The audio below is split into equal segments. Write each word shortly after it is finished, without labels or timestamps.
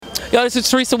Yo, this is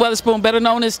Teresa Weatherspoon, better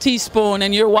known as Teaspoon,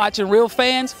 and you're watching Real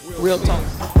Fans, Real Talk.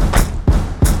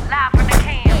 Live from the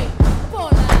can.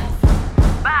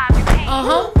 Bob, you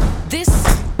can't. This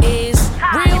is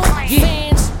Real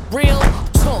Fans, Real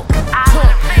Talk.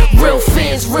 Real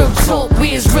Fans, Real Talk.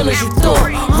 We as real as you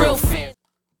thought. Real Fans.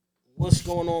 What's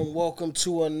going on? Welcome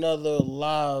to another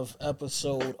live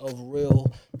episode of Real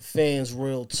Fans,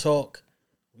 Real Talk.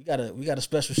 We got a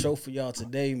special show for y'all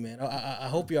today, man. I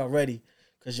hope y'all ready,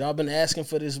 because y'all been asking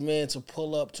for this man to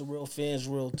pull up to Real Fans,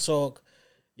 Real Talk.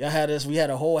 We had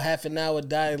a whole half an hour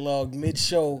dialogue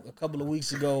mid-show a couple of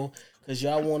weeks ago, because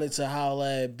y'all wanted to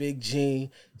holler at Big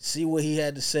Gene, see what he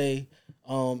had to say,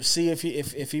 see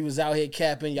if he was out here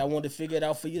capping. Y'all wanted to figure it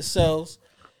out for yourselves.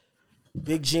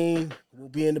 Big Gene will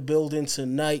be in the building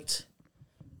tonight.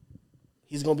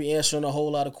 He's going to be answering a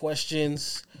whole lot of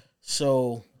questions.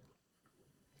 So,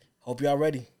 hope y'all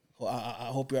ready. I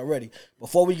hope y'all ready.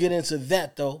 Before we get into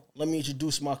that, though, let me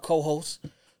introduce my co-host,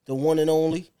 the one and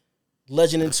only,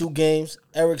 legend in 2 games,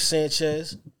 Eric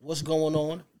Sanchez. What's going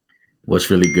on? What's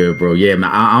really good, bro? Yeah,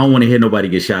 man, I don't want to hear nobody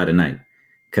get shot tonight,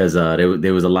 because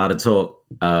there was a lot of talk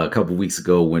a couple weeks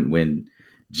ago when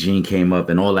Gene came up,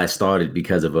 and all that started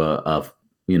because of a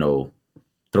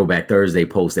Throwback Thursday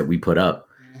post that we put up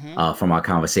from our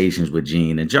conversations with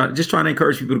Gene, and just trying to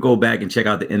encourage people to go back and check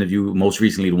out the interview, most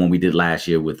recently the one we did last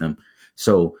year with him.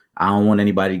 So I don't want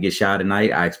anybody to get shot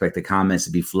tonight. I expect the comments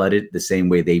to be flooded the same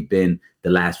way they've been the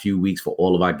last few weeks for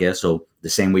all of our guests. So the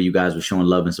same way you guys were showing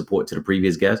love and support to the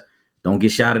previous guests, don't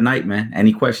get shot tonight, man.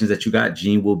 Any questions that you got,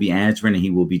 Gene will be answering, and he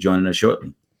will be joining us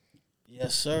shortly.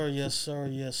 Yes, sir. Yes, sir.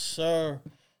 Yes, sir.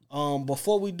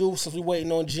 Before we do, since we're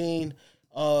waiting on Gene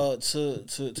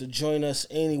to join us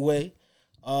anyway,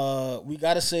 we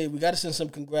gotta send some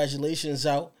congratulations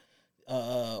out.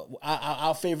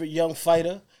 Our favorite young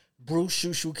fighter, Bruce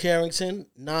Shushu Carrington,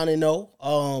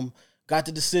 9-0. Got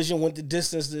the decision, went the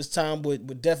distance this time,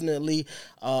 but definitely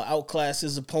outclassed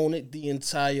his opponent the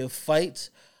entire fight.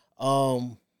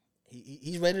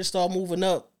 He's ready to start moving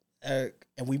up, Eric,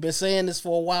 and we've been saying this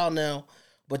for a while now,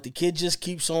 but the kid just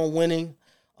keeps on winning.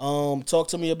 Talk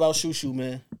to me about Shushu,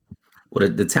 man. Well,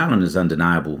 the talent is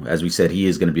undeniable. As we said, he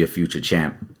is going to be a future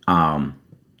champ.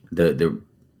 The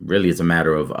really it's a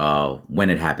matter of when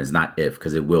it happens, not if,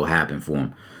 because it will happen for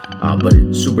him.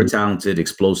 But super talented,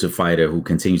 explosive fighter who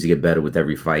continues to get better with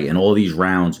every fight, and all these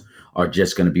rounds are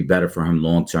just going to be better for him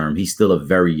long term. He's still a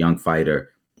very young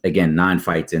fighter. Again, 9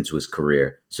 fights into his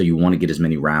career, so you want to get as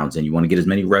many rounds and you want to get as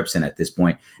many reps in at this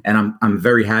point. And I'm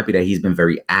very happy that he's been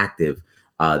very active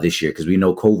this year, because we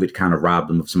know COVID kind of robbed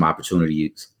him of some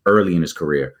opportunities early in his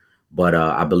career. But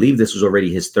I believe this was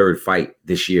already his 3rd fight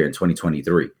this year in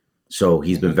 2023. So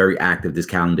he's been very active this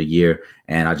calendar year,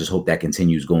 and I just hope that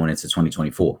continues going into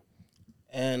 2024.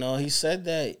 And he said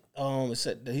that I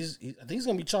think he's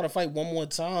gonna be trying to fight one more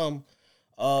time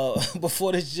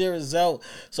before this year is out.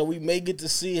 So we may get to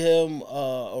see him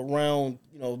around,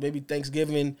 maybe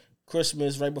Thanksgiving,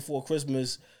 Christmas, right before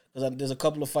Christmas, because there's a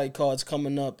couple of fight cards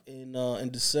coming up in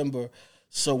December.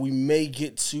 So we may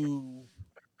get to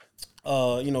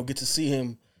see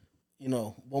him,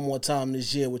 one more time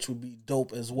this year, which would be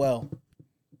dope as well.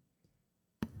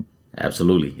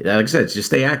 Absolutely. Like I said, just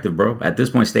stay active, bro. At this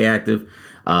point, stay active.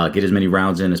 Get as many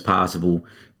rounds in as possible.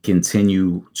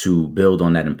 Continue to build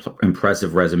on that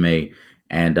impressive resume.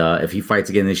 And if he fights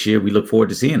again this year, we look forward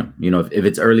to seeing him. If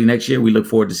it's early next year, we look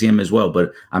forward to seeing him as well.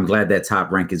 But I'm glad that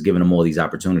Top Rank is giving him all these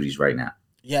opportunities right now.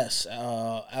 Yes,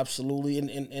 absolutely.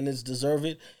 And it's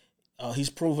deserved. He's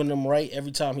proven them right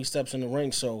every time he steps in the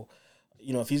ring. So,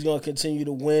 if he's going to continue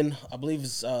to win, I believe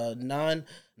it's 9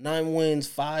 wins,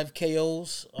 5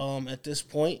 KOs at this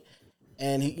point.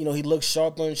 And he looks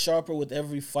sharper and sharper with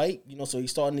every fight. So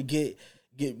he's starting to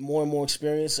get more and more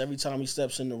experience every time he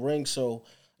steps in the ring. So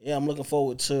yeah, I'm looking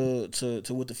forward to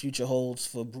what the future holds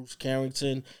for Bruce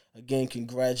Carrington. Again,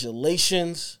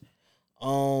 congratulations.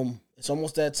 It's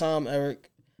almost that time,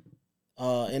 Eric.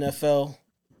 NFL,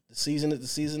 the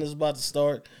season is about to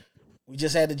start. We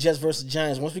just had the Jets versus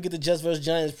Giants. Once we get the Jets versus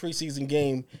Giants preseason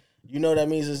game, that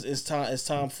means it's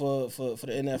time for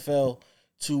the NFL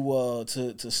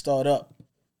to start up.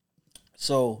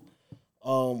 So,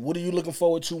 what are you looking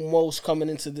forward to most coming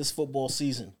into this football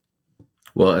season?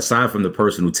 Well, aside from the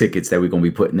personal tickets that we're going to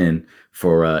be putting in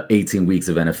for 18 weeks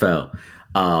of NFL,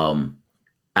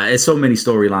 there's so many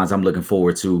storylines I'm looking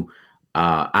forward to.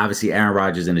 Obviously, Aaron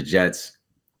Rodgers and the Jets.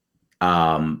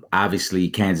 Obviously,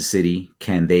 Kansas City,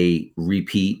 can they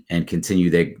repeat and continue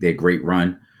their great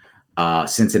run?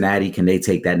 Cincinnati, can they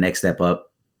take that next step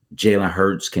up? Jalen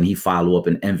Hurts, can he follow up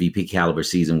an MVP caliber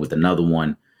season with another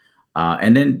one?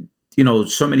 And then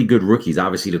so many good rookies.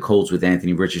 Obviously, the Colts with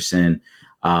Anthony Richardson,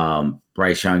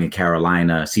 Bryce Young in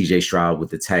Carolina, C.J. Stroud with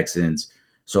the Texans.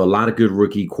 So a lot of good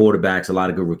rookie quarterbacks, a lot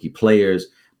of good rookie players.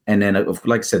 And then,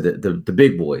 like I said, the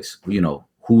big boys,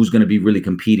 who's going to be really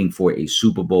competing for a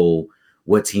Super Bowl?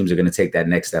 What teams are going to take that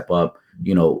next step up?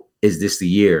 Is this the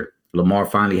year? Lamar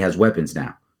finally has weapons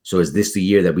now. So is this the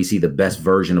year that we see the best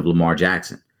version of Lamar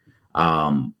Jackson?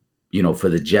 For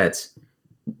the Jets,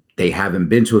 they haven't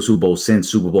been to a Super Bowl since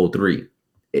Super Bowl III.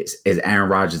 Is Aaron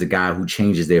Rodgers the guy who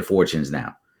changes their fortunes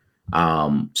now?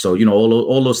 So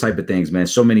all those type of things, man.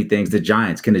 So many things. The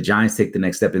Giants, can the Giants take the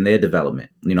next step in their development?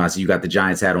 I see you got the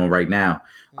Giants hat on right now.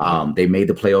 They made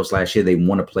the playoffs last year. They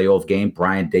won a playoff game.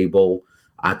 Brian Daboll,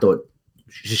 I thought,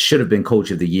 should have been coach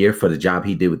of the year for the job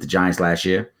he did with the Giants last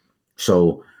year.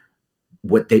 So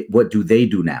what do they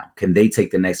do now? Can they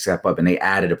take the next step up? And they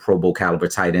added a Pro Bowl caliber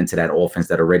tight end to that offense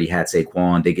that already had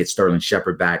Saquon. They get Sterling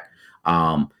Shepard back.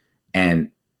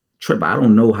 And Trip, I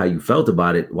don't know how you felt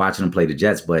about it watching him play the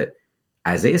Jets, but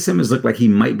Isaiah Simmons looked like he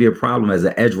might be a problem as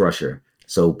an edge rusher.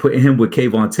 So putting him with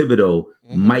Kayvon Thibodeau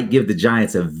might give the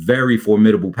Giants a very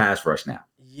formidable pass rush now.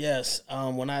 Yes.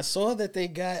 When I saw that they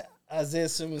got Isaiah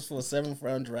Simmons for a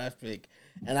 7th-round draft pick,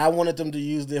 and I wanted them to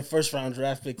use their 1st-round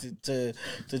draft pick to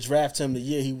draft him the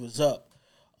year he was up.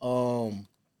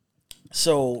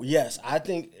 So, yes, I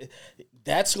think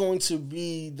that's going to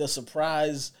be the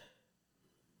surprise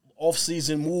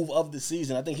off-season move of the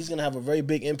season. I think he's going to have a very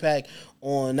big impact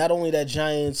on not only that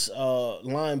Giants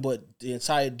line, but the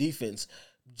entire defense,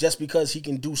 just because he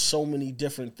can do so many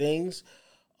different things.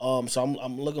 So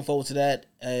I'm looking forward to that,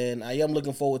 and I am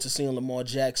looking forward to seeing Lamar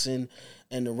Jackson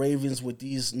and the Ravens with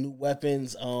these new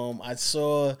weapons. I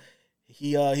saw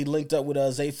he linked up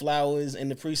with Zay Flowers in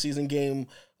the preseason game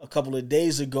a couple of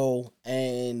days ago,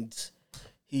 and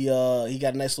he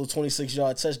got a nice little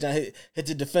 26-yard touchdown. Hit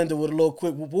the defender with a little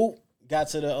quick whoop whoop. Got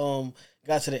to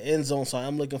the end zone. So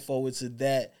I'm looking forward to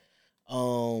that.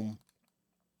 So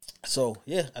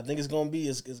yeah, I think it's gonna be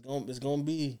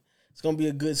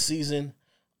a good season.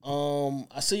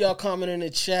 I see y'all commenting in the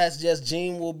chats. Yes,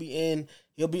 Gene will be in.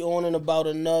 He'll be on in about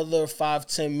another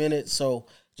 5-10 minutes. So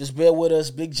just bear with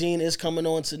us. Big Gene is coming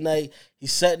on tonight.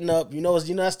 He's setting up.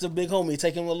 That's the big homie. It's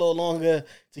taking him a little longer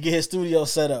to get his studio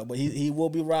set up, but he will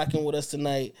be rocking with us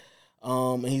tonight.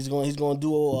 And he's going to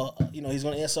do he's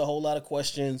going to answer a whole lot of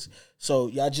questions. So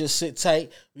y'all just sit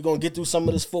tight. We're going to get through some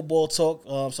of this football talk,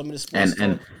 some of this sports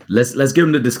and let's give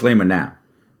him the disclaimer now.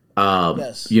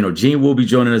 Yes. Gene will be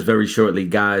joining us very shortly.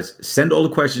 Guys, send all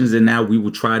the questions in now. We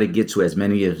will try to get to as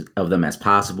many of them as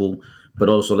possible. But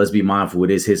also, let's be mindful,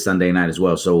 it is his Sunday night as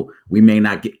well. So we may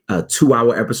not get a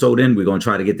 2-hour episode in. We're going to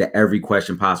try to get to every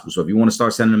question possible. So if you want to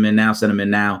start sending them in now, send them in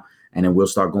now. And then we'll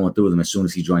start going through them as soon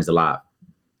as he joins the live.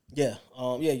 Yeah.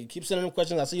 You keep sending them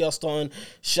questions. I see y'all starting.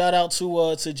 Shout out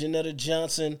to Janetta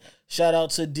Johnson. Shout out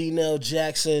to D-Nell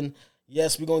Jackson.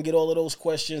 Yes, we're going to get all of those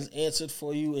questions answered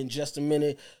for you in just a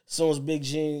minute. As soon as Big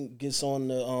Gene gets on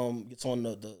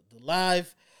the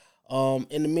live.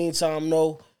 In the meantime,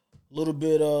 a little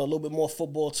bit more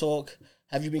football talk.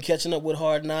 Have you been catching up with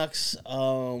Hard Knocks?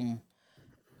 Eric,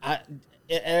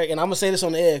 and I'm gonna say this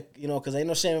on the air, because ain't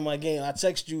no shame in my game. I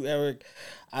text you, Eric.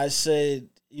 I said,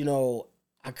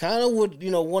 I kind of would,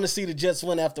 want to see the Jets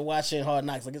win after watching Hard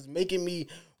Knocks. Like, it's making me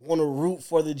want to root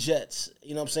for the Jets.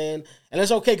 You know what I'm saying? And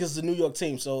it's okay because it's a New York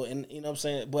team. So, and you know what I'm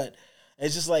saying? But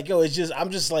it's just like,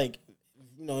 I'm just like,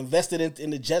 invested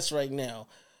in the Jets right now.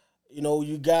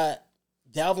 You got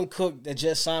Dalvin Cook that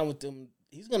just signed with them.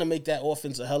 He's going to make that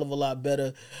offense a hell of a lot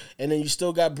better. And then you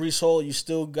still got Breece Hall. You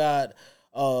still got,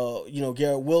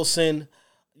 Garrett Wilson.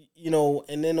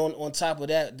 And then on top of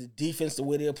that, the defense, the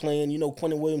way they're playing,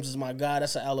 Quentin Williams is my guy.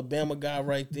 That's an Alabama guy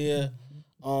right there.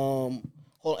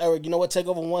 Hold on, Eric, you know what? Take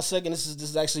over 1 second. This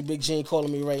is actually Big Gene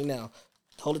calling me right now.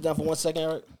 Hold it down for 1 second,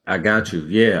 Eric. I got you.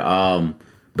 Yeah.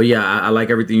 But yeah, I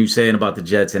like everything you're saying about the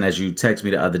Jets. And as you text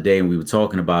me the other day and we were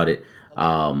talking about it,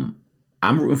 I'm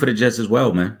rooting for the Jets as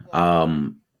well, man.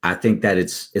 I think that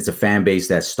it's a fan base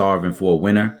that's starving for a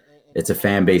winner. It's a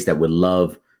fan base that would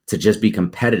love to just be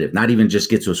competitive, not even just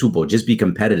get to a Super Bowl, just be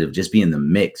competitive, just be in the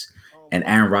mix. And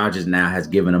Aaron Rodgers now has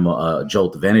given them a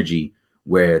jolt of energy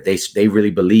where they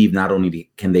really believe not only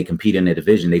can they compete in their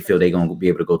division, they feel they're going to be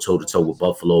able to go toe-to-toe with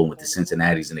Buffalo and with the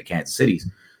Cincinnatis and the Kansas Cities.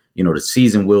 The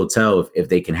season will tell if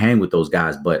they can hang with those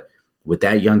guys. But with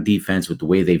that young defense, with the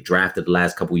way they've drafted the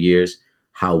last couple of years,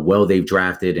 how well they've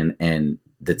drafted and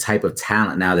the type of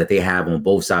talent now that they have on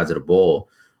both sides of the ball,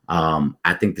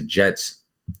 I think the Jets,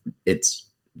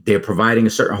 they're providing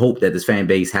a certain hope that this fan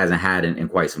base hasn't had in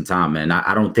quite some time, man.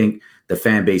 I don't think the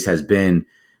fan base has been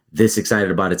this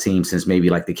excited about a team since maybe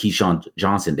like the Keyshawn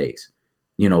Johnson days.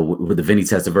 with the Vinny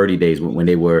Testaverde days when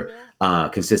they were a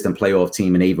consistent playoff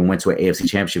team, and they even went to an AFC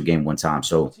Championship game one time.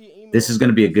 So this is going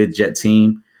to be a good Jet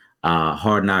team.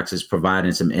 Hard Knocks is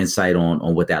providing some insight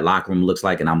on what that locker room looks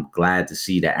like, and I'm glad to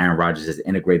see that Aaron Rodgers has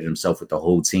integrated himself with the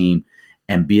whole team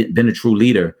and been a true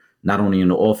leader, not only on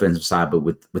the offensive side, but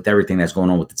with everything that's going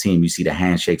on with the team. You see the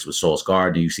handshakes with Sauce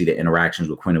Gardner, you see the interactions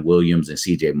with Quentin Williams and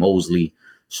CJ Mosley.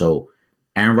 So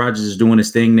Aaron Rodgers is doing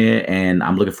his thing there, and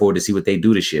I'm looking forward to see what they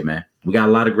do this year, man. We got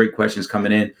a lot of great questions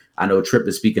coming in. I know Trip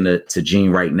is speaking to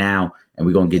Gene right now, and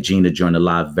we're going to get Gene to join the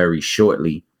live very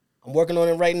shortly. I'm working on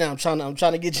it right now. I'm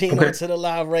trying to get Gene onto the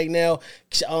live right now.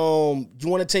 Do you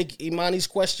want to take Imani's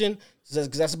question? Because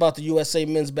that's about the USA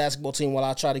men's basketball team while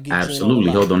I try to get Absolutely. Gene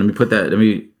on. Hold on. Let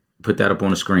me put that up on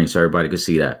the screen so everybody can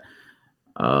see that.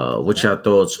 What's your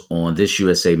thoughts on this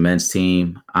USA men's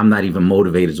team? I'm not even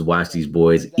motivated to watch these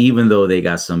boys, even though they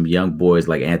got some young boys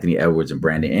like Anthony Edwards and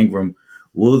Brandon Ingram.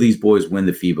 Will these boys win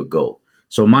the FIBA Gold?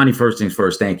 So, Monty, first things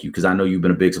first, thank you, because I know you've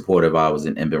been a big supporter of ours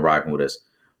and been rocking with us.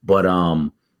 But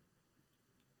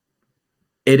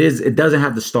it doesn't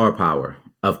have the star power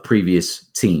of previous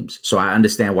teams. So I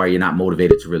understand why you're not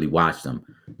motivated to really watch them.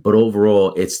 But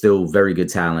overall, it's still very good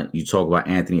talent. You talk about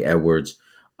Anthony Edwards.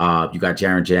 You got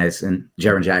Jaren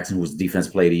Jackson, who was the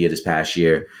defensive player of the year this past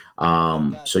year.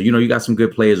 So, you got some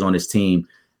good players on this team.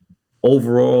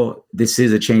 Overall, this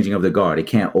is a changing of the guard. It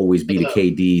can't always be the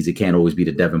KDs. It can't always be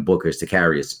the Devin Bookers to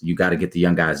carry us. You got to get the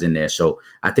young guys in there. So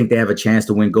I think they have a chance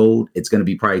to win gold. It's going to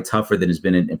be probably tougher than it's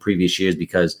been in previous years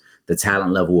because the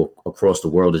talent level across the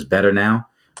world is better now.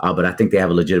 But I think they have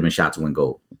a legitimate shot to win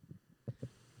gold.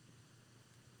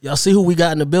 Y'all see who we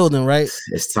got in the building, right?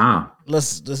 It's time. Y'all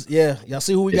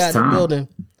see who we got in the building.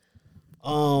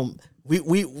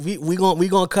 We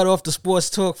gonna cut off the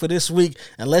sports talk for this week.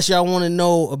 Unless y'all want to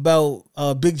know about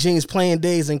Big Gene's playing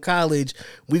days in college,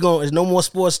 there's no more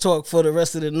sports talk for the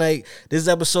rest of the night. This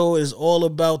episode is all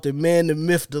about the man, the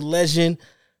myth, the legend,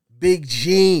 Big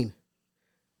Gene.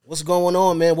 What's going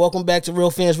on, man? Welcome back to Real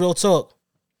Fans, Real Talk.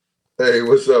 Hey,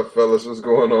 what's up, fellas? What's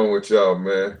going on with y'all,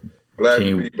 man? Glad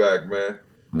to be back, man.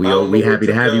 We happy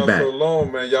to have you back. So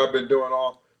long, man. Y'all been doing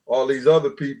all these other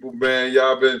people, man.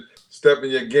 Y'all been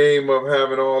stepping your game up,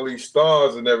 having all these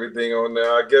stars and everything on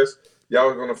there. I guess y'all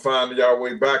was gonna find y'all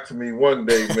way back to me one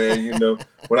day, man.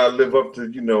 When I live up to,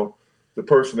 the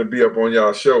person to be up on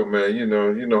y'all show, man. You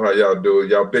know how y'all do it.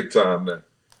 Y'all big time now.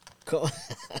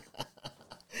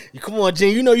 Come on,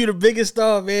 Gene. You're the biggest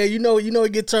star, man. You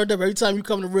get turned up every time you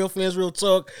come to Real Fans, Real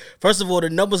Talk. First of all, the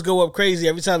numbers go up crazy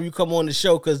every time you come on the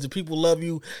show because the people love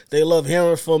you. They love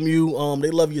hearing from you. They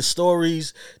love your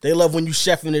stories. They love when you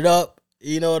chefing it up.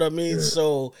 You know what I mean? Yeah.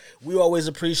 So we always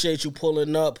appreciate you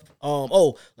pulling up.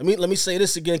 Let me say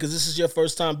this again because this is your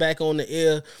first time back on the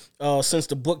air since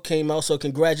the book came out. So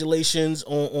congratulations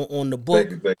on the book.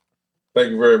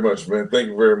 Thank you very much, man. Thank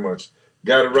you very much.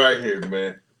 Got it right here,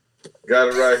 man. Got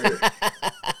it right here.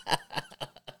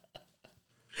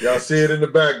 Y'all see it in the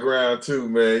background too,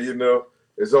 man.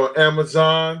 It's on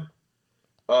Amazon.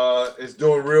 It's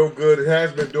doing real good. It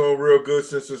has been doing real good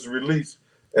since its release.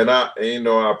 And I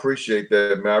appreciate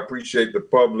that, man. I appreciate the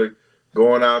public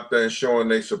going out there and showing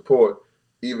their support,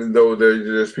 even though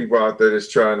there's people out there that's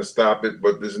trying to stop it.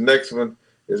 But this next one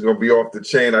is going to be off the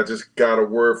chain. I just got a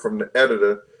word from the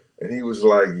editor, and he was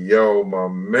like, yo, my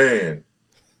man,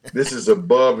 this is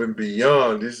above and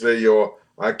beyond. He said, yo,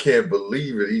 I can't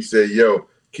believe it. He said, yo,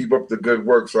 keep up the good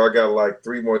work. So I got like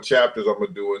 3 more chapters I'm going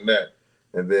to do in that.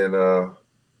 And then I'm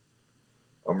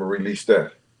going to release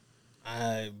that.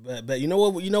 I bet. You know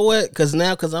what? Because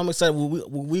I'm excited. What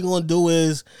we gonna do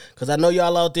is, because I know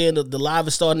y'all out there, the live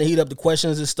is starting to heat up. The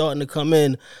questions is starting to come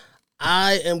in.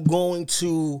 I'm gonna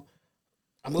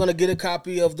get a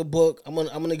copy of the book. I'm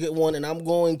gonna get one, and I'm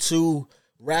going to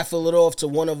raffle it off to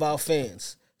one of our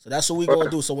fans. So that's what we're gonna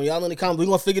do. So when y'all in the comments, we're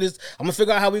gonna figure this. I'm gonna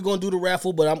figure out how we're gonna do the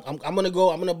raffle, but I'm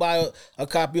gonna buy a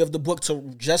copy of the book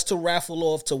to raffle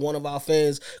off to one of our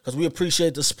fans because we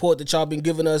appreciate the support that y'all been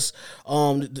giving us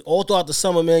all throughout the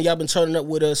summer, man. Y'all been turning up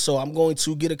with us. So I'm going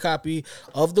to get a copy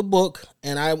of the book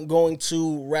and I'm going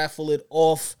to raffle it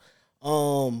off. I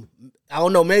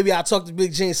don't know, maybe I'll talk to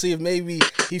Big Gene, see if maybe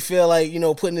he feel like,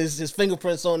 putting his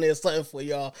fingerprints on there or something for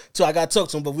y'all. So I gotta talk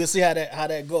to him, but we'll see how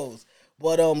that goes.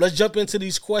 But let's jump into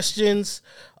these questions.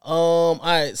 All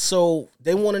right, so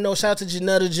they want to know, shout out to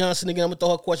Janetta Johnson again. I'm going to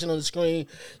throw her question on the screen.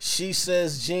 She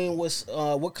says, Gene,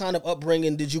 what kind of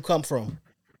upbringing did you come from?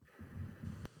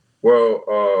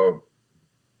 Well,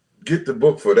 get the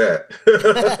book for that.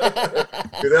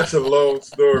 That's a long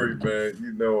story,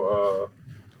 man.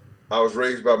 I was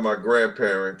raised by my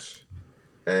grandparents,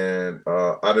 and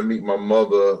I didn't meet my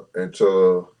mother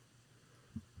until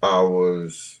I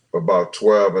was about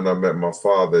 12, and I met my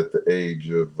father at the age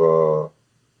of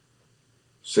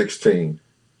 16.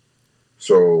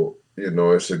 So,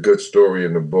 it's a good story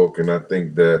in the book, and I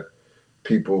think that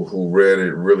people who read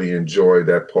it really enjoyed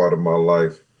that part of my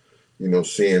life,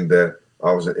 seeing that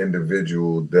I was an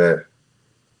individual that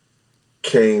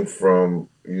came from,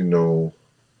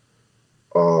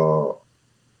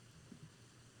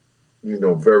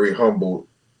 very humble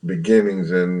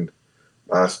beginnings, and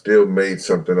I still made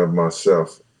something of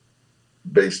myself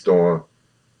based on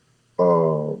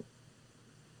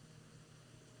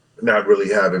not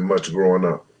really having much growing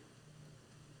up.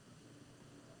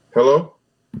 Hello?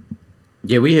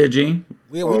 Yeah, we hear Gene.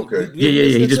 Okay.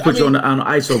 Yeah. He just put you on the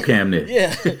ISO cam there.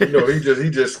 Yeah. He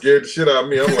just scared the shit out of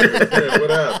me. I'm like, man, what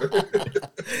happened?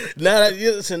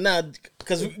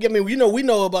 Because we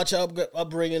know about your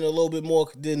upbringing a little bit more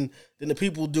than the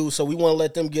people do, so we want to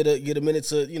let them get a minute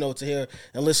to to hear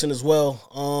and listen as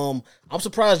well. I'm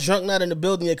surprised Drunk not in the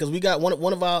building yet, because we got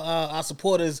one of our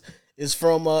supporters is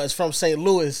from St.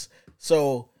 Louis,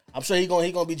 so I'm sure he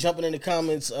gonna be jumping in the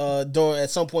comments at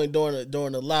some point during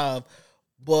the live.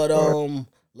 But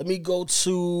let me go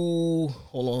to,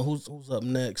 hold on, who's up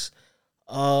next?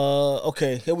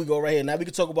 Okay, here we go right here. Now we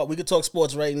can talk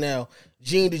sports right now.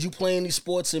 Gene, did you play any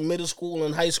sports in middle school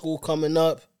and high school coming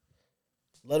up?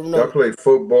 Let them know. I played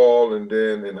football, and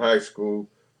then in high school,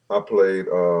 I played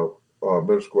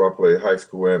middle school. I played high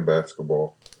school and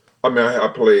basketball. I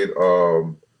played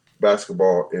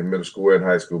basketball in middle school and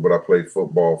high school, but I played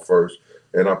football first,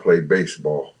 and I played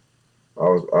baseball. I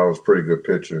was a pretty good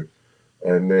pitcher.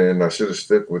 And then I should have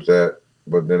stuck with that,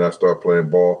 but then I started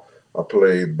playing ball. I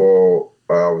played ball.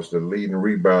 I was the leading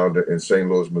rebounder in St.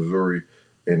 Louis, Missouri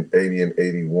in 80 and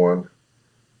 81.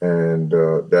 And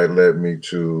that led me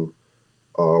to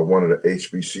one of the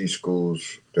HBC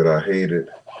schools that I hated.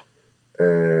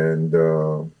 And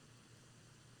that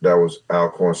was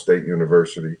Alcorn State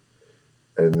University.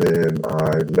 And then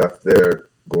I left there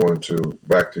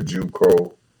back to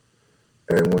JUCO,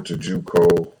 and went to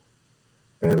JUCO,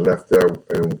 and left there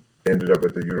and ended up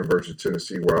at the University of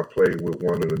Tennessee, where I played with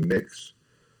one of the Knicks,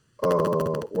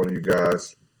 one of you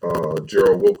guys,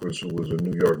 Gerald Wilkins, who was a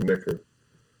New York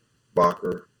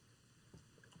Knickerbocker.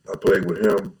 I played with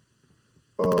him.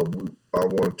 I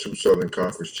won 2 Southern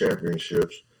Conference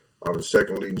championships. I was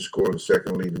second leading scorer and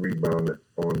second leading rebounder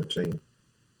on the team.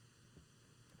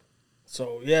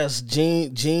 So yes,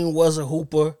 Gene was a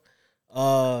hooper.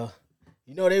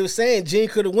 They were saying Gene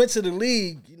could have went to the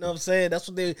league. You know what I'm saying? That's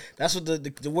what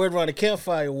the word around the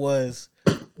campfire was.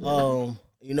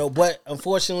 But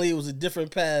unfortunately it was a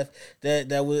different path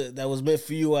that was meant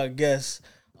for you, I guess.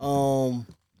 And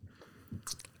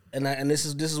this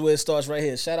is where it starts right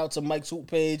here. Shout out to Mike's Hoop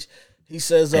page. He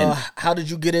says, how did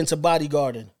you get into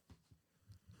bodyguarding?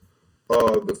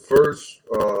 The first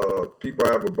people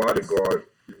I have a bodyguard,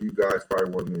 you guys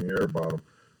probably wasn't hear about them,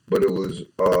 but it was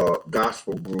a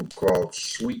gospel group called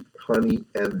Sweet Honey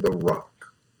and the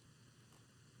Rock.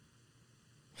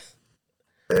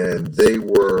 And they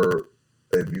were,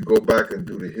 if you go back and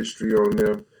do the history on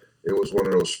them, it was one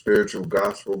of those spiritual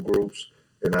gospel groups,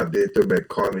 and I did them at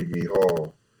Carnegie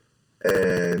Hall.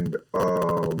 And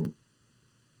I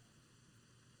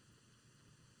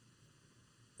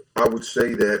would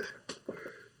say that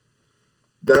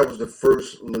was the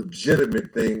first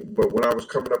legitimate thing. But when I was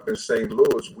coming up in St.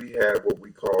 Louis, we had what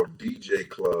we called DJ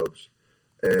clubs.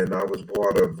 And I was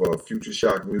part of Future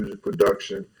Shock Music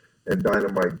Production and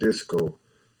Dynamite Disco.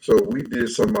 So we did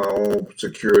some of our own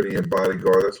security and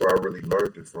bodyguard. That's where I really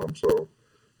learned it from. So,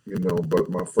 but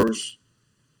my first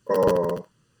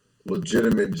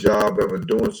legitimate job ever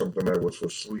doing something that was for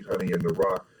Sweet Honey and the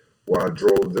Rock, where I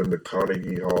drove them to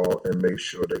Carnegie Hall and made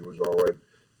sure they was all right,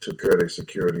 took care of their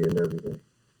security and everything.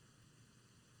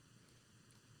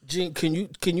 Gene,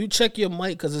 can you check your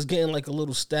mic, because it's getting like a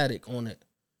little static on it?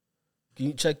 Can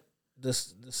you check the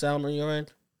sound on your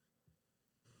end?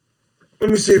 Let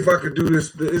me see if I could do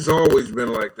this. It's always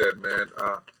been like that, man.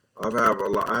 I have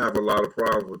a lot of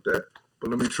problems with that. But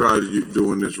let me try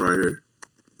doing this right here.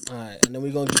 All right, and then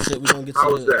we're gonna get to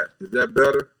How is that? Is that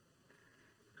better?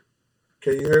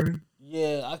 Can you hear me?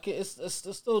 Yeah, I can.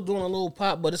 It's still doing a little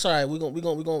pop, but it's all right. We're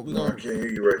gonna. No, I can't hear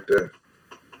you right there.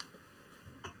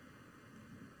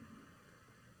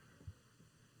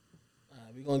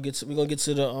 We're gonna get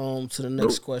to the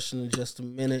next question in just a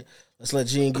minute. Let's let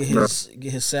Gene get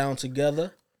his sound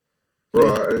together.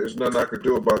 Bro, there's nothing I could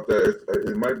do about that.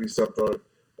 It might be something.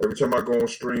 Every time I go on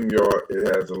StreamYard,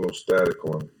 it has a little static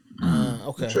on it.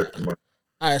 Okay. Check the mic.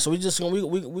 All right, so we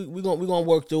gonna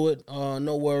work through it.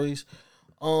 No worries.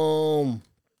 Let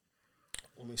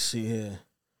me see here.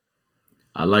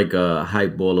 I like a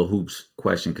hype baller hoops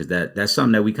question because that's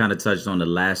something that we kind of touched on the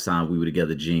last time we were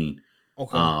together, Gene.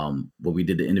 Okay. When we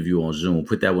did the interview on Zoom.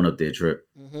 Put that one up there, Trip.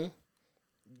 Mm-hmm.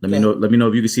 Let me know. Let me know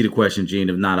if you can see the question, Gene.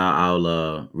 If not,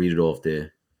 I'll read it off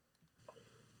there.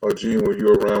 Gene, were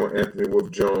you around when Anthony Wolf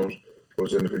Jones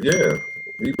was in the? Yeah,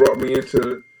 he brought me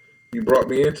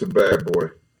into Bad Boy.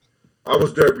 I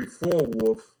was there before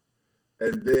Wolf,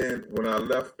 and then when I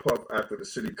left Puff after the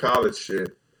City College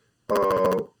shit,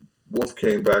 Wolf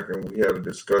came back and we had a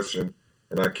discussion,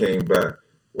 and I came back.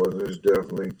 Well, there's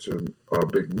definitely to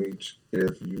Big Meech.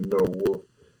 If you know Wolf,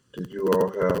 did you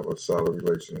all have a solid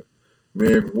relationship?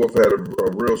 Me and Wolf had a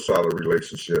real solid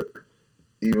relationship.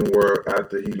 Even where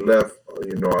after he left,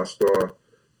 I started,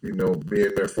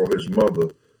 being there for his mother.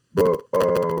 But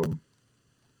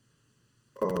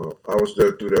I was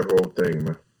there through that whole thing,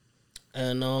 man.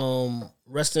 And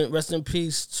rest in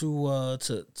peace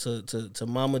to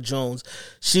Mama Jones.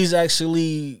 She's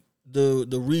actually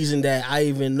the reason that I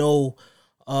even know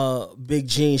Big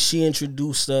Gene. She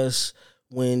introduced us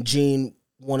when Gene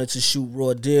wanted to shoot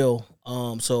Raw Deal.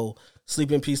 So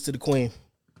sleep in peace to the Queen.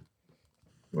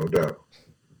 No doubt.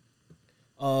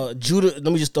 Judah,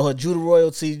 let me just throw her Judah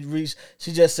Royalty reached.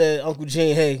 She just said, Uncle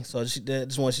Gene, hey. So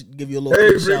just want to give you a little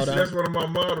quick shout out. That's one of my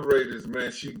moderators,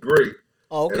 man. She great.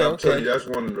 Oh, okay, and I'm telling you, that's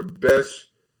one of the best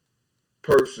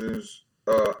persons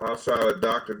outside of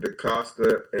Dr.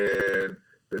 DaCosta and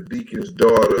the Deacon's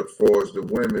daughter for us, the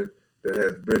women that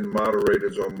have been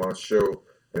moderators on my show,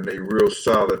 and they real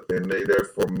solid, and they there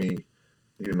for me,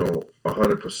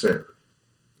 100%.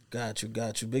 Got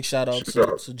you. Big shout out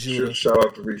to Judah. Shout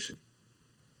out to Reese.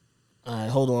 All right,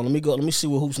 hold on. Let me see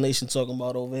what Hoops Nation talking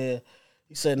about over here.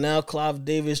 He said, now Clive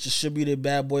Davis distributed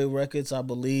Bad Boy Records, I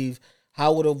believe.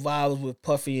 How were the vibes with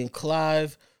Puffy and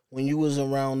Clive when you was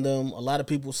around them? A lot of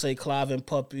people say Clive and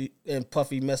Puffy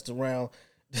messed around.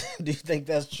 Do you think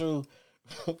that's true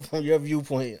from your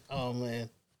viewpoint? Oh, man.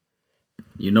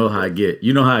 You know how I get,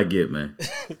 man.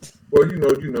 Well,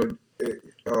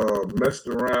 messed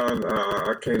around.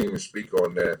 I can't even speak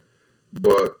on that.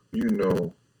 But,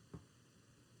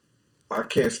 I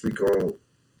can't speak on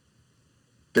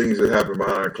things that happen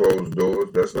behind closed doors.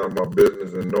 That's not my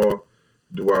business, and nor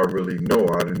do I really know.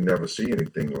 I didn't never see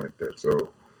anything like that,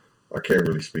 so I can't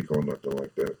really speak on nothing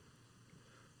like that.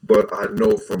 But I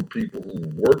know from people who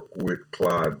work with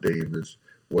Clive Davis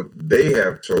what they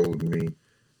have told me,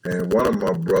 and one of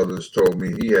my brothers told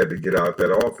me he had to get out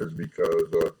that office because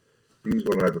he was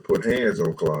going to have to put hands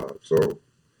on Clive. So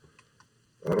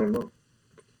I don't know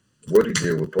what he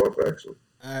did with Puff, actually.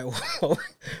 All right, well,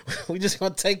 we just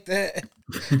gonna take that.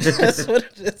 That's what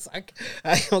it is. I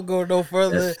ain't gonna go no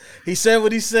further. He said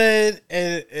what he said,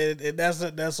 and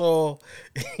that's all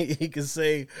he can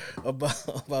say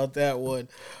about that one.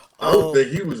 I don't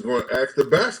think he was going to ask the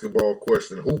basketball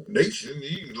question. Hoop Nation,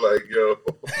 he like, yo.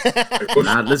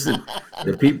 Nah, listen,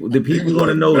 the people going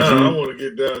to know. I want to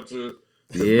get down to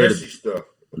the messy stuff.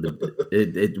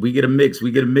 We get a mix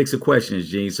of questions,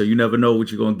 Gene. So you never know what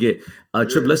you're gonna get.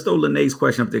 Trip, let's throw Lanae's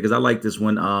question up there because I like this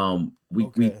one.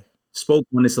 We spoke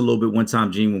on this a little bit one time,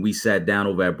 Gene, when we sat down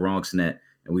over at BronxNet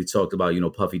and we talked about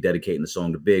Puffy dedicating the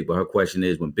song to Big. But her question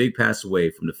is, when Big passed away,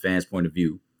 from the fans' point of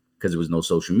view, because there was no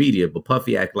social media, but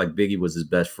Puffy acted like Biggie was his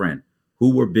best friend.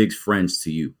 Who were Big's friends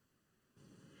to you?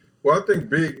 Well, I think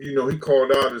Big, he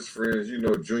called out his friends,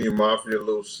 Junior Mafia,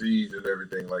 Lil C's, and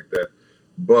everything like that.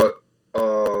 But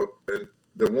and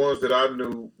the ones that I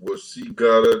knew was C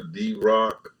Gutter, D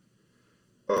Rock,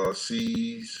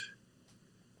 C's.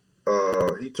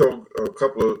 He told a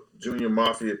couple of Junior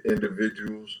Mafia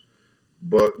individuals,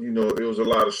 but there was a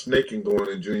lot of snaking going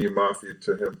in Junior Mafia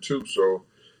to him too. So,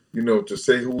 to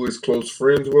say who his close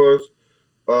friends was,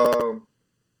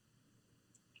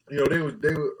 they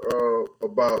were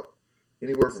about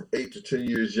anywhere from 8 to 10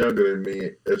 years younger than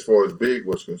me as far as Big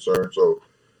was concerned. So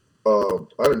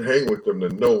I didn't hang with them to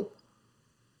know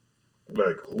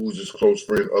like who's his close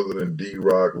friend other than D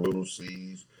Rock, Little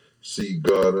C's, C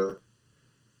Gutter,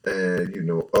 and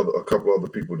a couple other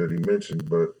people that he mentioned,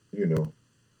 but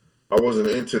I wasn't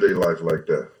into their life like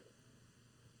that.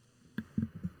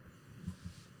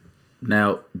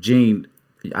 Now, Gene,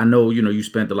 I know you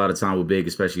spent a lot of time with Big,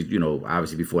 especially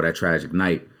obviously before that tragic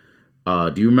night.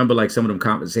 Do you remember like some of them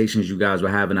conversations you guys were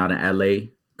having out in LA?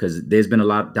 Because there's been a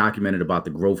lot documented about the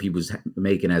growth he was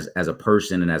making as a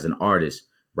person and as an artist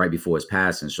right before his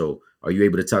passing. So are you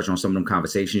able to touch on some of them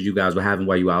conversations you guys were having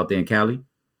while you were out there in Cali?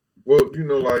 Well,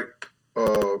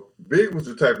 Big was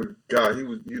the type of guy, he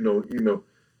was,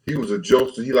 he was a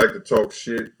jokester. He liked to talk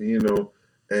shit,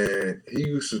 and he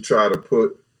used to try to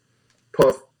put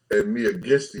Puff and me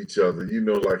against each other,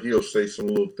 like he'll say some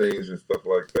little things and stuff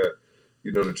like that.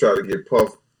 to try to get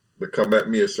Puff to come at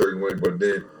me a certain way. But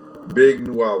then Big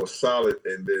knew I was solid,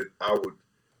 and then I would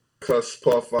cuss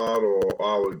Puff out, or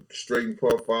I would straighten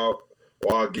Puff out,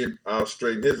 or I'll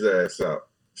straighten his ass out.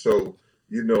 So,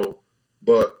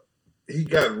 but he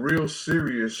got real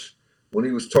serious when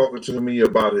he was talking to me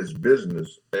about his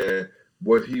business and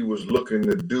what he was looking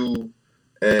to do.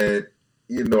 And,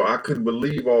 I couldn't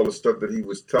believe all the stuff that he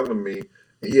was telling me.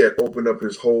 He had opened up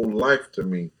his whole life to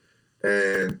me.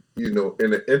 And, in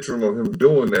the interim of him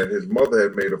doing that, his mother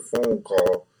had made a phone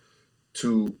call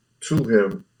to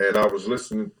him, and I was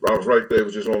listening. I was right there. It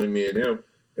was just only me and him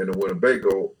in the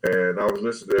Winnebago, and I was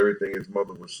listening to everything his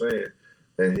mother was saying,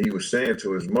 and he was saying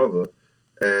to his mother,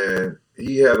 and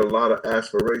he had a lot of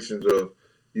aspirations of,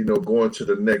 going to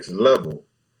the next level.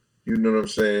 You know what I'm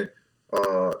saying?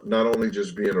 Not only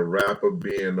just being a rapper,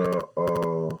 being a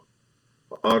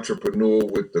entrepreneur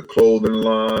with the clothing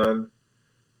line,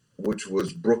 which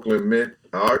was Brooklyn Mint.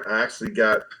 I actually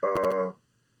got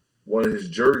one of his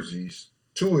jerseys,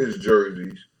 two of his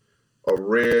jerseys, a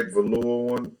red velour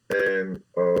one and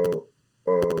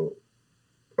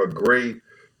a gray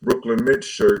Brooklyn Mint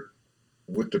shirt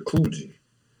with the Coogee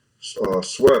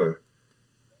sweater.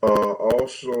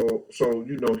 Also, so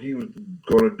he was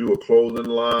going to do a clothing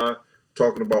line,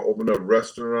 talking about opening up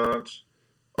restaurants.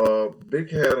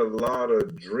 Big had a lot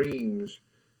of dreams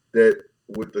that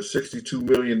with the $62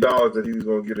 million that he was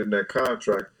going to get in that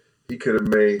contract, he could have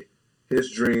made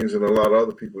his dreams and a lot of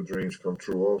other people's dreams come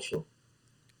true also.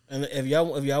 And if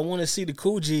y'all want to see the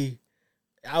Coogee,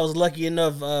 I was lucky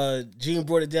enough. Gene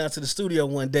brought it down to the studio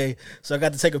one day, so I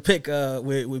got to take a pic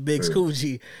with Big's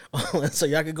Coogee. So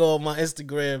y'all can go on my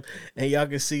Instagram and y'all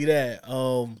can see that.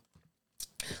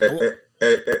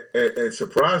 And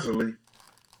surprisingly,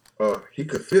 he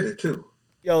could fit it too.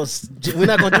 Yo, we're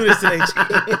not gonna do this today.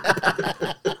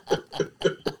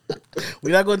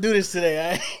 We're not gonna do this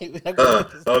today.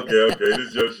 Okay. This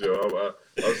is your show.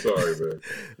 I'm sorry, man.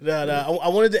 No. I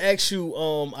wanted to ask you.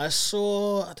 I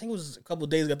think it was a couple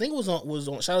of days ago. I think it was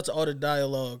on. Shout out to Art of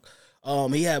Dialogue.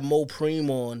 He had Mo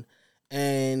Preem on,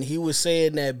 and he was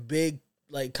saying that Big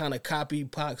like kind of copy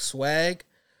Pac swag.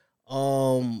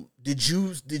 Did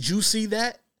you see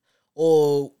that,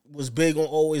 or was Big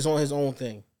always on his own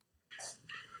thing?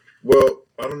 Well,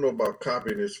 I don't know about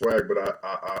copying his swag, but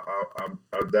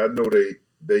I know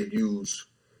they use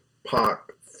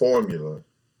Pac formula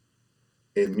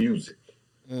in music.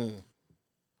 And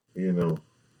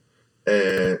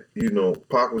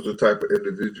Pac was the type of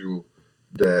individual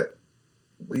that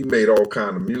he made all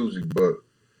kind of music, but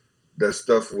that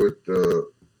stuff with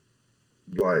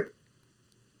like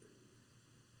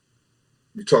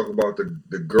you talk about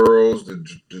the girls,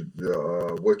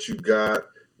 the what you got,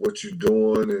 what you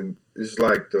doing, and it's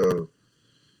like the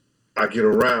I get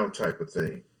around type of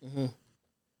thing. Mm-hmm.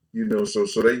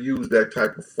 So they use that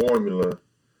type of formula,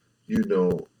 in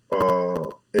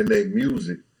their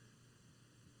music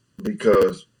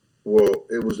because, well,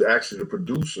 it was actually the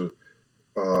producer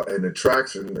and the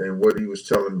tracks and what he was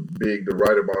telling Big to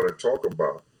write about and talk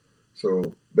about. So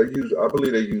I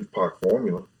believe they use Pac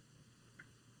formula.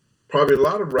 Probably a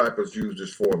lot of rappers use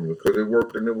this formula because it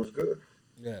worked and it was good.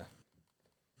 Yeah.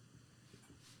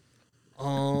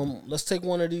 Let's take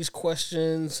one of these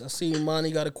questions. I see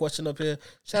Imani got a question up here.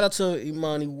 Shout out to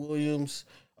Imani Williams.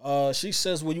 She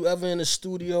says, were you ever in the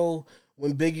studio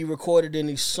when Biggie recorded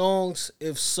any songs?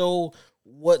 If so,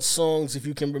 what songs, if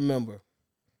you can remember?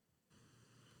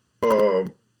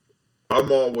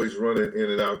 I'm always running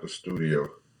in and out the studio.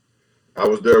 I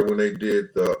was there when they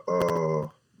did the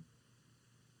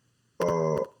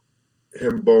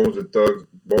him, Bones, and Thugs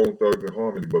and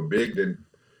Harmony, but Big didn't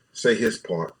say his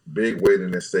part. Big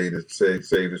waited and save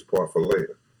his part for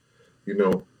later.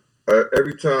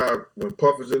 Every time when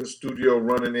Puff is in the studio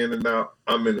running in and out,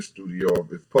 I'm in the studio.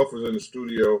 If Puff is in the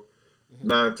studio,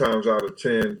 9 times out of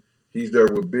 10, he's there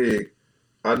with Big.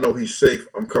 I know he's safe.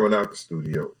 I'm coming out the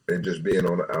studio and just being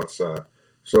on the outside.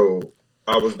 So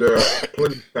I was there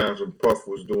plenty of times when Puff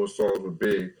was doing songs with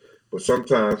Big, but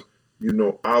sometimes,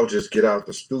 I'll just get out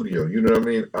the studio. You know what I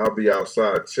mean? I'll be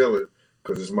outside chilling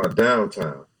because it's my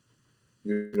downtime.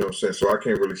 You know what I'm saying? So I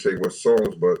can't really say what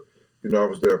songs, but, I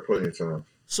was there plenty of times.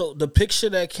 So the picture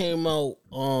that came out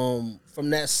from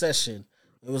that session,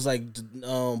 it was like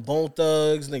Bone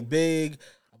Thugs, like Big.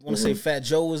 I want to say Fat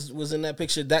Joe was in that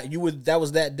picture. That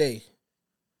was that day.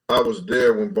 I was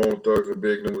there when Bone Thugs and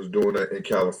Big was doing that in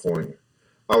California.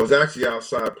 I was actually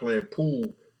outside playing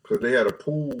pool because they had a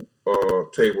pool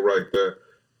table right there,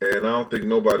 and I don't think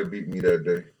nobody beat me that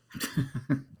day.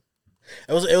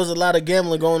 It was a lot of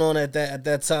gambling going on at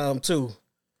that time too.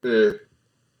 Yeah.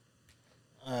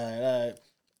 All right.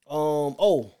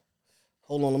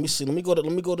 Hold on, let me see. Let me go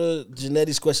to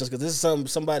Janetti's questions because this is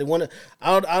somebody want to.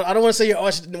 I don't want to say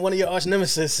one of your arch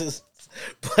nemesis,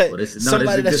 but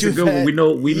somebody that you good one.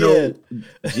 We know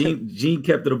Yeah. Gene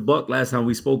kept it a buck last time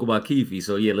we spoke about Keefe.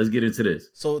 So yeah, let's get into this.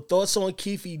 So thoughts on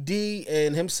Keefe D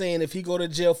and him saying if he go to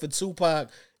jail for Tupac,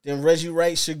 then Reggie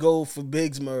Wright should go for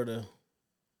Big's murder.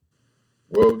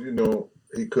 Well,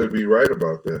 he could be right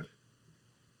about that.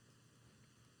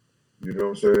 You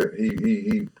know what I'm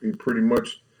saying? He pretty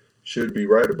much should be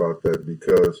right about that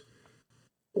because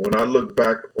when I look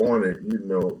back on it,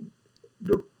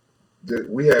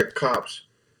 we had cops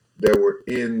that were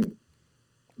in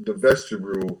the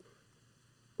vestibule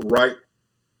right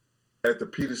at the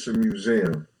Peterson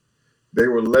Museum. They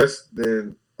were less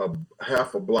than a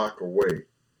half a block away.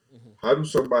 Mm-hmm. How do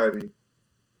somebody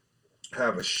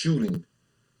have a shooting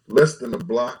less than a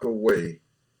block away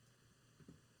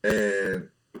and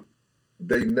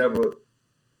they never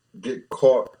get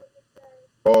caught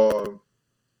or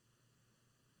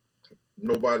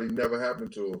nobody never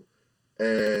happened to them?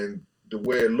 And the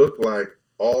way it looked like,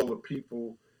 all the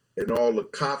people and all the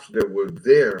cops that were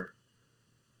there,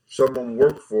 some of them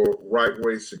worked for Right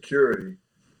Way Security,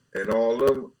 and all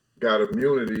of them got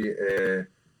immunity, and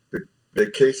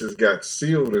their cases got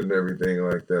sealed and everything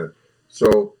like that.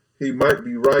 So he might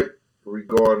be right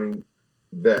regarding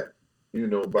that,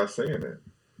 by saying that.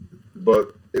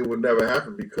 But it would never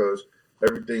happen because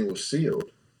everything was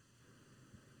sealed.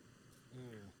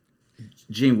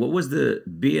 Gene, what was the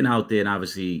being out there and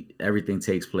obviously everything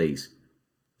takes place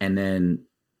and then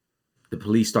the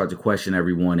police start to question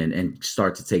everyone and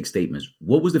start to take statements.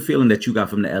 What was the feeling that you got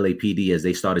from the LAPD as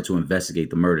they started to investigate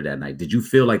the murder that night? Did you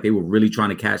feel like they were really trying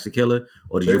to catch the killer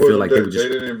or did you feel like they were just... They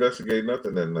didn't investigate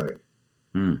nothing that night.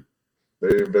 They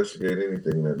didn't investigate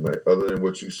anything that night other than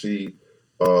what you see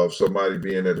of somebody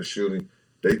being at a shooting.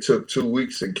 They took 2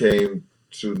 weeks and came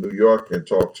to New York and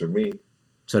talked to me.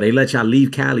 So they let y'all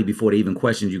leave Cali before they even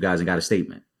questioned you guys and got a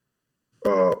statement?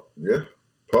 Yeah.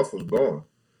 Puff was gone.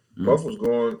 Puff was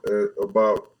gone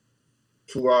about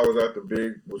 2 hours after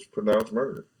Big was pronounced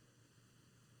murdered.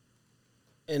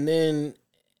 And then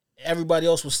everybody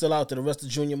else was still out there. The rest of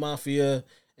Junior Mafia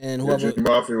and whoever. Junior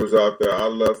Mafia was out there. I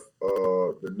left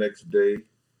the next day.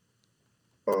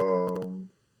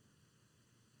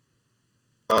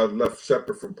 I left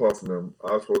separate from Puff and them.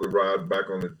 I was supposed to ride back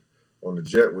on the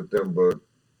jet with them, but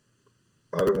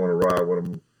I didn't want to ride with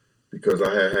them because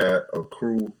I had a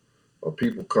crew of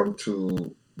people come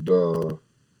to they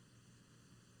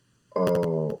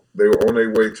were on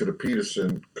their way to the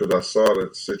Peterson because I saw the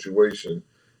situation,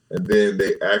 and then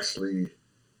they actually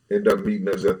ended up meeting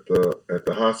us at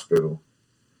the hospital,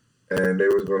 and they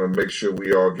was going to make sure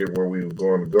we all get where we were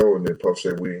going to go, and then Puff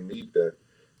said we didn't need that.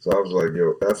 So I was like,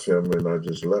 yo, F him, and I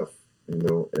just left, and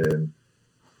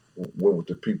went with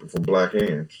the people from Black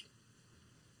Hands.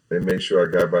 They made sure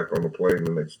I got back on the plane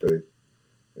the next day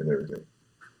and everything.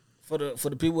 For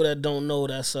the people that don't know,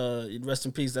 that's rest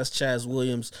in peace. That's Chaz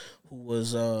Williams, who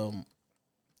was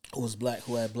black,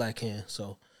 who had black hair.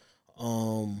 So,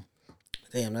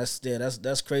 damn,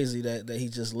 that's crazy that he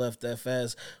just left that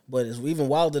fast. But it's even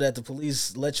wilder that the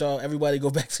police let everybody go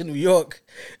back to New York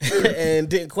and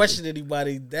didn't question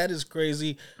anybody. That is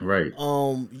crazy. Right.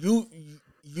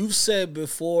 You said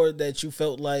before that you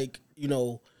felt like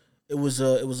it was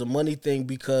a money thing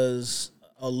because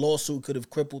a lawsuit could have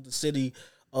crippled the city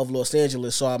of Los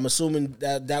Angeles. So I'm assuming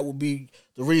that would be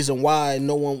the reason why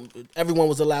everyone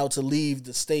was allowed to leave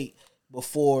the state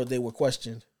before they were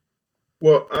questioned.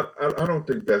 Well, I don't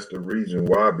think that's the reason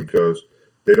why, because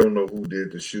they don't know who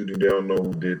did the shooting. They don't know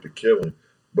who did the killing.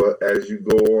 But as you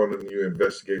go on and you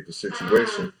investigate the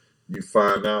situation, you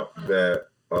find out that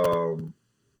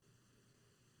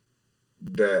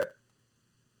that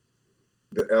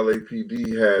the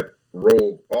LAPD had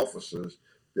rogue officers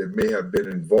that may have been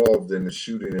involved in the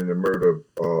shooting and the murder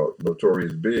of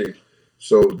Notorious Big.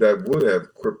 So that would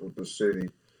have crippled the city.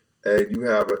 And you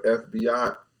have an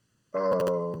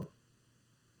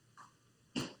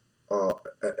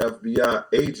FBI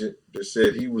agent that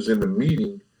said he was in the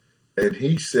meeting and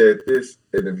he said this,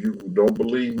 and if you don't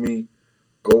believe me,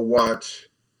 go watch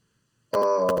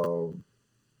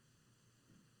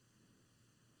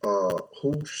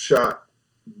Who Shot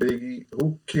Biggie,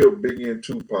 Who Killed Biggie and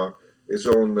Tupac. It's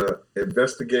on the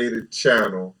investigative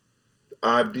channel,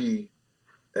 ID,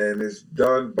 and it's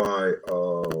done by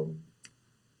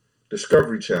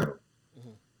Discovery Channel.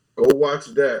 Mm-hmm. Go watch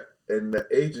that. And the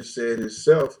agent said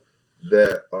himself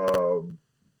that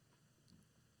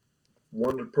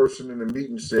one of the person in the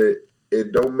meeting said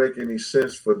it don't make any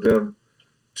sense for them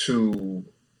to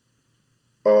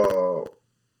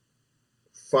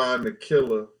find the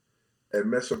killer and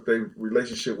mess up their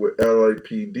relationship with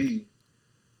LAPD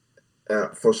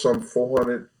for some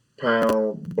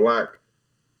 400-pound black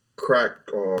crack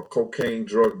or cocaine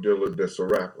drug dealer that's a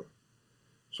rapper.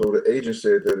 So the agent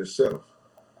said that itself.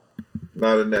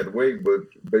 Not in that way, but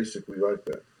basically like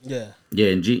that. Yeah. Yeah,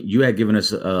 and G, you had given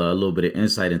us a little bit of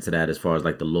insight into that as far as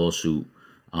like the lawsuit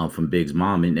from Big's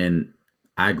mom, and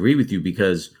I agree with you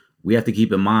because we have to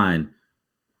keep in mind,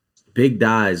 Big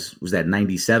dies was that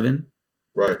 97.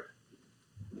 Right.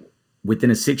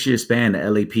 Within a 6-year span, the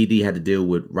LAPD had to deal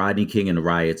with Rodney King and the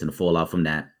riots and the fallout from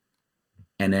that,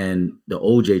 and then the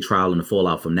OJ trial and the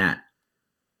fallout from that.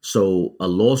 So a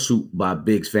lawsuit by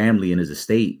Big's family and his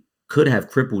estate could have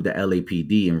crippled the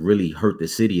LAPD and really hurt the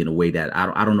city in a way that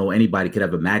I don't know anybody could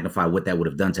ever magnify what that would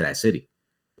have done to that city.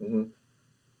 Mm-hmm.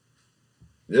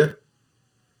 Yeah,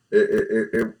 it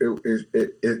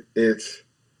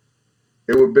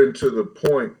would have been to the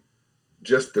point,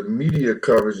 just the media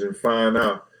coverage and find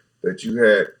out that you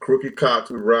had crooked cops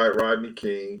with Rodney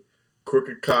King,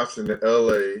 crooked cops in the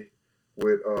LA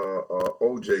with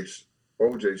OJ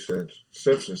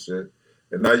Simpson,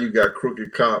 and now you got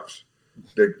crooked cops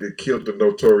that killed the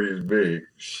Notorious Big.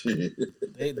 Shit.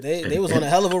 They was on a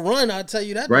hell of a run, I'll tell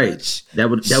you that. Right. Much. That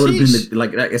would have been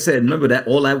like I said, remember that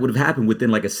all that would have happened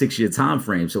within like a 6-year time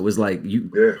frame. So it was like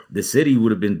the city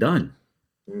would have been done.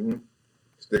 Mm-hmm.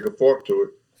 Stick a fork to it.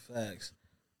 Facts.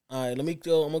 All right, let me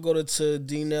go. I'm gonna go to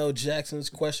D-Nell Jackson's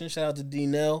question. Shout out to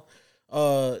D-Nell.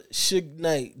 Suge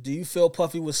Knight, do you feel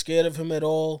Puffy was scared of him at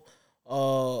all?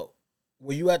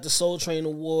 Were you at the Soul Train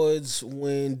Awards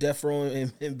when Death Row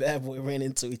and Bad Boy ran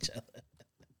into each other?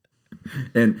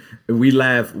 And we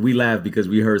laugh because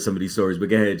we heard some of these stories. But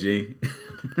go ahead, G.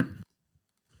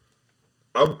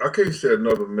 I can't say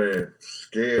another man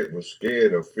was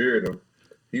scared or feared him.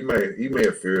 He may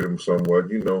have feared him somewhat,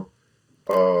 you know.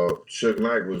 Suge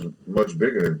Knight was much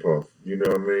bigger than Puff, you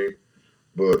know what I mean?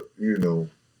 But, you know,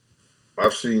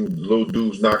 I've seen little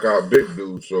dudes knock out big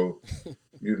dudes, so,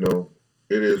 you know,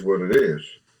 it is what it is.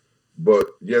 But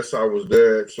yes, I was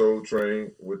there at Soul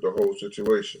Train with the whole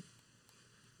situation.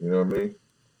 You know what I mean?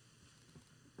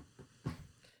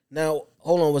 Now,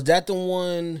 hold on. Was that the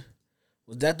one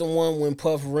when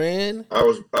Puff ran? I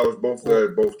was both there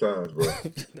at both times, bro.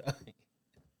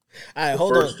 All right,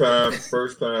 hold on.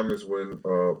 First time is when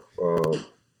Puff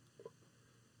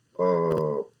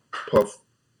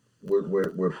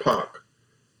with Pac.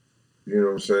 You know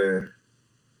what I'm saying?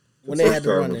 When they had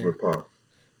to run there. With Pac.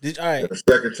 All right. And the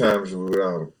second time is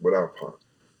without Pac.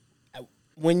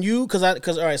 When you, because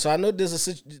all right, so I know there's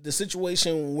the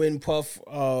situation when Puff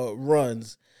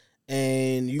runs,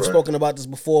 and you've spoken about this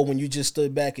before when you just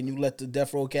stood back and you let the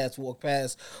Death Row cats walk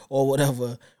past or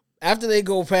whatever. After they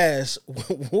go past,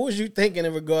 what was you thinking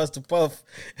in regards to Puff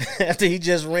after he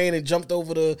just ran and jumped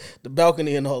over the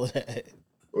balcony and all of that?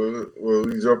 Well,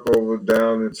 he jumped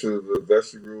down into the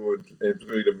vestibule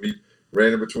and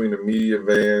ran in between the media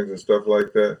vans and stuff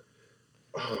like that.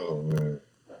 Oh, man.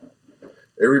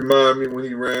 It reminded me when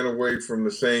he ran away from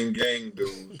the same gang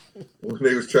dudes when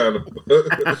they was trying to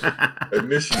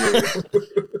initiate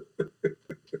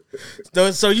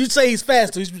him. So you say he's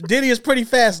fast. Diddy is pretty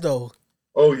fast, though.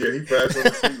 Oh, yeah, he fast on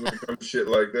the feet when it comes to shit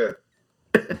like that.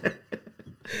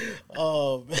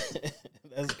 Oh, man.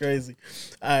 That's crazy.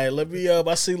 All right, let me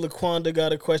I see Laquanda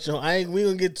got a question. We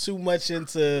gonna get too much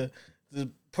into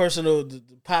the personal, the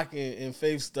Pac and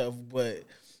Faith stuff, but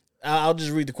I'll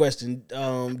just read the question.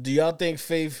 Do y'all think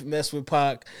Faith messed with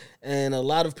Pac? And a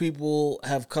lot of people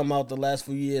have come out the last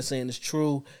few years saying it's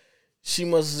true. She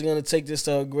must is gonna take this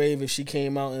to her grave if she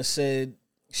came out and said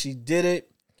she did it.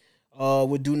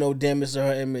 Would do no damage to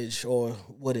her image, or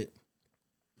would it?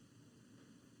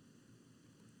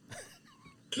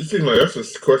 She seemed like that's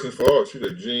a question for all. She's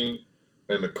the Gene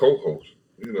and the co-host.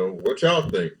 You know, what y'all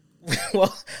think?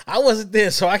 Well, I wasn't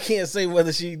there, so I can't say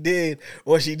whether she did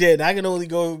or she didn't. I can only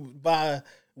go by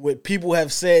what people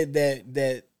have said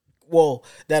that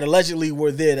allegedly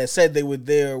were there, that said they were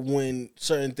there when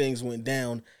certain things went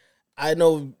down. I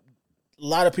know a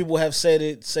lot of people have said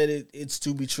it's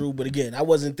to be true, but again, I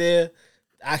wasn't there.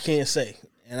 I can't say,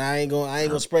 and I ain't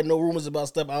gonna spread no rumors about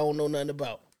stuff I don't know nothing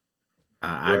about.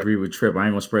 I agree with Trip. I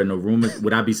ain't gonna spread no rumors.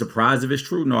 Would I be surprised if it's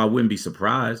true? No, I wouldn't be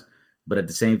surprised. But at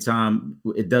the same time,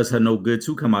 it does her no good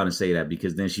to come out and say that,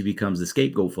 because then she becomes the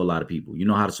scapegoat for a lot of people. You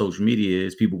know how the social media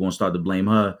is. People gonna start to blame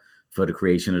her for the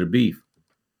creation of the beef.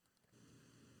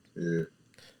 Yeah.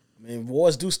 I mean,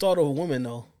 wars do start over women,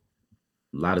 though.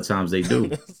 A lot of times they do.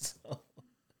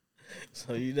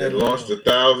 so you never launched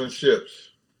 1,000 ships.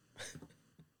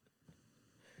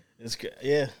 It's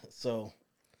yeah. So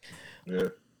yeah.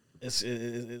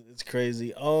 It's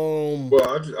crazy.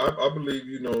 Well, I believe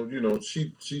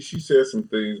she said some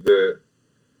things that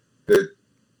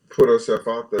put herself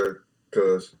out there,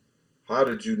 because how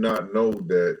did you not know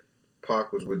that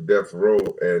Pac was with Death Row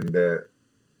and that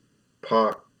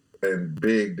Pac and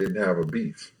Big didn't have a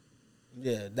beef?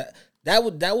 Yeah, that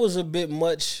was a bit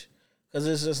much, because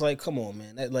it's just like, come on,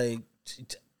 man, that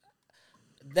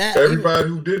everybody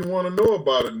who didn't want to know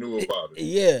about it knew about it.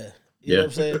 Yeah. You know what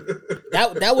I'm saying?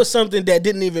 That was something that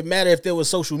didn't even matter if there was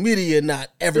social media or not.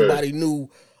 Everybody knew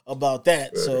about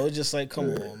that. So it's just like, come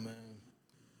on, man.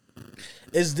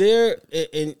 Is there,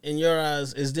 in your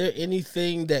eyes, is there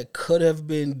anything that could have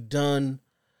been done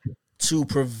to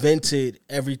prevent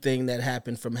everything that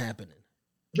happened from happening?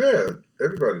 Yeah,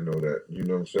 everybody know that. You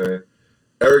know what I'm saying?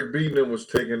 Eric B. was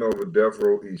taking over Death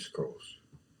Row East Coast.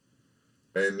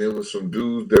 And there was some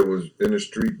dudes that was in the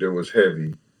street that was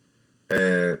heavy.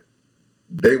 And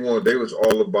they was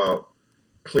all about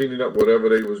cleaning up whatever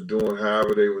they was doing,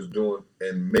 however they was doing,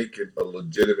 and make it a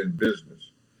legitimate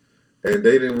business. And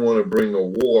they didn't want to bring a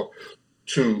war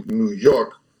to New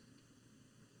York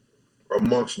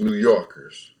amongst New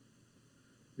Yorkers.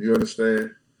 You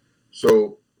understand?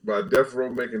 So by Death Row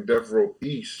making Death Row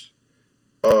East,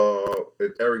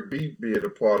 and Eric B being a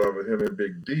part of it, him and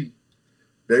Big D,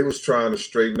 they was trying to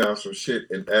straighten out some shit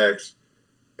and ask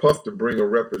Puff to bring a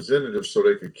representative so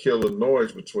they could kill the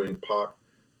noise between Pac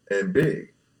and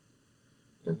Big.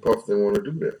 And Puff didn't want to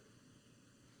do that.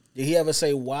 Did he ever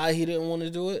say why he didn't want to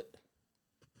do it?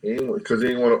 Because he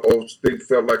didn't want to they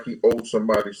felt like he owed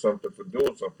somebody something for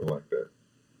doing something like that.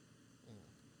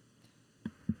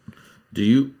 Do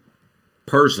you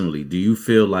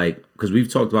feel like, because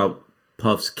we've talked about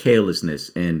Puff's carelessness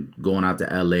and going out to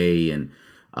LA, and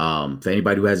for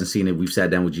anybody who hasn't seen it, we've sat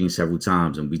down with Gene several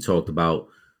times and we talked about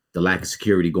the lack of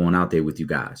security going out there with you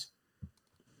guys,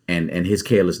 and his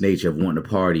careless nature of wanting to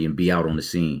party and be out on the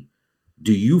scene.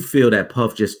 Do you feel that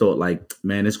Puff just thought like,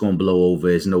 man, it's going to blow over,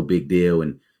 it's no big deal,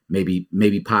 and maybe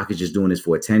Pac is just doing this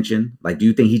for attention? Like, do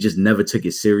you think he just never took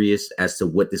it serious as to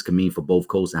what this could mean for both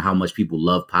coasts and how much people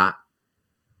love Pac?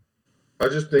 I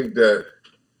just think that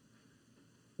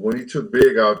when he took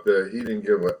Big out there, he didn't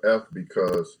give a F,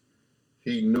 because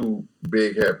he knew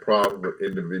Big had problems with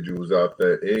individuals out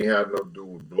there. It ain't had nothing to do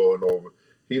with blowing over.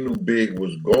 He knew Big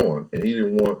was gone, and he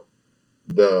didn't want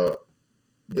the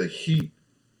heat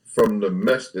from the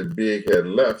mess that Big had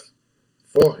left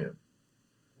for him.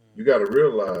 You got to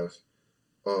realize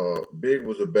Big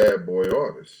was a bad boy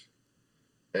artist.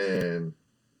 And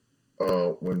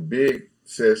when Big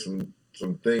said some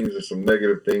things and some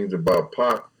negative things about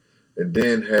Pac, and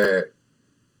then had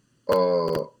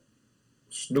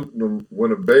Snoop and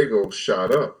Winnebago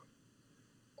shot up,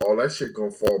 all that shit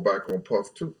gonna fall back on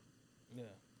Puff too. Yeah.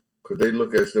 Because they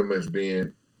look at them as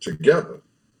being together.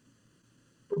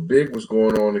 But Big was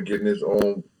going on and getting his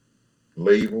own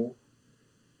label,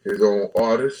 his own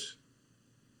artist,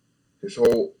 his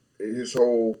whole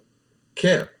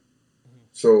camp.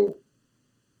 So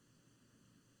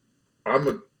I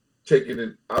look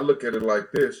at it like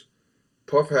this.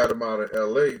 Puff had him out in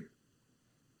LA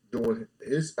doing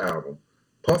his album,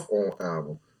 Puff own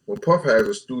album, when Puff has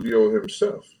a studio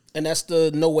himself. And that's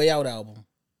the No Way Out album.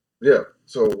 Yeah.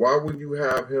 So why would you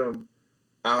have him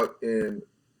out in,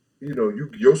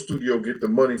 your studio get the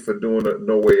money for doing a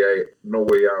No Way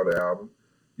Out album.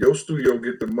 Your studio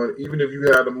get the money, even if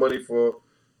you have the money for,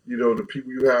 the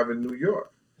people you have in New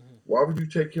York. Why would you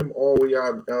take him all the way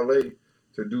out in LA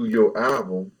to do your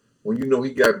album when you know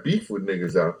he got beef with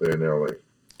niggas out there in LA?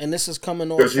 And this is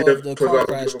coming off of the car crash too. Because I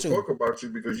don't give a fuck about you,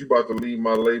 because you about to leave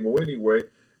my label anyway,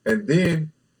 and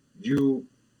then you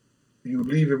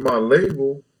leaving my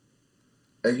label,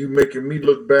 and you making me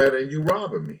look bad, and you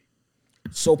robbing me.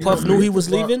 So Puff knew he was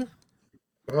leaving?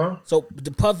 Huh? So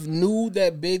the Puff knew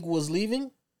that Big was leaving?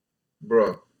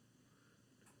 Bruh.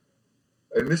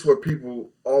 And this is what people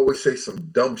always say some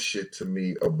dumb shit to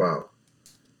me about.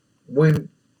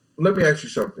 Let me ask you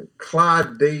something.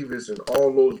 Clive Davis and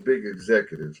all those big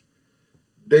executives,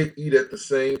 they eat at the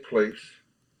same place.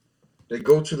 They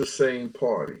go to the same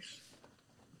parties.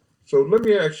 So let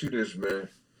me ask you this, man.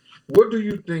 What do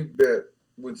you think that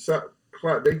when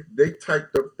Clive, they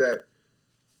typed up that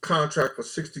contract for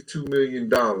 $62 million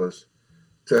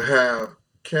to have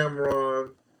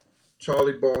Cameron,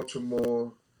 Charlie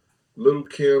Baltimore, Lil'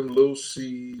 Kim, Lil'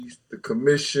 C, the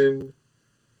Commission,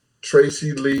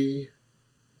 Tracy Lee,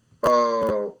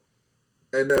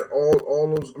 and that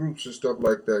all those groups and stuff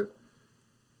like that,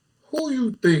 who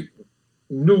you think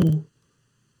knew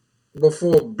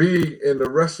before Big and the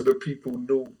rest of the people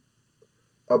knew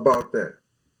about that?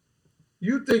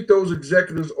 You think those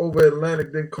executives over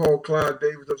Atlantic then call Clive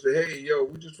Davis up and say, hey, yo,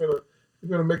 we're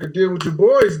gonna make a deal with your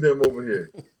boys and them over here.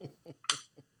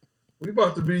 We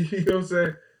about to be, you know what I'm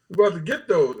saying? We about to get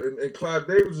those. And Clive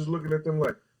Davis is looking at them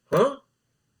like, huh?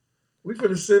 We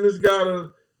finna send this guy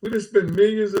we done spend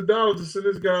millions of dollars to send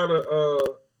this guy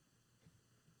to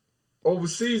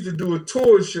overseas to do a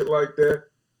tour and shit like that,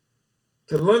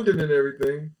 to London and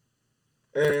everything.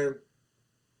 And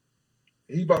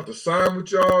he about to sign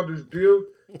with y'all this deal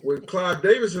when Clive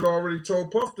Davis had already told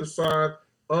Puff to sign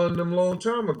on them long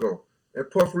time ago. And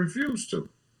Puff refused to.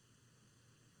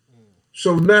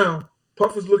 So now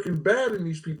Puff is looking bad in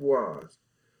these people's eyes.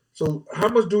 So how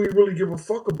much do he really give a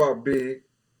fuck about Big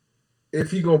if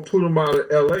he gonna put him out of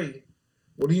LA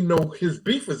when he know his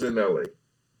beef is in LA?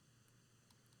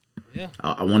 Yeah.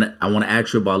 I want to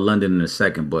ask you about London in a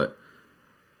second, but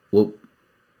well,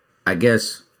 I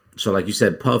guess so. Like you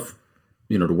said, Puff,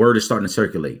 you know, the word is starting to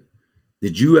circulate.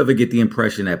 Did you ever get the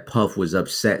impression that Puff was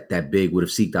upset that Big would have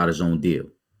seeked out his own deal?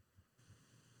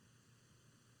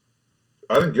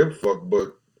 I didn't give a fuck,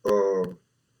 but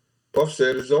Puff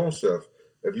said his own stuff.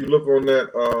 If you look on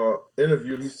that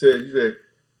interview, he said,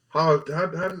 how the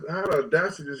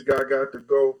audacity this guy got to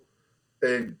go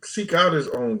and seek out his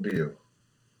own deal.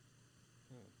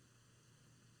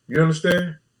 You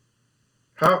understand?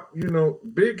 How, you know,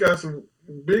 Big got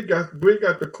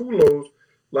the culos,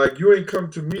 like you ain't come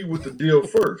to me with the deal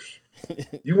first.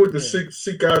 You went to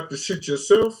seek out the shit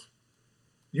yourself.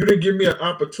 You didn't give me an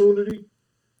opportunity,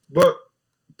 but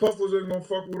Puff wasn't gonna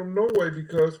fuck with him no way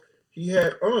because he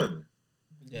had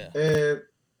Yeah. And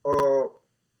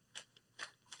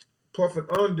Puff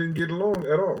and didn't get along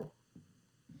at all.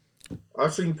 I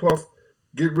seen Puff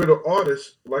get rid of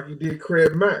artists like he did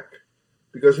Craig Mack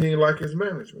because he didn't like his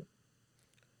management.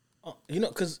 You know,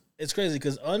 because it's crazy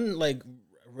because like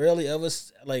rarely ever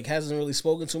like hasn't really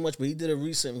spoken too much, but he did a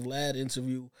recent Vlad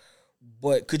interview.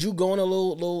 But could you go in a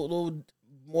little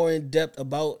more in depth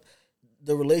about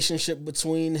the relationship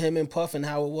between him and Puff and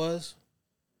how it was?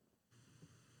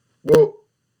 Well,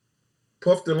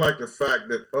 Puff didn't like the fact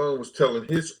that was telling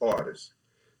his artists.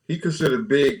 He considered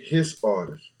Big his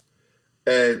artist.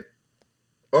 And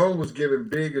was giving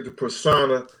Big the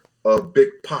persona of Big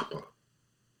Papa.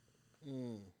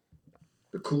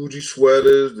 The Coogee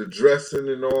sweaters, the dressing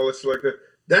and all that shit like that.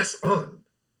 That's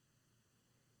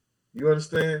You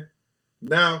understand?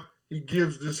 Now he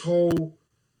gives this whole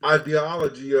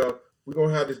ideology of we're going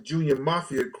to have this junior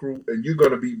mafia crew and you're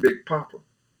going to be Big Papa.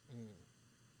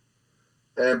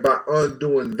 And by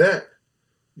undoing that,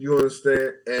 you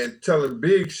understand, and telling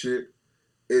Big shit,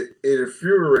 it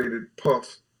infuriated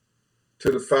Puff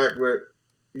to the fact that,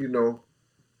 you know,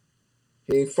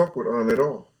 he ain't fuck with at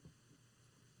all.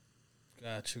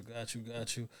 Got you.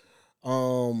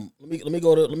 Let me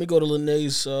go to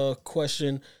Lene's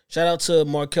question. Shout out to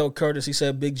Markel Curtis. He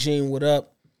said, "Big Gene, what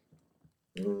up?"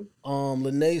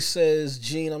 Lene says,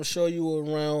 "Gene, I'm sure you were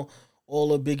around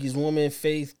all of Biggie's women,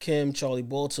 Faith, Kim, Charlie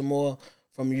Baltimore.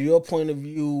 From your point of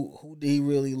view, who did he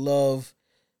really love?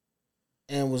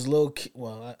 And was Lil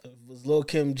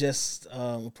Kim just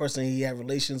a person he had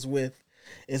relations with?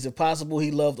 Is it possible he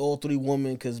loved all three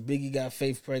women because Biggie got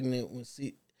Faith pregnant when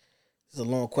It's a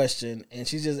long question, and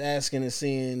she's just asking and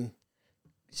seeing.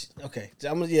 Okay,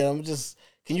 I'm just.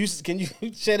 Can you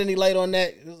shed any light on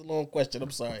that? This is a long question.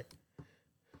 I'm sorry.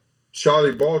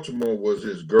 Charlie Baltimore was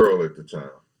his girl at the time.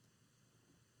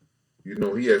 You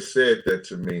know, he had said that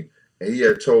to me, and he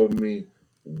had told me,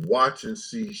 watch and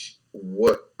see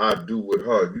what I do with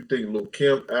her. You think Lil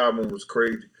Kim album was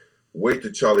crazy? Wait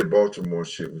till Charlie Baltimore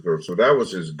shit was her. So that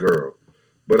was his girl.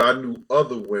 But I knew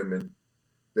other women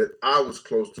that I was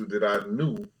close to that I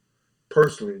knew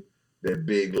personally that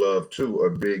Big loved too, or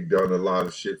Big done a lot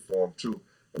of shit for him too.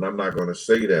 And I'm not going to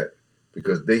say that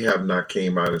because they have not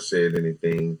came out and said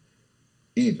anything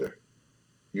either.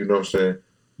 You know what I'm saying?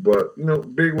 But, you know,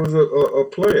 Big was a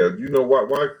player. You know,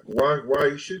 why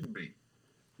he shouldn't be.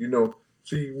 You know,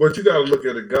 see, what you got to look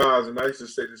at the guys, and I used to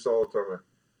say this all the time,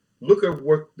 look at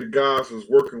what the guys was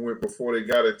working with before they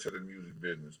got into the music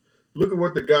business. Look at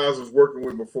what the guys was working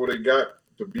with before they got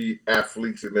to be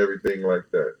athletes and everything like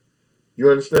that. You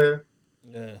understand?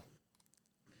 Yeah.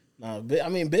 No, I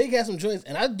mean, Big had some joints,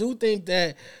 and I do think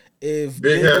that if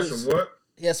Big had some what?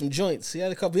 He had some joints. He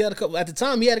had a couple. At the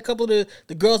time, he had a couple of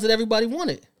the girls that everybody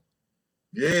wanted.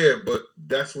 Yeah, but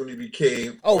that's when he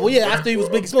became. Oh well, yeah. After he was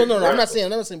Big. No, I'm not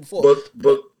saying before.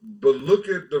 But look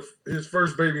at his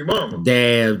first baby mama.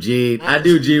 Damn, G. I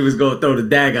knew G was gonna throw the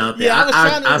dag out there. Yeah,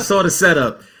 I saw the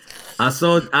setup.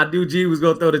 I knew G was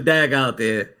gonna throw the dag out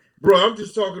there. Bro, I'm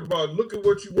just talking about look at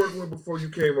what you working with before you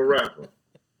became a rapper.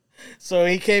 So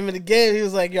he came in the game. He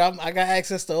was like, "Yo, I got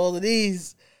access to all of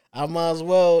these. I might as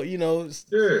well, see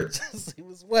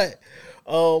what's what."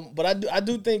 But I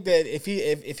do think that if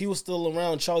he was still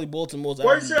around, Charlie Baltimore's Why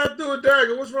you album. say I threw a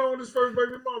dagger? What's wrong with his first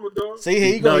baby mama, dog? See,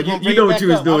 here you go. You know what you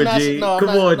was doing, G. Come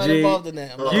on, G. Involved in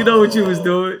that. You know what you was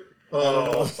doing.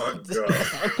 Oh my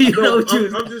God! You know what you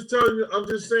was. I'm just telling you. I'm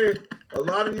just saying. A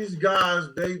lot of these guys,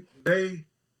 they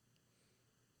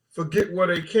forget where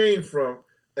they came from,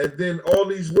 and then all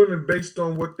these women, based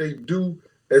on what they do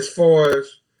as far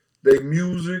as their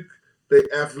music, their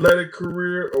athletic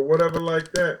career, or whatever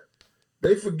like that,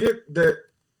 they forget that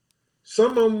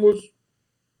some of them was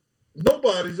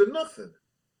nobodies or nothing.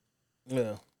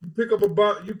 Yeah. You pick up a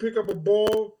ball,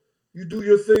 you do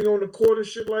your thing on the court and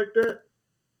shit like that.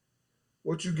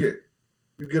 What you get?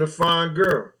 You get a fine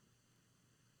girl.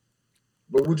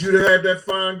 But would you have had that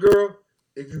fine girl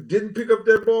if you didn't pick up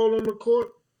that ball on the court?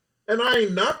 And I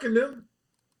ain't knocking them.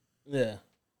 Yeah.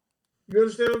 You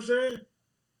understand what I'm saying?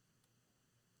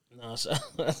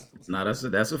 No,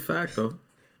 That's a fact though.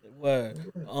 Word.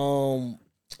 All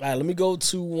right, let me go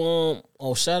to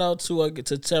shout out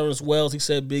to Terrence Wells. He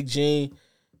said, "Big Gene,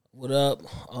 what up?"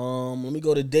 Let me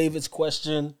go to David's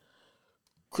question.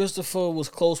 Christopher was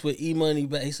close with E-Money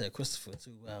Bags. He said Christopher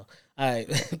too. Wow. All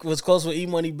right, was close with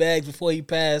E-Money Bags before he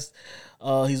passed.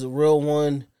 He's a real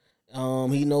one.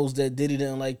 He knows that Diddy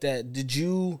didn't like that. Did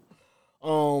you?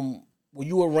 Were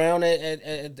you around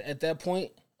at that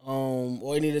point?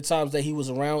 Or any of the times that he was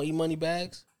around E-Money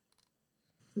Bags?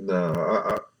 No,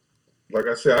 I like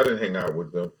I said, I didn't hang out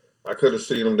with them. I could have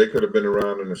seen them. They could have been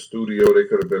around in the studio. They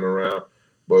could have been around,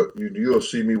 but you'll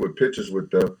see me with pictures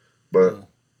with them. But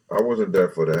I wasn't there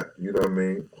for that. You know what I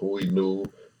mean? Who he knew,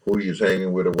 who he was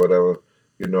hanging with, or whatever.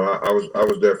 I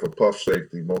was there for Puff's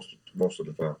safety most of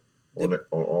the time on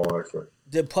all aspects.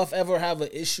 Did Puff ever have an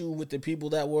issue with the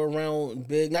people that were around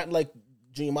Big? Not like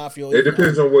Junior Mafia. It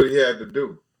depends on what he had to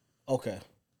do. Okay.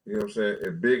 You know what I'm saying?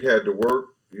 If Big had to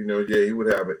work, he would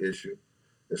have an issue.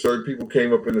 If certain people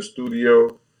came up in the studio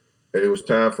and it was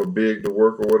time for Big to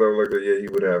work or whatever like that, he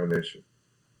would have an issue.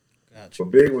 Gotcha.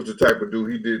 But Big was the type of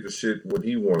dude, he did the shit when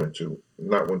he wanted to,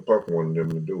 not when Puff wanted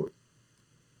them to do it.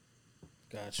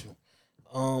 Got you.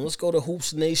 Let's go to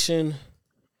Hoops Nation.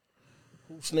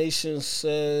 Hoops Nation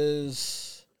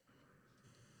says,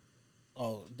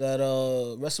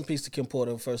 that rest in peace to Kim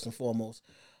Porter first and foremost.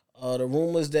 The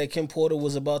rumors that Kim Porter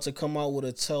was about to come out with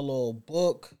a tell-all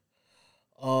book.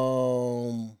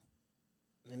 And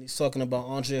he's talking about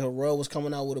Andre Harrell was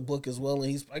coming out with a book as well,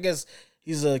 and I guess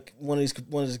he's one of these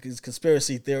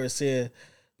conspiracy theorists here,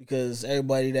 because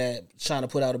everybody that trying to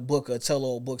put out a book, a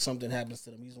tell-all book, something happens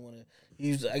to them.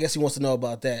 I guess he wants to know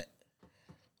about that.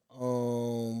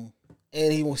 And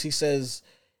he says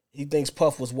he thinks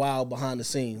Puff was wild behind the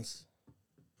scenes.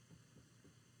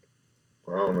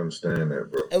 I don't understand that,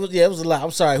 bro. It was a lot.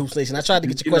 I'm sorry, Hoops Nation. I tried to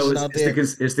get your question out there.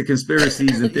 It's the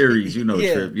conspiracies and theories,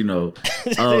 Yeah. Trip.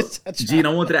 Gene,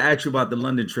 I wanted to ask you about the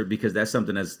London trip, because that's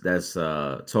something that's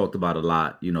talked about a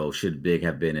lot. Should Big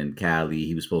have been in Cali?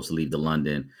 He was supposed to leave to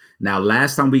London. Now,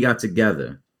 last time we got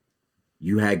together,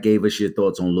 you gave us your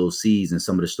thoughts on Lil C's and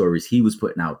some of the stories he was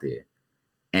putting out there.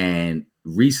 And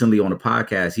recently on a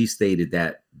podcast, he stated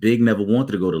that Big never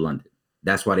wanted to go to London.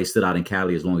 That's why they stood out in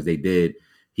Cali as long as they did.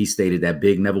 He stated that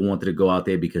Big never wanted to go out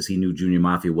there because he knew Junior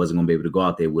Mafia wasn't going to be able to go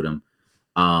out there with him.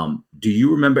 Do you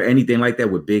remember anything like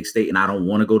that with Big stating, I don't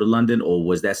want to go to London? Or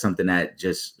was that something that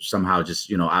just somehow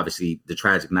obviously the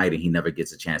tragic night and he never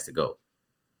gets a chance to go?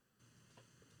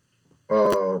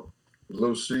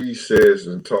 Lil C says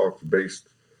and talks based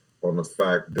on the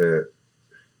fact that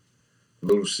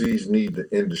Lil C's need the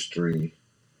industry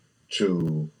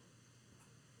for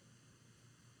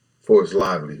his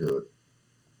livelihood.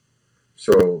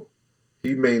 So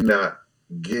he may not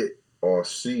get or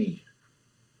see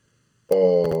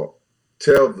or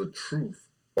tell the truth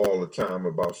all the time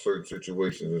about certain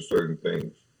situations and certain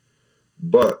things.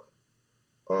 But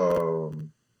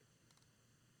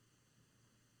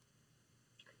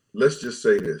let's just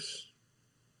say this.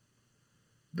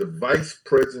 The vice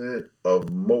president of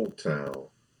Motown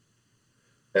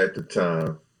at the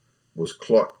time was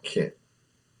Clark Kent.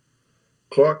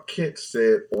 Clark Kent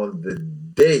said on the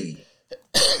day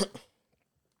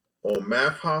on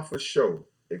Math Hoffa's show,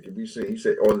 it can be seen, he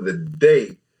said on the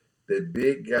day that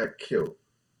Big got killed,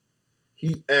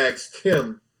 he asked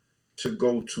him to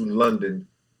go to London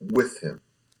with him.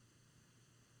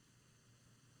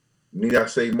 Need I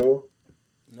say more?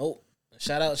 Nope.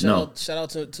 Shout out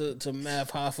to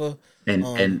Math Hoffa.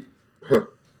 And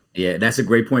yeah, that's a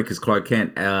great point, because Clark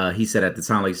Kent, he said at the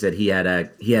time, like he said, he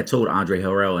had told Andre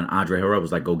Harrell, and Andre Harrell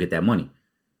was like, go get that money.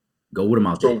 Go with him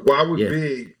out there. So why would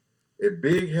Big if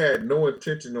Big had no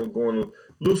intention of going,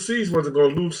 Lil C's wasn't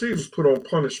going. Lil C's was put on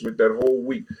punishment that whole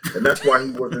week, and that's why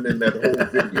he wasn't in that whole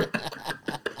video.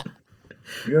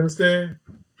 You understand?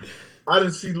 I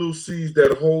didn't see Lil C's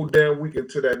that whole damn week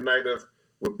until that night of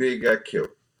when Big got killed.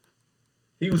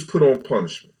 He was put on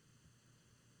punishment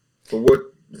for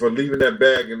leaving that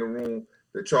bag in the room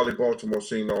that Charlie Baltimore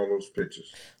seen all those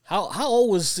pictures. How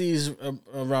old was C's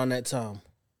around that time?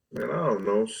 Man, I don't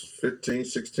know, 15,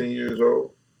 16 years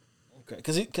old. Okay,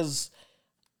 because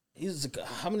he's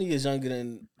how many years younger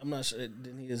than, I'm not sure,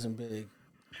 than he is in Big.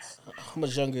 How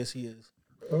much younger is he is?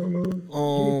 I don't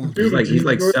know. He's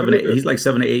like 7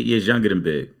 to 8 years younger than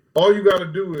Big. All you got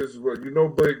to do is,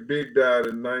 Big died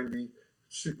in 90.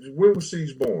 When was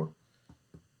C's born?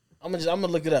 I'm gonna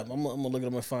look it up. I'm gonna look it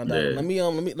up and find out. Yeah. Let me.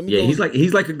 Yeah, go.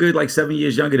 he's like a good 7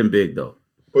 years younger than Big though.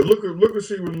 But look and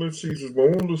see when Lil C's was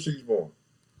born. When Lil C's born?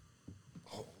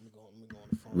 Oh, let me go on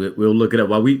the phone. We'll look it up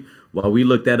while we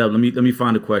look that up. Let me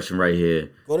find a question right here.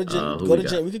 We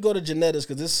could go to genetics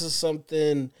because this is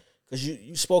something, because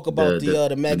you spoke about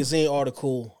the magazine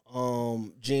article,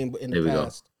 Gene, in the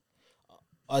past.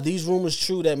 Are these rumors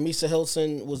true that Misa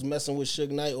Hilton was messing with Suge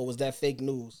Knight, or was that fake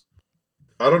news?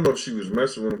 I don't know if she was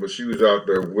messing with him, but she was out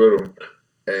there with him,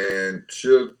 and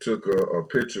Suge took a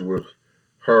picture with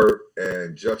her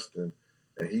and Justin,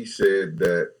 and he said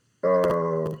that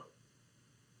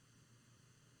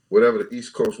whatever the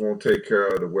East Coast won't take care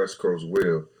of, the West Coast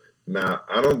will. Now,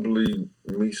 I don't believe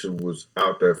Misa was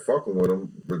out there fucking with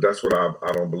him, but that's what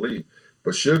I don't believe.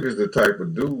 But Suge is the type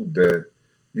of dude that,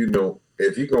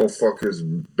 if he gonna fuck his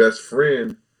best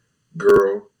friend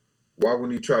girl, why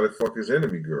wouldn't he try to fuck his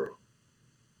enemy girl?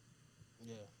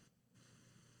 Yeah.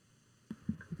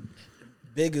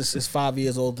 Big is 5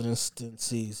 years older than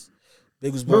C's.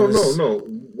 Big was born. No.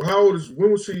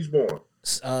 When was C's born?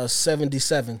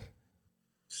 77.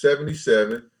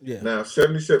 77. Yeah. Now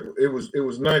 77. It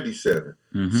was 97.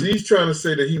 Mm-hmm. C's trying to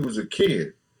say that he was a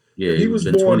kid. Yeah, he was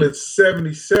born 20. at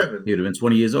 77. He'd have been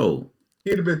 20 years old.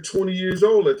 He'd have been 20 years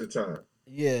old at the time.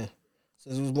 Yeah.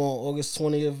 Says he was born August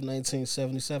 20th,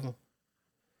 1977.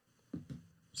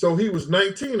 So he was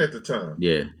 19 at the time.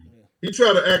 Yeah. He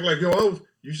tried to act like,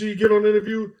 you see, you get on the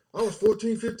interview, I was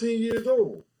 14, 15 years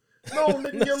old. No,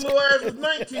 nigga, your little ass was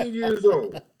 19 years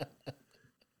old.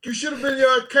 You should have been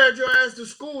carried your ass to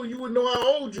school. You would know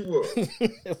how old you were.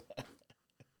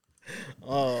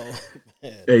 Oh,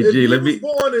 man. Hey, G, he was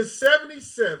born in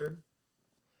 77.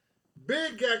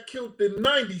 Big got killed in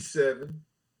 97.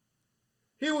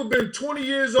 He would have been 20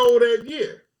 years old that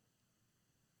year.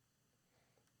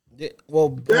 Yeah,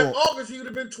 well, August he would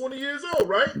have been 20 years old,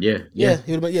 right? Yeah.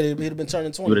 He would have been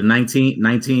turning 20. He would have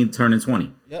 19 turning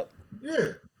 20. Yep. Yeah.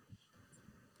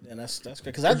 And that's great,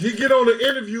 because he get on the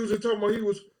interviews and talking about he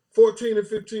was 14 and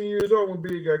 15 years old when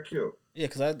Big got killed. Yeah,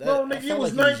 because nigga, he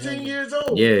was 19 years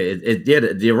old. Yeah,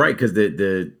 you're right, because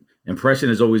the impression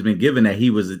has always been given that he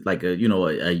was like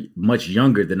a much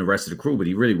younger than the rest of the crew, but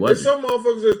he really wasn't. Some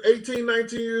motherfuckers that's 18,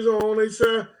 19 years old on their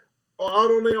side, or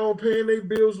out on their own, paying their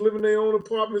bills, living in their own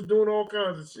apartments, doing all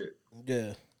kinds of shit.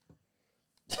 Yeah.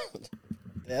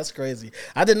 That's crazy.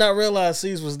 I did not realize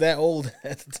C's was that old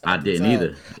at the time. I didn't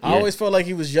either. I always felt like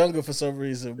he was younger for some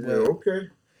reason. But yeah, okay.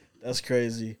 That's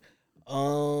crazy.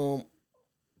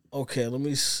 Okay, let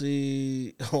me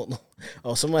see. Hold on.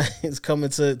 Oh, somebody's coming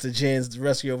to Jan's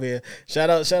rescue over here. Shout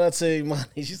out to Imani.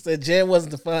 She said Jan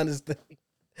wasn't the finest thing.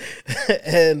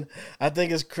 And I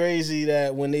think it's crazy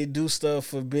that when they do stuff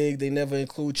for Big, they never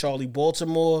include Charlie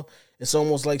Baltimore. It's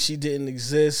almost like she didn't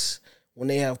exist. When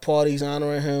they have parties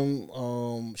honoring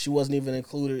him, she wasn't even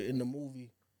included in the movie.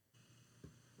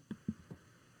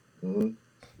 Mm-hmm.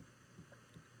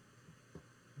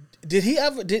 Did he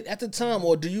ever at the time,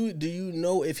 or do you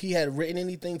know if he had written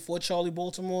anything for Charlie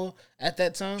Baltimore at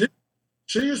that time?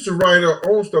 She used to write her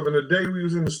own stuff. And the day we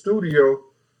was in the studio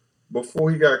before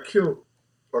he got killed,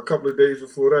 a couple of days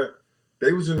before that,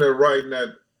 they was in there writing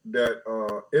that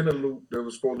interlude that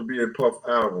was supposed to be in Puff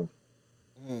album.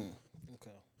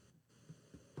 Okay.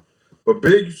 But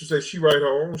Big used to say she write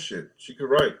her own shit. She could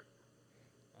write.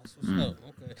 That's what's up.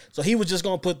 Okay. So he was just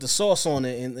gonna put the sauce on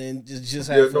it and just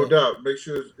have no doubt. Make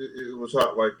sure it was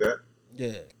hot like that.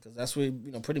 Yeah, because that's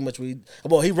what pretty much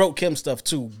well, he wrote Kim stuff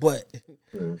too, but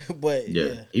but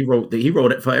yeah. He wrote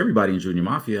it for everybody in Junior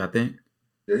Mafia, I think.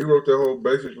 Yeah, he wrote that whole,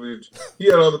 basically, he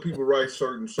had other people write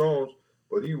certain songs,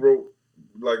 but he wrote,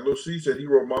 like Lil C said, he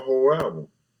wrote my whole album.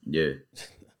 Yeah.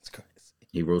 That's crazy.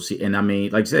 He wrote, and I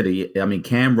mean, like I said,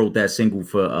 Cam wrote that single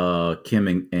for Kim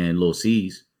and Lil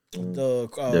C's.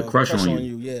 The Crush on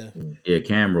You. Yeah. Yeah,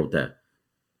 Cam wrote that.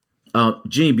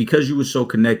 Gene, because you were so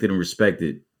connected and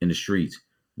respected in the streets,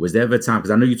 Was there ever a time,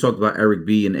 because I know you talked about Eric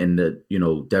B and the,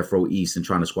 Death Row East and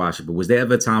trying to squash it, but was there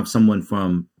ever a time someone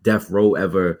from Death Row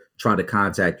ever tried to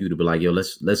contact you to be like, yo,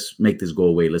 let's make this go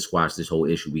away, let's squash this whole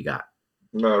issue we got?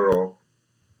 Not at all.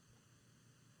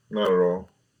 Not at all.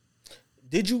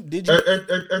 Did you at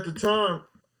the time,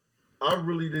 I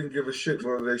really didn't give a shit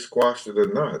whether they squashed it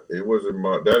or not. It wasn't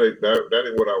that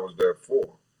ain't what I was there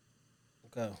for.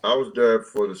 Okay. I was there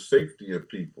for the safety of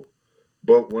people.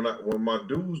 But when my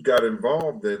dudes got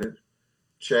involved in it,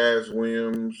 Chaz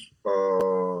Williams,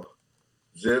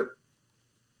 Zip,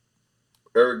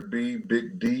 Eric B,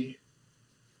 Big D,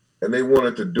 and they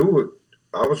wanted to do it,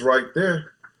 I was right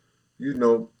there,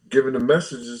 giving the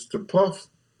messages to Puff,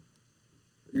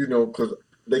 because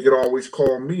they could always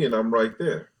call me and I'm right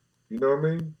there. You know what I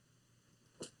mean?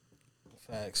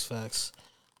 Facts.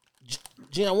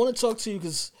 Gene, I want to talk to you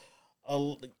because,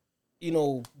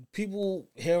 people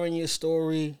hearing your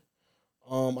story,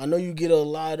 I know you get a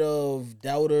lot of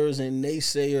doubters and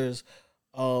naysayers,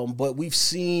 but we've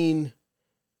seen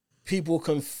people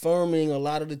confirming a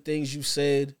lot of the things you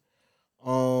said,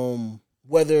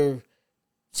 whether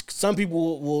some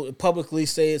people will publicly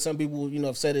say it, some people,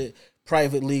 have said it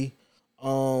privately,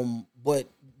 but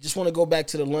just want to go back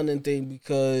to the London thing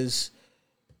because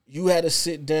you had to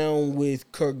sit down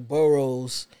with Kirk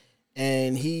Burroughs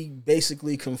and he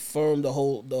basically confirmed the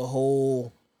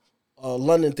whole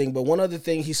London thing. But one other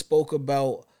thing he spoke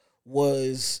about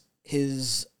was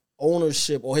his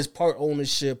ownership or his part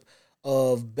ownership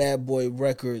of Bad Boy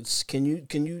Records. Can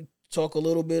you talk a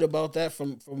little bit about that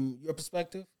from your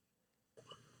perspective?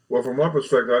 Well, from my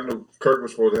perspective, I knew Kirk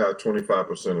was supposed to have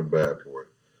 25% of Bad Boy.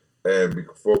 And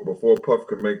before Puff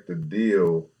could make the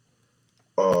deal,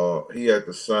 he had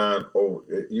to sign. When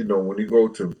you go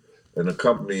to a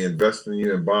company investing in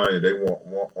you and buying it, they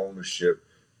want ownership.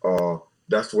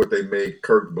 That's what they made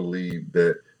Kirk believe,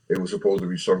 that it was supposed to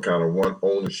be some kind of one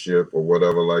ownership or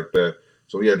whatever like that.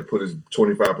 So he had to put his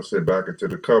 25% back into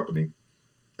the company.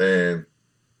 And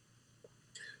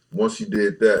once he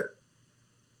did that,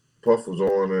 Puff was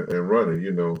on and running.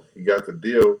 He got the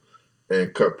deal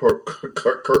and cut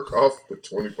Kirk off the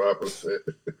 25%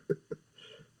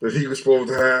 that he was supposed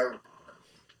to have.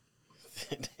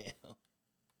 Damn.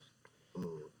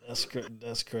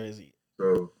 That's crazy.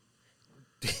 So,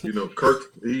 Kirk,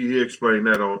 he explained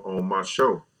that on my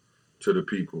show to the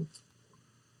people.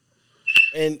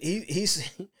 And he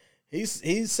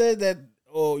said that,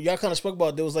 y'all kind of spoke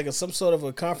about there was like some sort of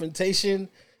a confrontation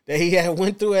that he had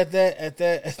went through at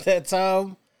that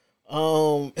time,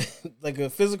 like a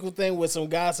physical thing with some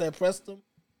guys that pressed him.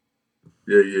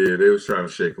 Yeah, they was trying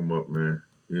to shake him up, man.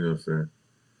 You know what I'm saying?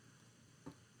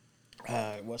 All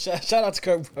right, well, shout out to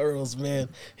Kirk Burroughs, man.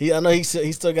 I know he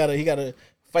still got a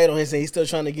fight on his hand. He's still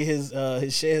trying to get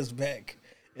his shares back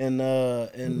in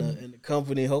the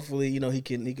company. Hopefully, he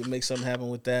can make something happen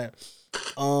with that.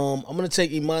 I'm gonna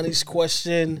take Imani's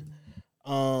question.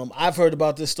 I've heard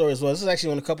about this story as well. This is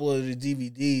actually on a couple of the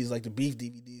DVDs, like the Beef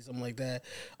DVDs, something like that.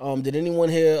 Did anyone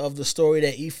hear of the story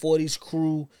that E40's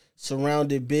crew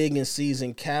surrounded Big and C's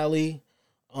in Cali?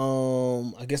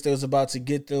 I guess they was about to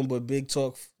get them, but Big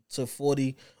talked to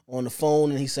 40 on the phone,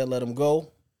 and he said let him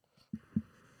go.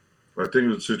 I think it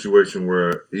was a situation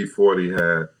where E40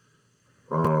 had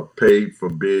paid for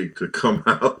Big to come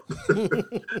out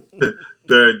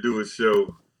there and do a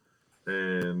show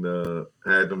and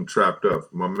had them trapped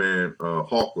up. My man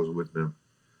Hawk was with them.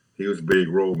 He was Big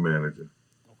road manager.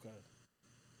 Okay.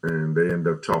 And they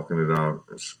ended up talking it out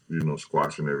and,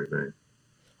 squashing everything.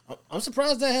 I'm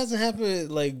surprised that hasn't happened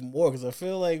like more, because I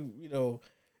feel like,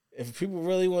 if people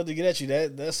really wanted to get at you,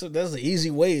 that's an easy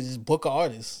way to just book an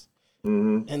artist.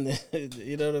 Mm-hmm. And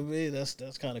you know what I mean?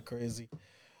 That's kind of crazy.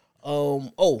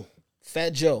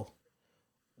 Fat Joe.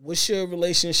 What's your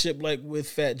relationship like with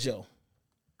Fat Joe?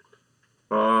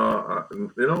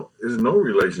 There's no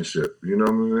relationship. You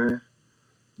know what I mean?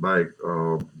 Like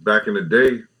back in the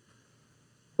day,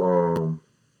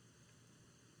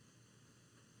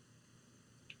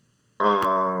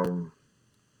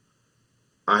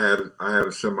 I had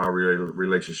a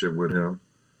semi-relationship with him,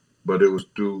 but it was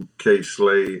through K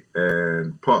Slade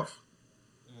and Puff.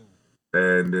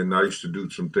 And then I used to do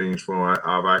some things for him.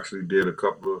 I've actually did a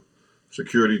couple of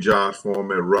security jobs for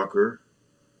him at Rucker.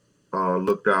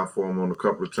 Looked out for him on a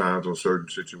couple of times on certain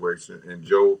situations. And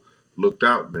Joe looked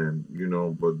out then,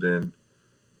 but then,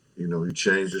 he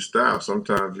changed his style.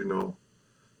 Sometimes,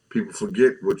 people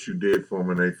forget what you did for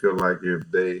them and they feel like if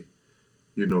they,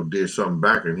 did something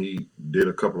back. And he did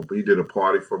a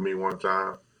party for me one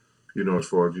time, as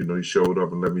far as, he showed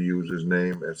up and let me use his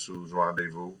name at Sue's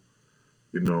Rendezvous,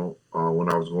 when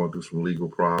I was going through some legal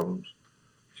problems.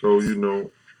 So,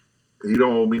 he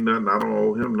don't owe me nothing. I don't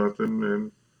owe him nothing,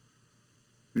 and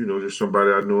just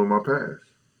somebody I knew in my past.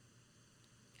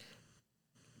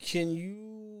 Can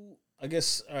you? I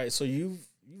guess. All right. So you've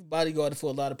bodyguarded for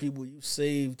a lot of people. You've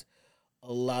saved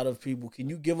a lot of people. Can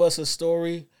you give us a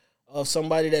story of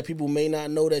somebody that people may not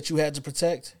know that you had to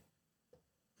protect?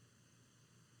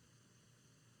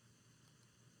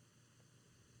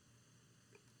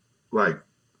 Like,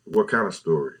 what kind of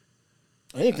story?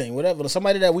 Anything, whatever.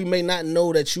 Somebody that we may not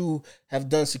know that you have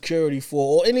done security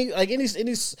for, or any like I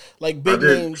big did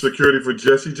names. security for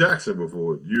Jesse Jackson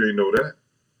before. You ain't know that?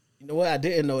 You know what? I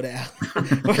didn't know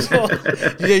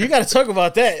that. Yeah, you got to talk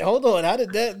about that. Hold on. How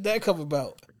did that come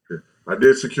about? I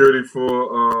did security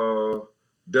for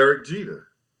Derek Jeter.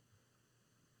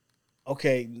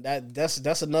 Okay,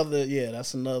 that's another. Yeah,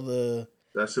 that's another.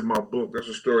 That's in my book. That's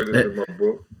a story that's in my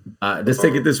book. Let's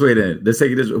take it this way then. Let's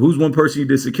take it this way. Who's one person you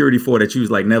did security for that you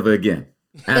was like never again?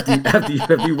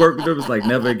 After you worked with them, it's like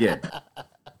never again.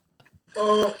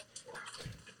 I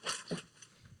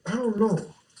don't know.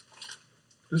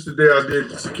 This is the day I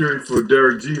did security for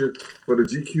Derek Jeter for the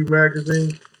GQ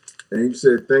magazine, and he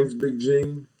said, "Thanks, Big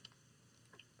Gene."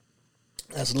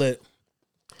 That's lit.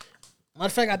 Matter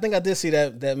of fact, I think I did see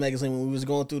that magazine when we was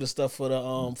going through the stuff for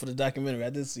the documentary. I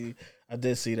did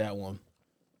see that one.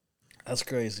 That's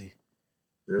crazy.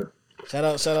 Yeah.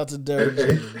 Shout out to Derek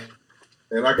Jeter.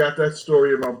 And I got that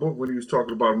story in my book when he was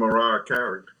talking about Mariah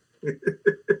Carey.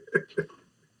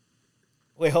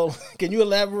 Wait, hold on. Can you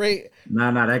elaborate?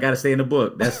 Nah, that got to stay in the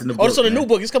book. That's in the book. Oh, it's on the new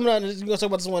book. It's coming out. You're going to talk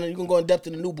about this one, and you're going to go in depth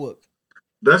in the new book.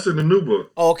 That's in the new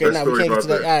book. Oh, okay. That Now we story can't get to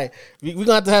about that. All right. We're going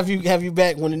to have to have you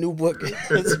back when the new book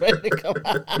is ready to come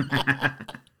out.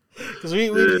 Because we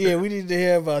need to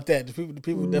hear about that. The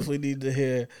people definitely need to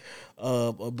hear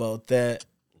about that.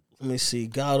 Let me see.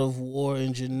 God of War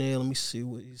Engineer. Let me see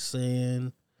what he's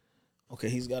saying. Okay,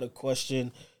 he's got a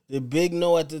question. Did Big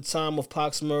know at the time of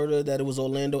Pac's murder that it was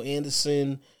Orlando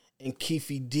Anderson and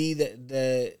Keefe D that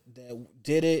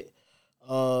did it,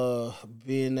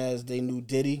 being as they knew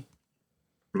Diddy?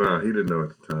 Nah, he didn't know at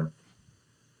the time.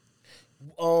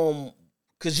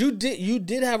 Cause you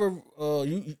did have a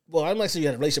I'm not saying you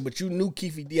had a relationship, but you knew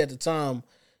Keefe D at the time.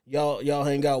 Y'all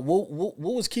hang out. What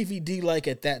was Keefe D like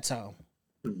at that time?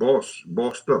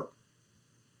 Bossed up.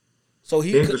 So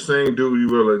he ain't the same dude you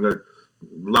were like a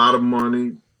lot of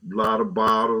money, a lot of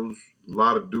bottles, a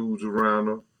lot of dudes around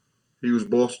him. He was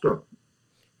bossed up.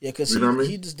 Yeah, because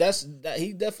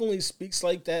he definitely speaks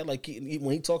like that. Like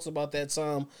when he talks about that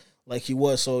time, like he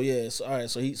was. So yeah, all right.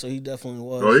 So he definitely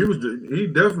was. Oh, he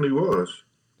definitely was.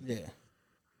 Yeah.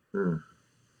 Yeah.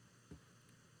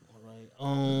 All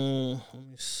right. Let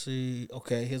me see.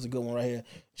 Okay, here's a good one right here.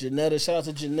 Janetta, shout out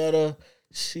to Janetta.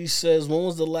 She says, "When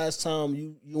was the last time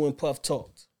you and Puff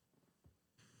talked?"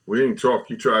 We ain't talked.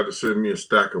 He tried to send me a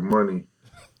stack of money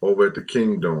over at the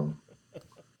Kingdom.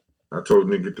 I told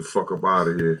him to get the fuck up out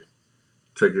of here.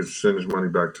 Send his money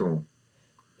back to him.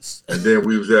 And then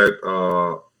we was at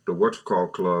the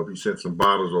club. He sent some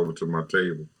bottles over to my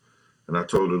table. And I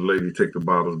told the lady to take the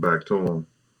bottles back to him.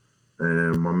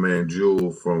 And my man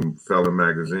Jewel from Felon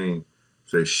Magazine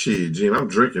said, "Shit, Gene, I'm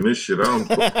drinking this shit. I don't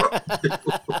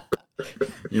know."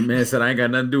 Your man said, "I ain't got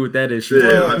nothing to do with that issue."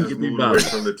 Yeah, I just moved away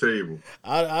from the table.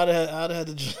 I'd have had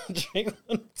to drink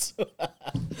one too.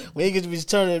 We ain't get to be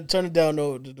turning down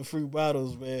the free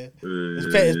bottles, man.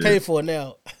 It's paid for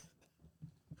now.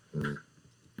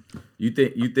 You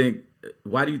think?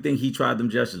 Why do you think he tried them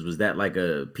gestures? Was that like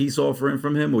a peace offering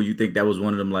from him, or you think that was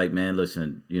one of them like, man,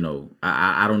 listen,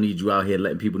 I don't need you out here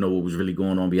letting people know what was really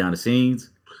going on behind the scenes?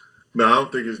 No, I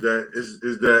don't think it's that. It's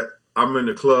that I'm in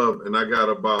the club and I got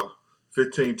about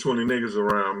 15, 20 niggas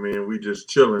around me and we just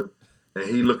chilling, and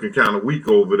he looking kind of weak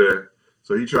over there.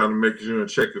 So he trying to make sure and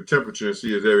check the temperature and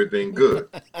see is everything good.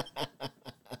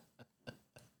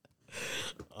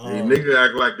 Niggas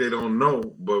act like they don't know,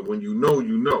 but when you know,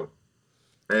 you know.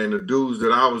 And the dudes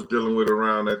that I was dealing with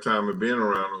around that time and being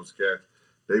around those cats,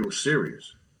 they were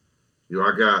serious.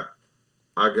 I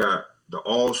got the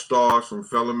All-Stars from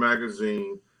Felon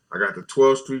Magazine. I got the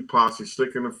 12th Street Posse,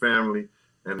 Slick and the Family,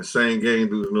 and the same gang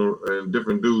dudes and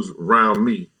different dudes around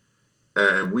me.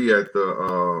 And we at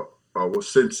the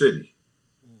Sin City.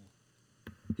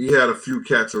 He had a few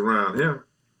cats around him,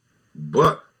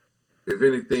 but if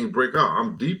anything break out,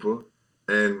 I'm deeper,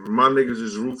 and my niggas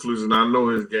is ruthless, and I know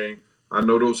his gang. I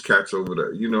know those cats over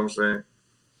there. You know what I'm saying?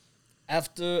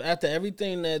 After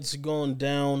everything that's gone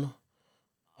down,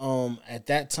 at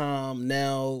that time,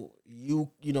 now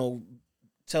you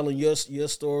telling your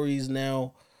stories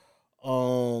now,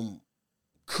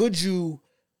 could you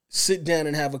sit down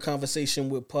and have a conversation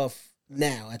with Puff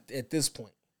now at this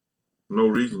point? No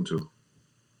reason to.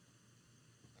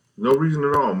 No reason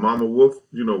at all. Mama Wolf,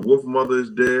 Wolf mother is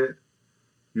dead.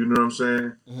 You know what I'm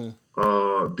saying?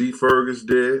 Mm-hmm. D. Ferg is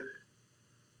dead.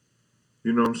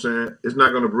 You know what I'm saying? It's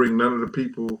not going to bring none of the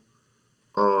people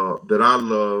that I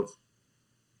love,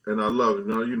 and I love.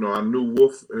 I knew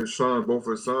Wolf and his son, both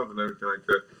his sons, and everything like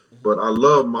that. But I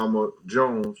love Mama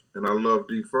Jones, and I love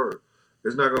D. Ferg.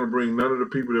 It's not going to bring none of the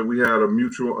people that we had a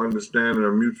mutual understanding,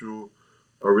 a mutual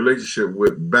relationship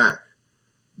with back.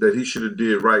 That he should have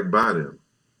did right by them.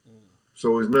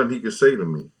 So there's nothing he could say to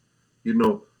me.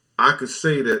 I could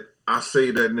say that I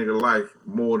saved that nigga life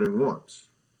more than once.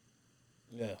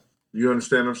 Yeah. You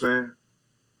understand what I'm saying?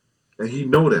 And he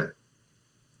know that.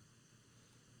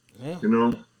 Yeah.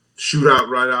 Shootout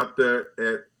right out there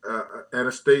at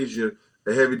Anastasia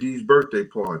at Heavy D's birthday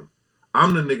party.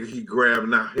 I'm the nigga he grabbed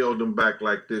and I held him back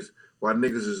like this while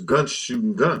niggas is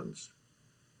shooting guns.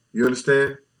 You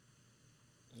understand?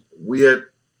 We had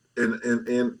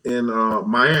in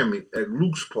Miami at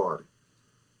Luke's party.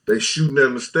 They shooting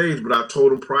on the stage, but I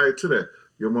told him prior to that,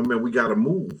 yo, my man, we gotta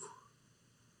move.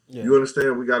 Yeah. You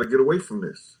understand? We gotta get away from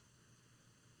this.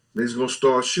 They's gonna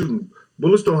start shooting.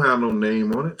 Bullets don't have no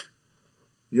name on it.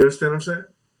 You understand what I'm saying?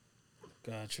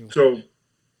 Got you. So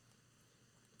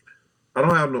I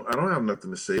don't have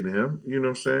nothing to say to him. You know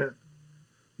what I'm saying?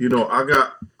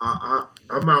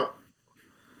 I'm out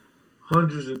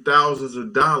hundreds and thousands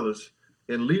of dollars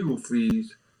in legal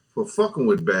fees for fucking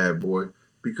with Bad Boy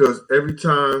because every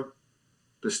time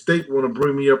the state want to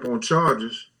bring me up on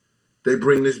charges, they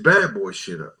bring this Bad Boy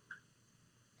shit up.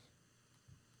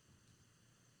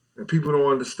 And people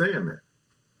don't understand that.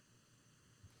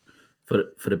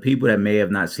 For the people that may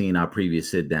have not seen our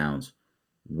previous sit downs,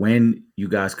 when you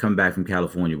guys come back from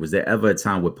California, was there ever a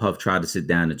time where Puff tried to sit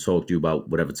down and talk to you about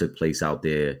whatever took place out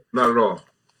there? Not at all.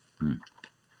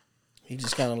 He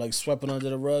just kind of like swept it under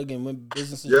the rug and went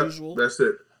business as Yep, usual. that's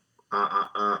it.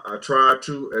 I tried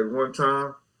to at one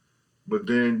time, but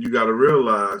then you got to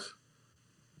realize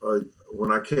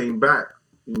when I came back,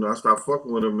 I stopped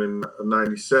fucking with him in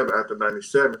 97, after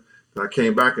 97, and I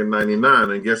came back in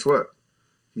 99, and guess what?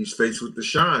 He's faced with the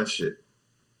Shine shit.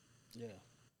 Yeah.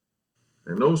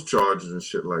 And those charges and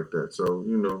shit like that. So,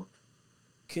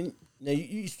 Now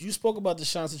you spoke about the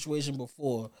Shine situation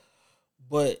before,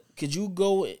 but could you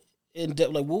go in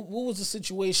depth? Like, what was the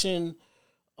situation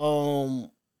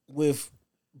with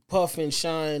Puff and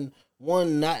Shine?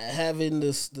 One, not having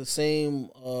the same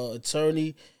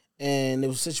attorney, and there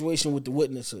was a situation with the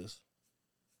witnesses.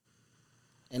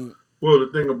 And well,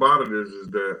 the thing about it is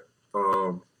that,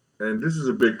 and this is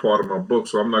a big part of my book,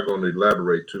 so I'm not going to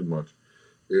elaborate too much,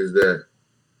 is that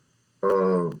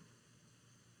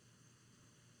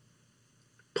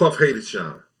Puff hated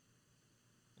Shine.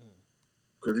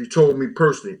 Because he told me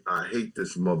personally, I hate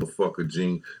this motherfucker,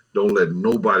 Gene. Don't let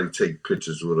nobody take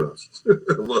pictures with us.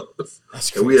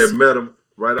 that's And we had met him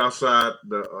right outside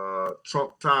the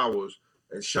Trump Towers,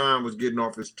 and Shine was getting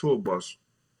off his tour bus.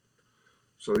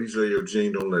 So he said, yo,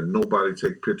 Gene, don't let nobody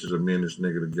take pictures of me and this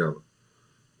nigga together.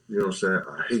 You know what I'm saying?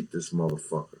 I hate this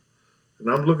motherfucker. And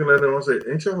I'm looking at him and I say,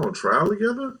 ain't y'all on trial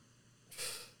together?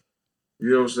 You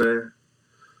know what I'm saying?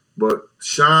 But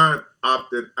Shine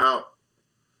opted out,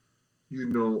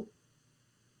 and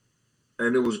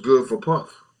it was good for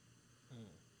Puff.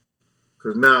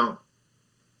 Because now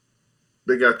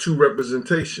they got two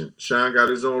representation. Shine got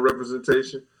his own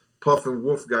representation. Puff and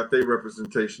Wolf got their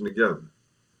representation together,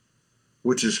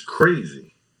 which is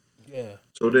crazy. Yeah.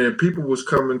 So then people was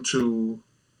coming to,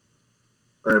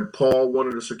 and Paul, one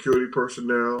of the security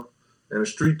personnel, and the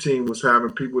street team was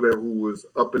having people there who was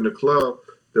up in the club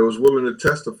that was willing to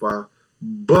testify,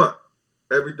 but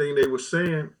everything they were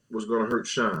saying was going to hurt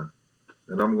Shine,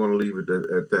 and I'm going to leave it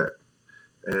at that.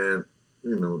 And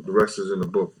the rest is in the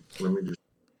book. I'm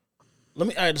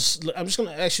just going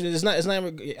to ask you. It's not. I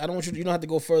don't want you. You don't have to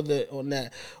go further on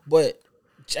that. But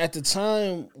at the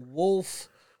time, was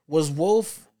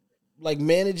Wolf like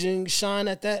managing Shine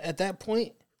at that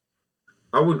point?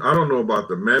 I don't know about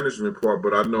the management part,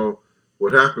 but I know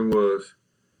what happened was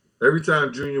every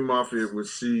time Junior Mafia would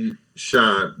see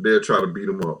Shine, they'd try to beat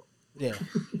him up. Yeah.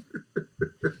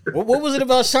 What was it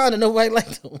about Shine that nobody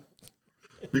liked him?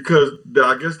 Because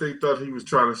I guess they thought he was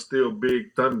trying to steal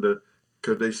Big Thunder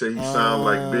because they say he sound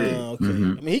like Big. Okay.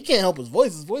 Mm-hmm. I mean, he can't help his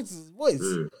voice. His voice is his voice.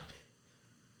 Yeah.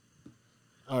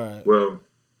 All right. Well,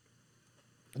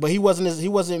 but he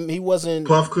wasn't.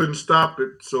 Puff couldn't stop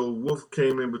it, so Wolf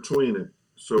came in between it.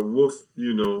 So Wolf,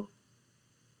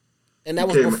 and that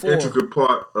was became before an integral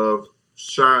part of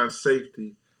Shine's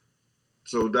safety.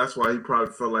 So that's why he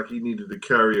probably felt like he needed to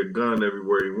carry a gun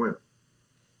everywhere he went.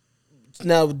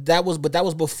 Now that was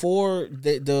before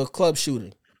the club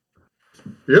shooting.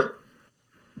 Yep.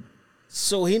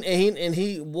 So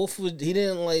Wolf he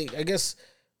didn't like, I guess,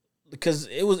 because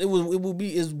it would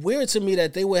be, it's weird to me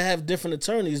that they would have different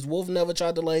attorneys. Wolf never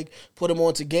tried to like put him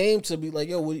onto game to be like,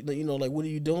 yo, what, you know, like, what are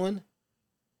you doing?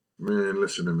 Man,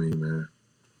 listen to me, man.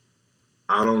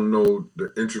 I don't know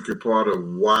the intricate part of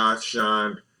why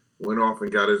Sean went off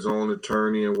and got his own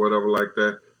attorney and whatever like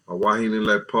that, or why he didn't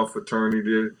let Puff attorney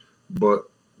did, but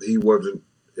he wasn't.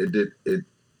 It did it.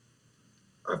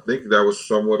 I think that was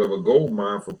somewhat of a gold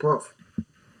mine for Puff.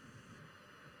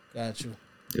 Got you.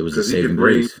 It was a Because saving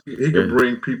grace. He could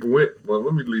bring people in. Well,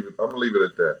 let me leave it. I'm gonna leave it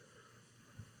at that.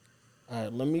 All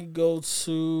right, let me go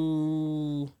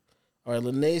to. All right,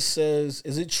 Lene says,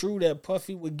 is it true that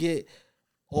Puffy would get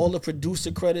all the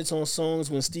producer credits on songs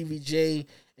when Stevie J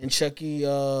and Chucky,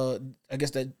 I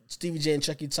guess that Stevie J and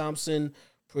Chucky Thompson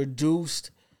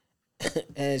produced?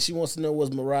 And she wants to know,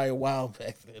 was Mariah wild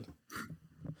back then?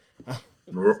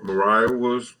 Mariah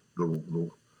was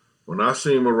when I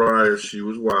seen Mariah, she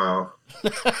was wild.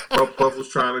 Puff was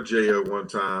trying to jail one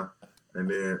time, and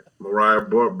then Mariah's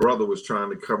brother was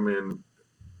trying to come in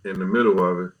the middle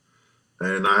of it,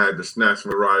 and I had to snatch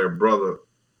Mariah's brother,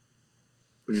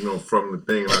 you know, from the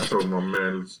thing. And I told my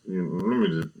man, you know, let me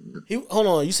just. Hold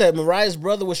on, you said Mariah's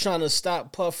brother was trying to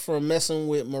stop Puff from messing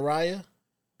with Mariah?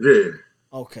 Yeah.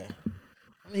 Okay.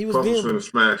 I mean, he was Puff was being finna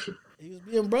smash her. He was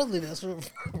being brotherly. That's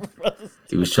what brothers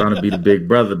He was trying to be the big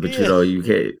brother, but you know, you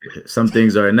can't. Some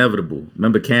things are inevitable.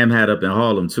 Remember, Cam had up in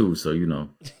Harlem too, so you know.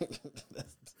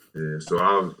 Yeah, so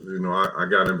I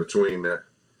got in between that,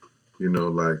 you know,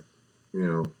 like, you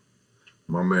know,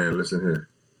 my man, listen here.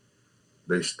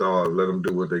 They start, let them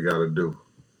do what they got to do.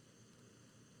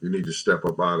 You need to step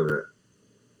up out of that.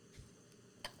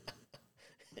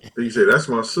 He said, that's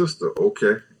my sister.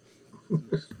 Okay.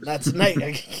 Not tonight,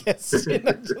 I guess.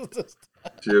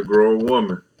 She a grown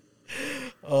woman.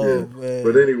 Oh, yeah. Man.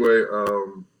 But anyway,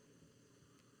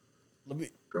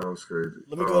 that was crazy.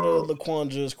 Let me go to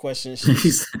LaQuandra's question.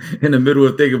 He's in the middle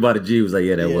of thinking about it. G was like,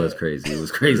 "Yeah, that was crazy. It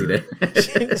was crazy." Yeah.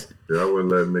 Yeah, I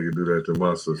wouldn't let a nigga do that to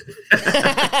my sister.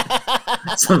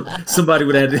 Somebody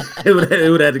would have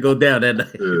to go down that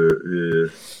night. Yeah.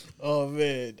 Oh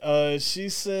man. She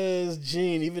says,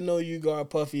 Gene, even though you guard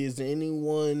Puffy, is there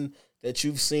anyone that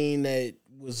you've seen that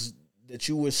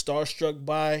you were starstruck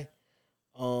by?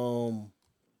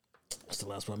 What's the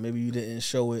last one? Maybe you didn't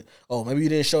show it. Oh, maybe you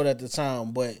didn't show it at the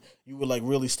time, but you were like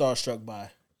really starstruck by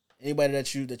anybody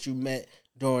that you met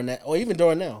during that, or even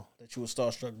during now, that you were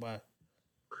starstruck by.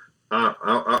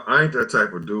 I ain't that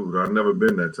type of dude. I've never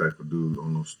been that type of dude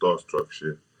on no starstruck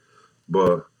shit.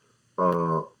 But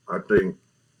I think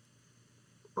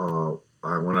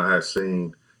when I had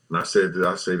seen, and I say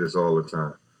this all the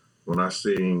time, when I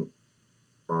seen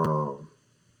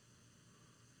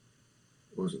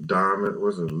was it Diamond?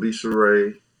 Was it Lisa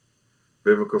Ray,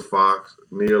 Vivica Fox,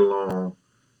 Nia Long,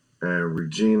 and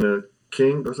Regina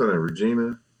King? What's her name?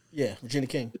 Regina? Yeah, Regina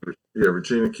King. Yeah,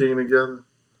 Regina King together.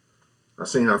 I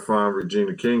seen how fine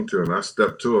Regina King to, and I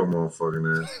stepped to her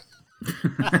motherfucking ass.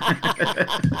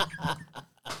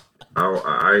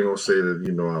 I ain't gonna say that,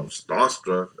 you know, I'm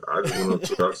starstruck. I just went up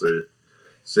to her, I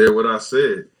said what I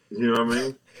said. You know what I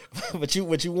mean? But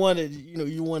you wanted, you know,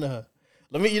 you wanted her.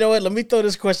 Let me throw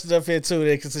this question up here too,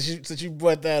 because since you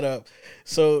brought that up.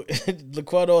 So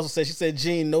LaQuad also said, she said,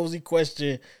 Gene, nosy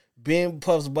question. Being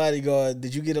Puff's bodyguard,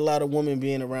 did you get a lot of women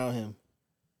being around him?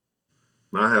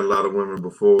 I had a lot of women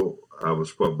before I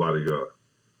was Puff bodyguard.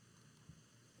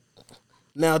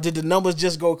 Now, did the numbers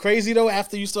just go crazy though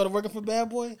after you started working for Bad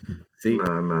Boy? See,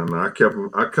 no. I kept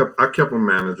them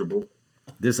manageable.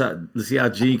 See how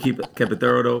Gene kept it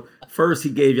thorough though. First, he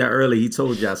gave y'all early. He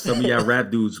told y'all some of y'all rap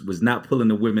dudes was not pulling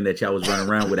the women that y'all was running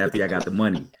around with after y'all got the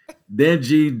money. Then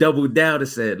Gene doubled down and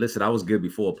said, "Listen, I was good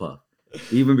before Puff.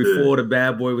 Even before the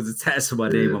Bad Boy was attached to my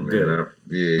name, I'm good."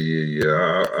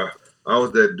 I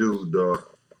was that dude, dog.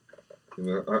 You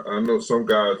know, I know some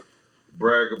guys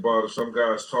brag about it, some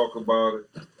guys talk about it.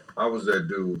 I was that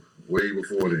dude way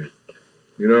before then.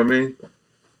 You know what I mean?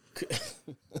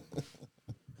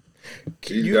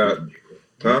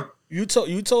 You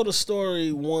told a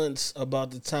story once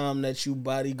about the time that you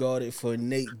bodyguarded for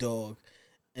Nate Dogg,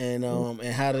 and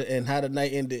how the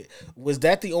night ended. Was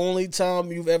that the only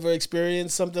time you've ever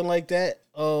experienced something like that?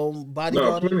 Bodyguarding?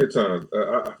 No, plenty of times.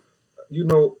 You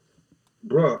know,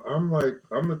 bruh,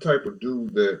 I'm the type of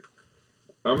dude that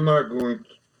I'm not going.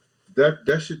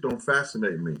 That shit don't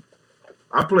fascinate me.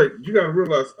 You gotta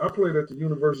realize I played at the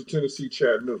University of Tennessee,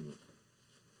 Chattanooga.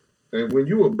 And when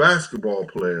you a basketball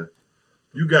player,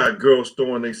 you got girls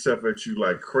throwing themselves at you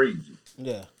like crazy.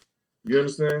 Yeah. You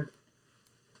understand?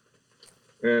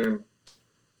 And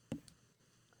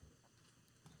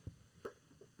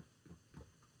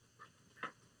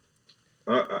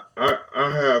I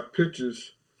have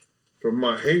pictures from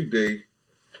my heyday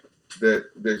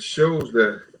that shows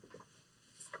that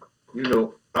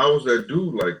I was that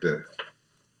dude like that.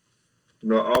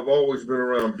 I've always been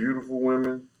around beautiful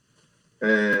women,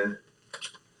 and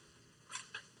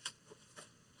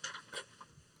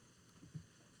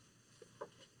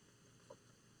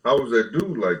I was that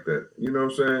dude like that. You know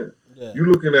what I'm saying? Yeah. You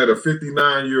looking at a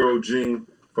 59-year-old Gene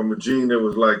from a Gene that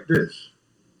was like this.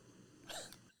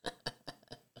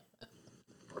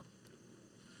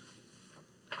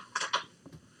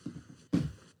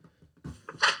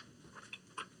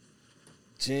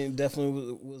 Gene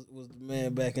definitely was the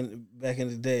man back in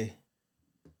the day.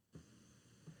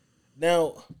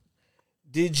 Now,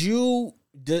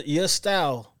 your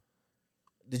style?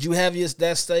 Did you have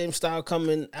that same style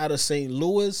coming out of St.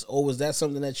 Louis, or was that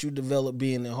something that you developed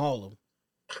being in Harlem?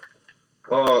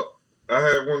 I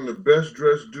had one of the best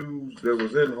dressed dudes that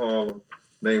was in Harlem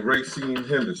named Racine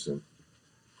Henderson.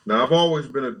 Now, I've always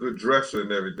been a good dresser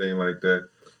and everything like that,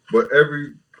 but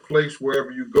every place,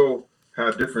 wherever you go,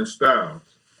 had different styles.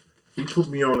 He put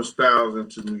me on the styles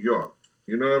into New York.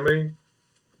 You know what I mean?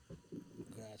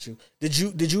 Got you. Did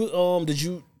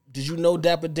you know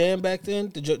Dapper Dan back then?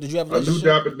 Did you have a I knew relationship?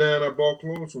 Dapper Dan. I bought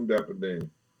clothes from Dapper Dan.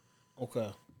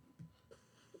 Okay.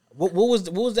 What was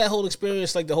that whole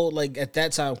experience like? The whole like at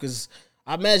that time, because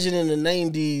I imagine in the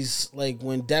 '90s, like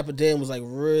when Dapper Dan was like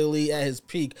really at his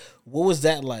peak, what was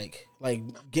that like? Like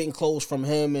getting clothes from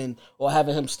him or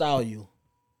having him style you?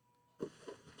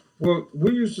 Well,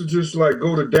 we used to just like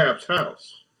go to Dap's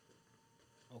house.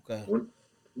 Okay. When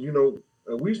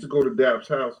we used to go to Dap's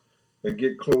house and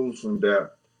get clothes from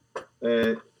Dap.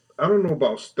 And I don't know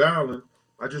about styling.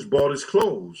 I just bought his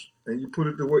clothes, and you put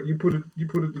it together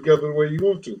the way you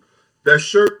want to. That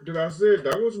shirt that I said,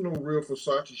 that wasn't no real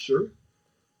Versace shirt.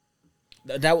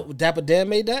 That Dapper Dan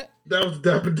made that? That was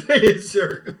Dapper Dan's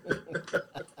shirt.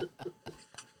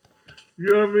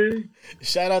 You know what I mean?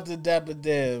 Shout out to Dapper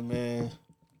Dan, man.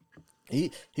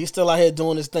 He's still out here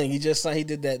doing his thing. He just signed. He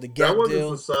did the Gap That wasn't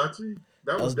deal. Versace.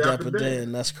 That was Dapper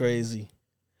Dan. That's crazy.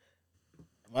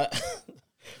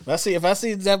 If I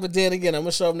see Dapper Dan again, I'm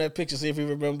gonna show him that picture. See if he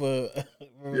remember.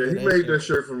 Yeah, he made that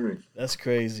shirt for me. That's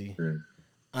crazy. Yeah.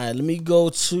 All right, let me go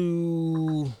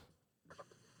to.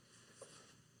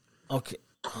 Okay,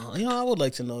 I would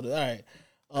like to know that.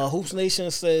 All right, Hoops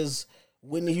Nation says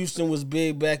Whitney Houston was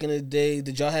big back in the day.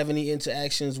 Did y'all have any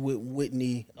interactions with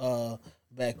Whitney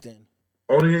back then?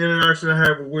 Only interaction I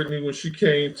had with Whitney when she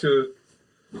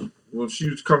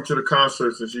would come to the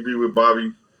concerts and she'd be with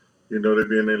Bobby. They'd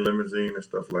be in their limousine and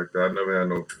stuff like that. I never had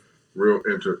no real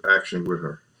interaction with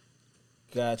her.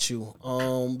 Got you.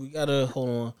 We gotta hold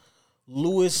on.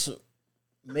 Louis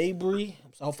Mabry.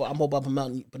 I hope I'm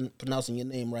pronouncing your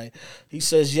name right. He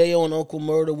says Yayo and Uncle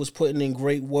Murder was putting in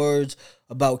great words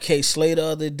about Kay Slay the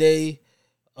other day.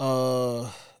 You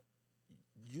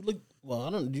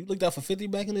looked out for 50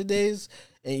 back in the days,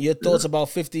 and your thoughts about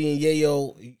 50 and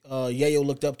Yayo. Yayo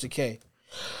looked up to Kay.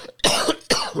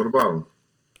 What about him?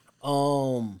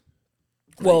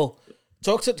 Well,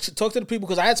 talk to the people,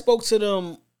 because I had spoke to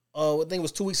them. I think it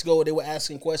was 2 weeks ago. They were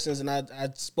asking questions, and I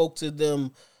spoke to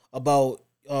them about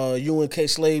you and Kay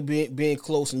Slay being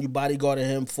close, and you bodyguarded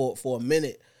him for a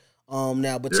minute.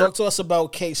 Talk to us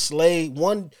about Kay Slay.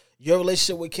 One, your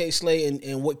relationship with Kay Slay,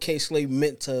 and what Kay Slay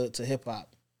meant to hip hop.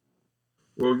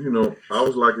 Well, I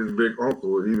was like his big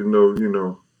uncle, even though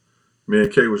me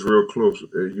and Kay was real close.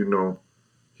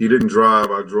 He didn't drive.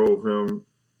 I drove him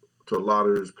to a lot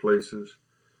of his places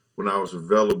when I was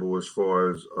available, as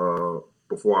far as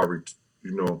before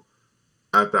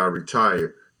after I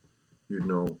retired.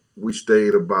 We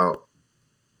stayed about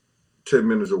 10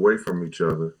 minutes away from each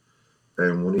other.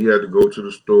 And when he had to go to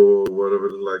the store, whatever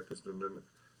like this, and then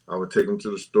I would take him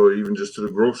to the store, even just to the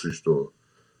grocery store.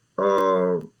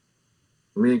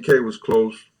 Me and Kay was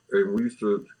close, and we used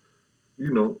to,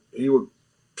 he would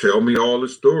tell me all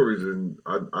his stories, and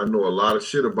I know a lot of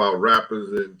shit about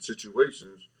rappers and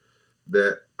situations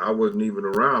that I wasn't even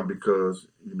around because,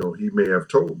 he may have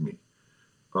told me.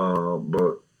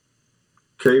 But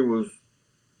Kay was,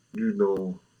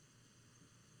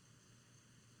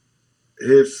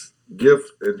 his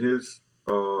gift and his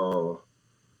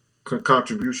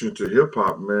contribution to hip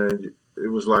hop, man, it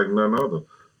was like none other.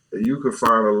 You could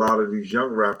find a lot of these young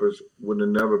rappers would have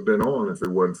never been on if it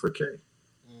wasn't for Kay.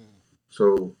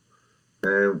 So,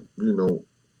 and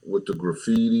with the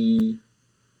graffiti,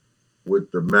 with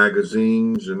the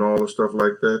magazines and all the stuff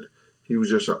like that, he was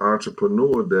just an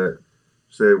entrepreneur that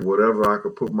said whatever I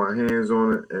could put my hands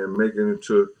on it and make it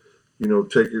into,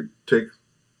 take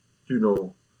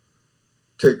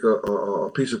a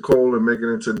piece of coal and make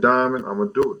it into diamond, I'm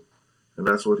gonna do it. And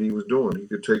that's what he was doing. He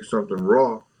could take something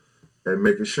raw and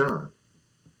make it shine.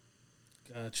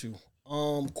 Got you.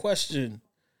 Question.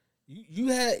 You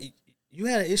had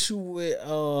an issue with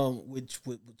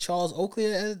Charles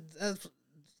Oakley at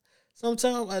some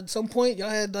point y'all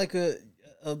had like a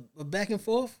back and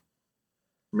forth.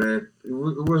 Man, it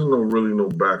wasn't really no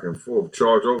back and forth.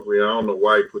 Charles Oakley, I don't know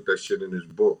why he put that shit in his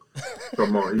book.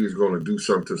 Come on, he's going to do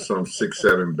something to some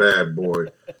 6'7" bad boy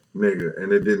nigga,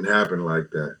 and it didn't happen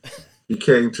like that. He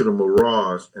came to the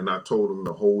Mirage, and I told him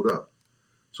to hold up.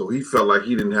 So he felt like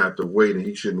he didn't have to wait, and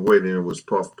he shouldn't wait, and it was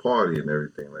Puff Party and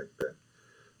everything like that.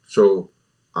 So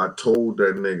I told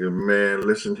that nigga, man,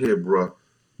 listen here, bro.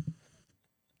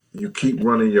 You keep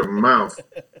running your mouth,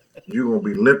 you're going to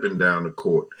be limping down the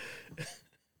court.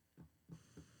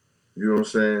 You know what I'm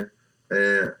saying?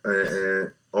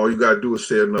 And all you got to do is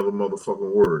say another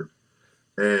motherfucking word.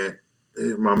 And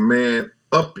my man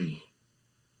Uppy,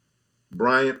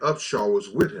 Brian Upshaw, was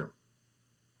with him.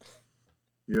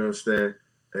 You understand?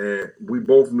 And we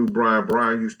both knew Brian.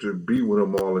 Brian used to be with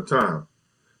him all the time.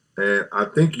 And I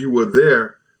think you were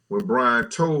there when Brian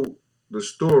told the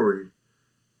story,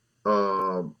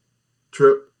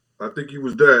 Trip. I think you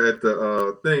was there at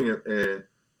the thing, and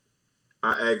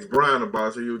I asked Brian about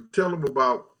it. So you tell him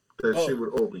about that shit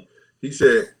with Opie. He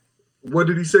said, what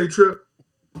did he say, Trip?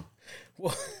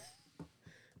 Well,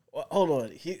 hold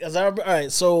on. All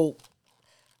right, so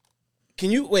can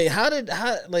you wait, how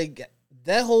like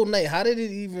that whole night, how did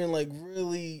it even like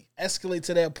really escalate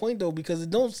to that point though? Because it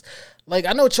don't, like,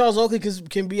 I know Charles Oakley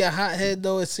can be a hothead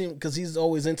though, it seems, because he's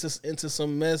always into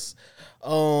some mess.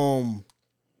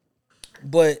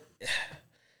 But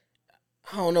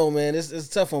I don't know, man. It's a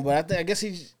tough one, but I guess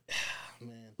he's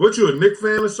man. What, you a Knick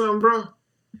fan or something, bro?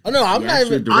 Oh no, I'm not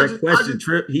even. Direct question,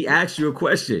 Trip. He asked you a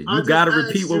question. You got to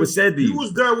repeat what was said to you. You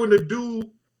was there when the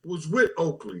dude was with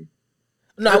Oakley.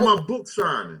 No, at my book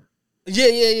signing. Yeah.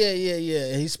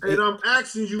 And I'm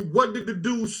asking you, what did the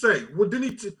dude say? What did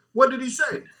he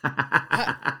say?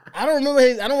 I don't remember.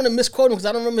 I don't want to misquote him because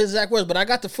I don't remember his exact words. But I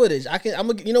got the footage.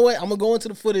 You know what? I'm gonna go into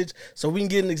the footage so we can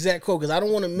get an exact quote because I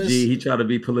don't want to miss. He tried to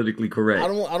be politically correct. I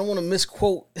don't want to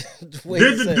misquote.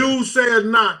 Did the dude say or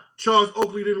not? Charles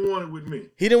Oakley didn't want it with me.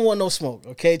 He didn't want no smoke.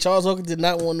 Okay, Charles Oakley did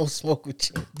not want no smoke with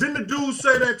you. Didn't the dude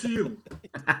say that to you?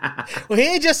 Well, he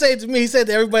ain't just say it to me. He said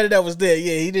to everybody that was there.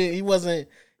 Yeah, he didn't.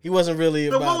 He wasn't really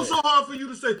about it. What was so hard for you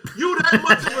to say? You that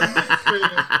much of a Knicks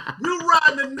fan. You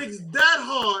riding the Knicks that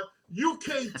hard, you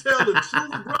can't tell the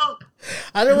truth, bro.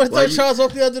 I didn't want to throw Charles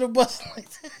Oakley under the bus like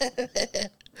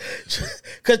that.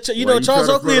 Because, Charles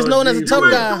Oakley is known as a tough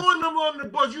guy. You ain't throwing them on the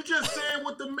bus. You just saying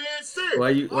what the man said. Why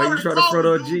you trying to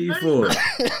throw on G for?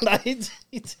 He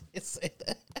didn't say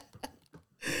that.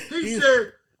 He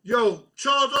said, yo,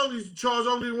 Charles Oakley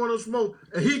didn't want no smoke.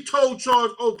 And he told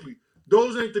Charles Oakley,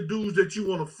 those ain't the dudes that you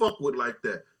want to fuck with like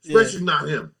that. Especially not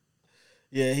him.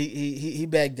 Yeah, he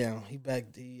backed down. He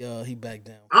backed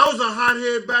down. I was a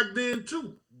hothead back then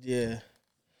too. Yeah.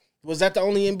 Was that the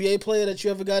only NBA player that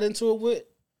you ever got into it with?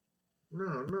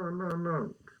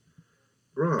 No.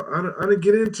 Bro, I didn't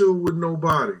get into it with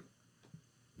nobody.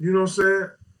 You know what I'm saying?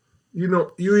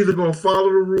 You either gonna follow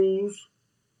the rules,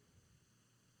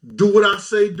 do what I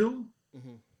say do,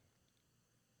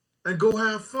 and go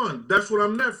have fun. That's what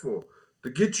I'm there for. To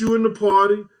get you in the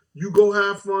party, you go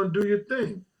have fun, do your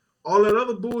thing. All that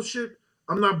other bullshit,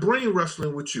 I'm not brain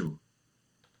wrestling with you.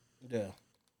 Yeah.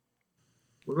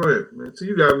 Well, go ahead, man. So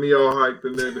you got me all hyped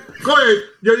and then. Go ahead.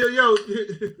 Yo.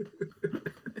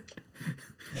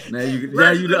 Now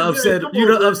you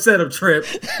the upset of Trip.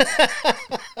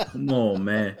 Come on,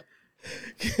 man.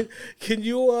 Can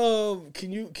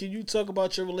you talk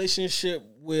about your relationship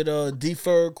with D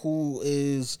Ferg, who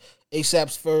is ASAP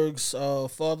Ferg's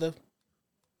father?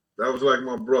 That was like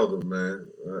my brother, man.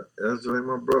 That's like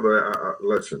my brother.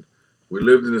 Listen, we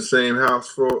lived in the same house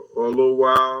for a little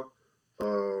while.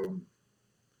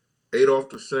 Ate off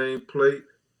the same plate.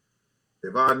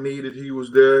 If I needed, he was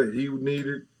there. He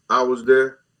needed, I was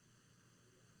there.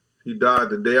 He died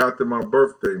the day after my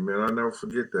birthday, man. I never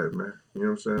forget that, man. You know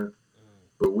what I'm saying?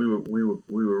 But we were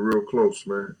real close,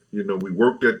 man. We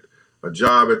worked at a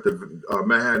job at the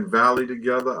Manhattan Valley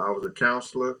together. I was a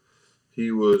counselor.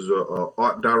 He was an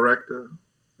art director.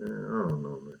 I don't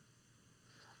know, man.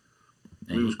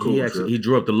 He was cool. He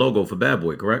drew up the logo for Bad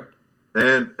Boy, correct?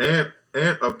 And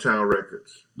Uptown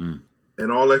Records.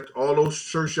 And all those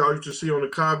shirts y'all used to see on the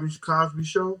Cosby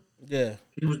Show. Yeah.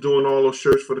 He was doing all those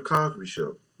shirts for the Cosby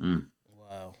Show.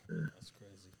 Wow. Yeah. That's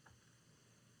crazy.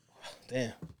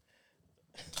 Damn.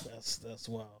 That's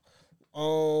wild.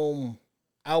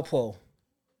 Alpo.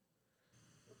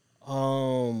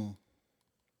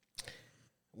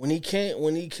 when he came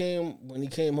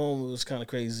home, it was kind of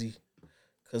crazy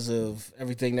because of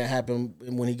everything that happened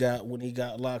when he got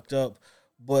locked up.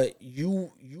 But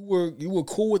you were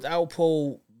cool with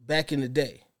Alpo back in the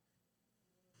day.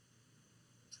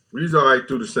 We was all right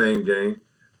through the same game.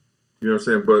 You know what I'm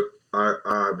saying? But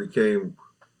I became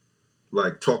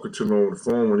like talking to him on the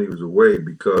phone when he was away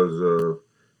because of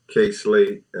K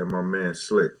Slate and my man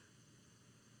Slick.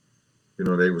 You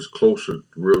know, they was closer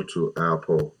real to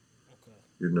Alpo. Okay.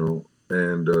 You know,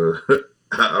 and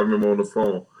I remember on the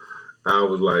phone, I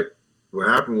was like, what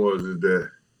happened was is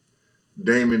that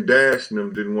Damon Dash and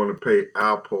them didn't want to pay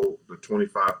Alpo the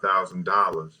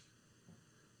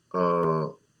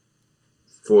 $25,000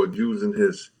 for using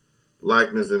his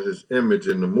likeness and his image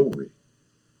in the movie.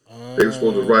 They were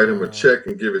supposed to write him a check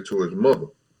and give it to his mother.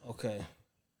 Okay.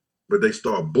 But they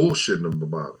started bullshitting him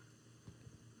about it.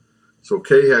 So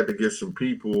K had to get some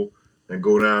people and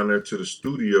go down there to the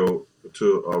studio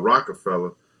to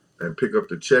Rockefeller and pick up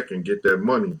the check and get that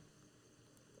money.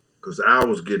 Because Al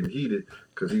was getting heated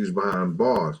because he was behind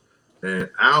bars. And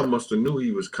Al must have knew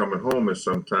he was coming home at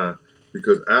some time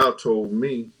because Al told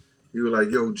me, he was like,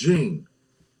 yo, Gene,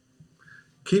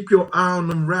 keep your eye on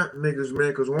them rap niggas, man,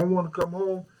 because when I come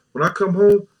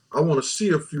home, I want to see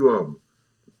a few of them.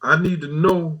 I need to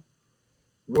know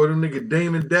where them nigga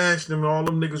Damon Dash them and all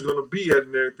them niggas gonna be at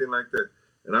and everything like that.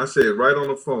 And I said right on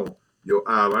the phone, yo,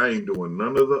 Al, I ain't doing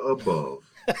none of the above.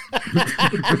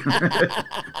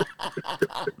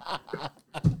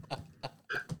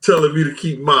 Telling me to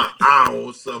keep my eye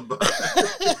on somebody.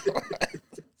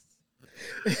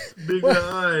 Nigga,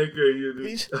 I ain't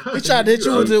gonna he tried to hit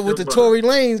you with the Tory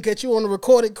Lanez, get you on the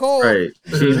recorded call. Right.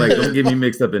 She ain't like, don't get me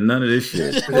mixed up in none of this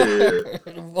shit. Yeah,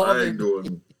 I ain't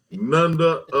doing none of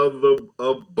the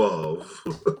above.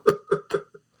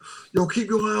 Yo, keep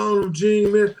your eye on them,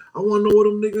 Gene, man. I want to know where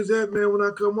them niggas at, man, when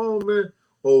I come home, man.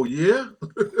 Oh, yeah?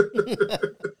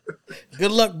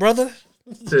 Good luck, brother.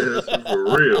 Yeah,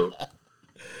 for real.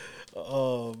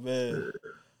 Oh, man.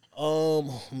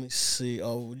 Let me see.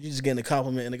 Oh, you just getting a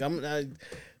compliment. Like,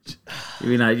 yeah.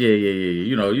 You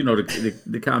know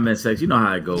the comment section. You know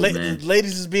how it goes, man.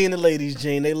 Ladies is being the ladies,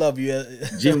 Gene. They love you.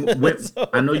 Gene,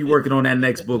 I know you're working on that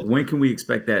next book. When can we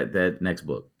expect that next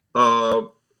book?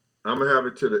 I'm gonna have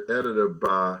it to the editor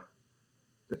by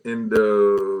the end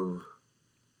of,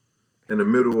 in the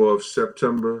middle of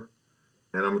September,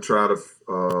 and I'm gonna try to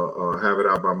have it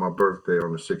out by my birthday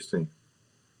on the 16th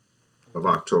of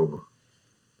October.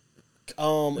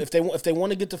 If they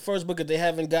want to get the first book, if they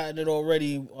haven't gotten it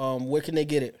already, where can they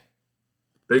get it?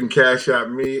 They can cash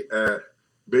out me at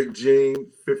Big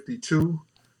Gene 52.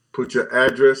 Put your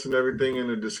address and everything in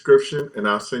the description, and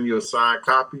I'll send you a signed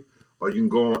copy. Or you can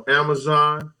go on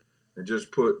Amazon and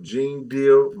just put Gene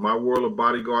Deal, My World of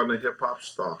Bodyguard and Hip Hop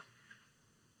Star.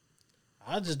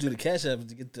 I'll just do the cash app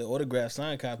to get the autograph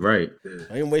signed copy. Right.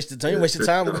 Yeah. Don't waste your time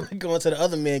going to the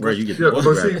other man. Right, you get the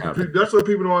autograph copy. That's what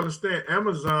people don't understand.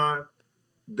 Amazon,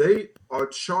 they are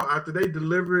charged after they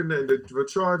deliver it and the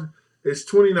charge it's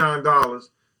 $29.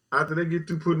 After they get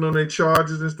through putting on their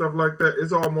charges and stuff like that,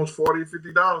 it's almost $40 or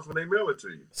 $50 when they mail it to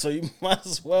you. So you might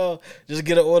as well just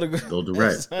get an autograph. Go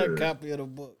direct. Signed copy of the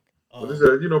book. But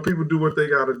people do what they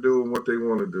got to do and what they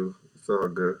want to do. It's all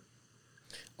good.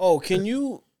 Oh, can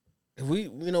you? I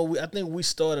think we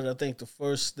started. I think the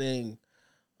first thing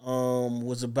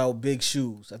was about Big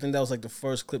Shoes. I think that was like the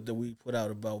first clip that we put out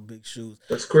about Big Shoes.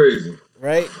 That's crazy,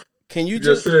 right? Can you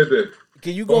just said that?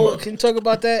 Can you go? Can you talk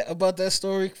about that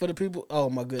story for the people? Oh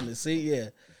my goodness! See,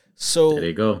 yeah. So there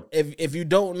you go. If you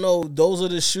don't know, those are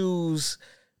the shoes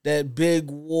that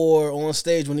Big wore on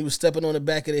stage when he was stepping on the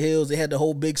back of the hills. They had the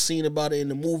whole big scene about it in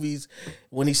the movies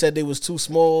when he said they was too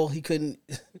small. He couldn't,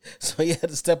 so he had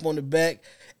to step on the back.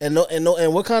 And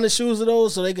what kind of shoes are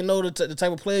those? So they can know the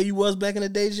type of player you was back in the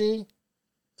day, Gene.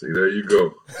 See, there you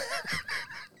go.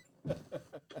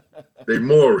 They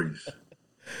Maury's.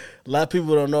 A lot of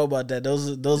people don't know about that. Those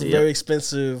are very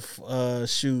expensive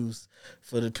shoes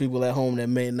for the people at home that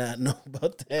may not know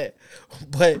about that.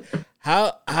 But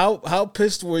how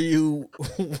pissed were you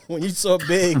when you saw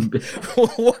Big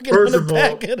walking First on the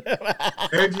back of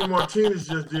all, Angie Martinez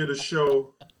just did a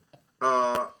show,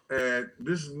 and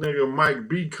this nigga Mike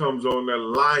B comes on there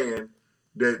lying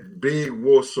that Big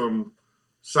wore some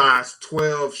size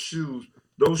 12 shoes.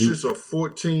 Those shits are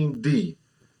 14D.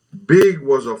 Big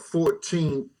was a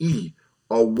 14E,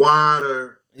 a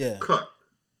wider cut.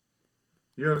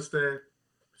 You understand?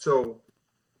 So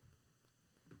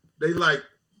they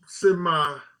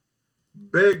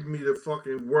begged me to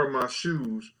fucking wear my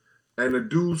shoes, and the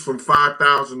dudes from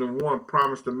 5001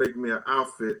 promised to make me an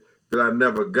outfit that I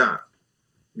never got.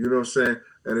 You know what I'm saying?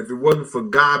 And if it wasn't for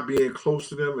God being close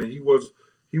to them, and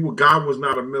God was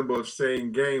not a member of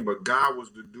Same Game, but God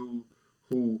was the dude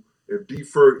who, if D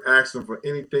Ferg asked him for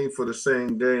anything for the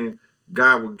Same Game,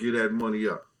 God would give that money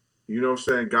up. You know what I'm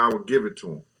saying? God would give it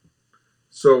to him.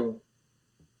 So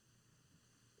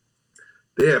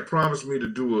they had promised me to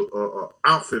do a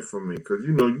outfit for me, because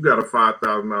you know you got a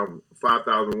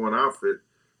 $5,001 outfit.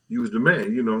 Use the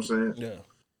man. You know what I'm saying? Yeah.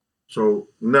 So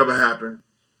never happened.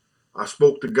 I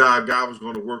spoke to God. God was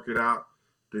going to work it out.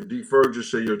 Then D Ferg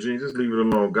just said, "Yo, Gene, just leave it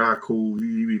alone. God cool.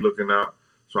 He be looking out."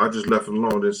 So I just left it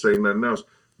alone. Didn't say nothing else.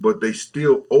 But they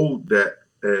still owed that,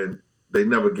 and they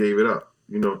never gave it up.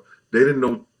 You know, they didn't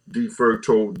know. D Ferg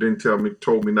told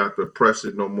me not to press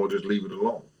it no more. Just leave it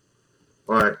alone.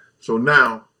 All right. So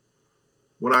now,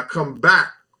 when I come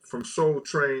back from Soul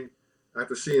Train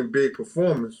after seeing Big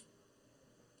performance,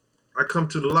 I come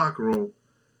to the locker room.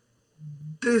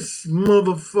 This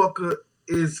motherfucker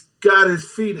is got his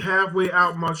feet halfway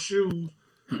out my shoes,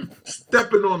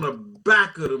 stepping on the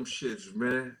back of them shits,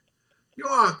 man. Yo,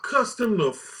 I cussed him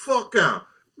the fuck out.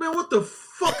 Man, what the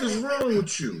fuck is wrong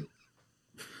with you?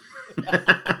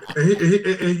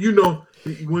 and you know,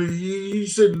 when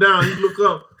he's sitting down, he look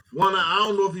up. I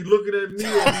don't know if he's looking at me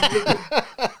or he's looking,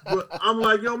 but I'm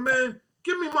like, yo, man,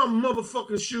 give me my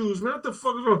motherfucking shoes, man. What the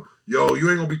fuck is wrong? Yo, you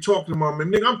ain't gonna be talking to my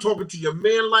man. Nigga, I'm talking to your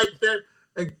man like that.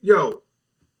 And yo,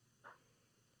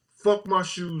 fuck my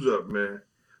shoes up, man.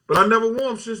 But I never wore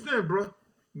them since then, bro.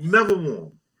 Never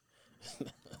wore them.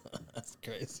 That's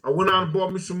crazy. I went out and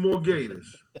bought me some more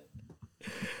Gators.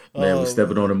 Man was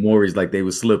stepping on the Morris like they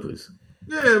were slippers.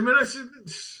 Yeah, man, that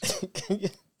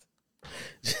shit.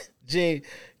 Jay,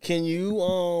 can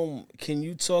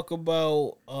you talk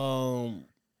about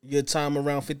your time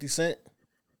around 50 Cent?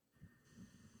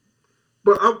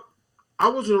 But I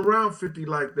wasn't around 50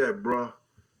 like that, bro.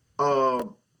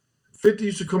 50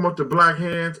 used to come up to Black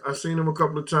Hands. I seen him a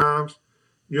couple of times.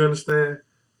 You understand?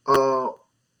 The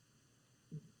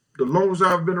longest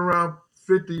I've been around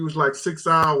 50 was like 6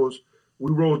 hours.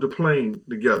 We rode the plane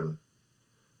together.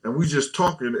 And we just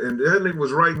talking, and that nigga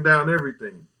was writing down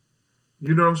everything.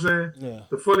 You know what I'm saying? Yeah.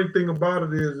 The funny thing about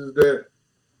it is that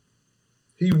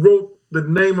he wrote the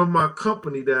name of my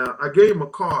company down. I gave him a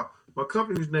card. My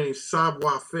company's named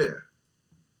Savoir Faire.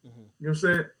 Mm-hmm. You know what I'm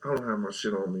saying? I don't have my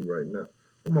shit on me right now.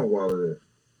 Where my wallet at?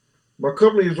 My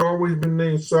company has always been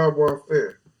named Savoir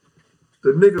Faire.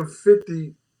 The nigga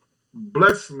 50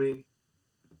 blessed me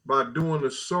by doing a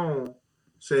song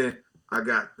saying, I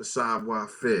got the Savoir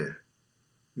Faire.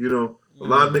 You know, a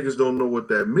lot of niggas don't know what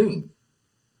that means.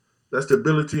 That's the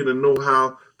ability and the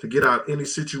know-how to get out any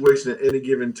situation at any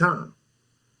given time.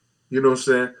 You know what I'm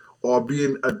saying? Or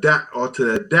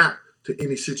to adapt to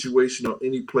any situation or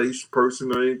any place,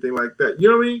 person, or anything like that. You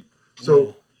know what I mean?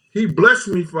 So he blessed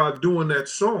me for doing that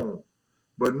song,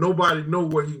 but nobody know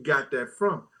where he got that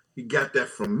from. He got that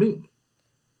from me.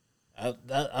 I'm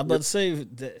about to say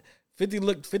that 50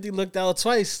 looked out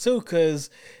twice too, because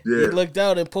he looked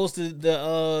out and posted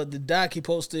the doc. He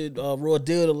posted Raw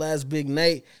Deal, The Last Big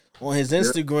Night, on his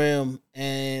Instagram,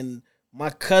 and my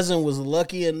cousin was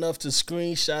lucky enough to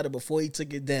screenshot it before he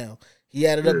took it down. He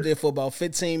had it up there for about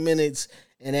 15 minutes,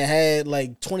 and it had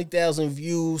like 20,000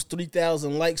 views,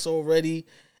 3,000 likes already.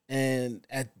 And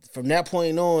from that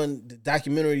point on, the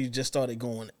documentary just started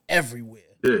going everywhere.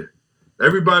 Yeah,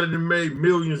 everybody that made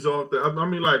millions off that. I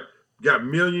mean, like, got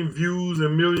million views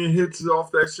and million hits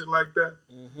off that shit like that.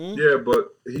 Mm-hmm. Yeah,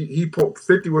 but he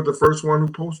 50 was the first one who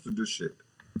posted this shit.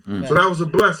 Mm-hmm. So that was a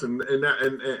blessing, and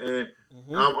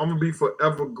I'm gonna be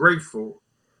forever grateful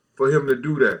for him to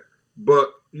do that.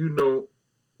 But you know,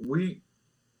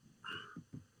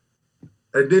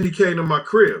 and then he came to my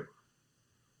crib.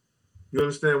 You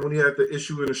understand, when he had the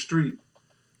issue in the street,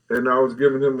 and I was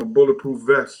giving him a bulletproof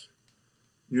vest.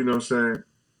 You know what I'm saying?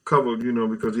 Covered, you know,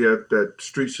 because he had that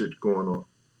street shit going on.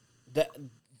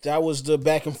 That was the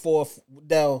back and forth.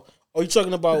 Now, are you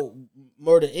talking about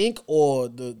Murder Inc. or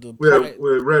the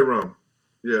Red Rum?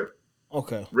 Yeah.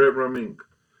 Okay. Red Rum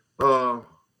Inc.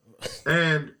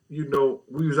 And you know,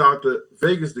 we was out to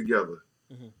Vegas together,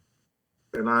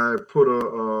 and I put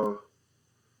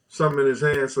something in his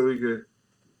hand so he could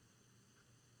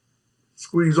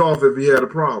squeeze off if he had a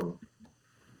problem.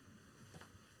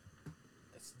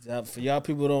 For y'all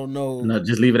people don't know. No,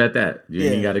 just leave it at that. You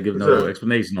ain't got to give no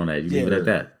explanation on that. You leave it at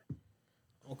that.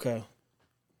 Okay.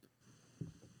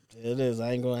 It is.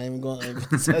 I ain't gonna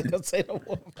say no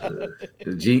more about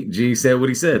it. G said what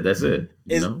he said. That's it.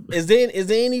 Is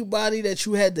there anybody that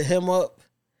you had to hem up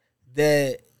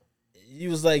that you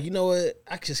was like, you know what,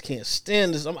 I just can't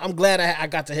stand this. I'm glad I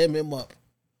got to hem him up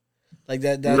like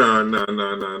that.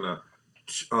 No.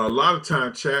 a lot of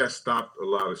time Chaz stopped a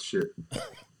lot of shit.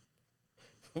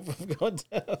 Going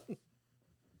down.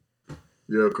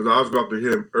 Yeah, because I was about to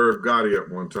hit Irv Gotti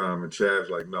at one time, and Chaz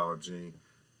like, "No, Gene,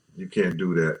 you can't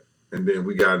do that." And then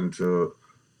we got into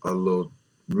a little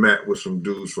mat with some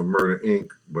dudes from Murder Inc.,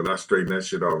 but I straightened that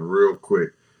shit out real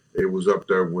quick. It was up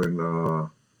there when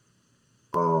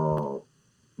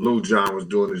Lil Jon was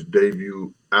doing his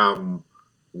debut album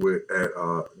at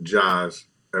Ja's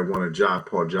at one of Ja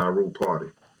Rule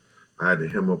party. I had to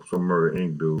hem up some Murder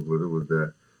Inc. dudes, but it was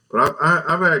that. But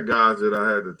I've had guys that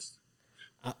I had to.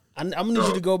 I'm gonna need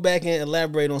you to go back and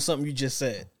elaborate on something you just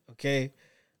said. Okay,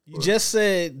 you just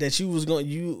said that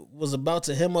you was about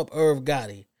to hem up Irv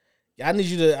Gotti. I need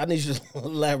you to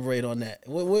elaborate on that.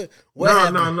 What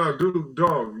No, dude,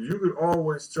 dog. You could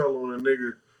always tell when a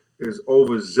nigga is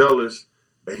overzealous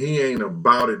and he ain't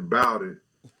about it.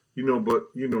 You know, but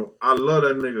you know, I love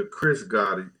that nigga Chris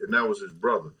Gotti, and that was his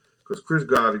brother. Because Chris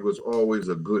Gotti was always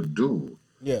a good dude.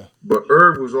 Yeah. But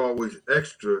Irv was always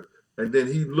extra, and then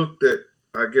he looked at,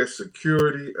 I guess,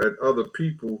 security and other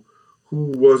people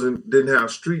who didn't have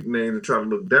street names and try to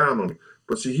look down on me.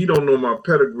 But see, he don't know my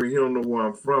pedigree. He don't know where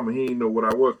I'm from, and he didn't know what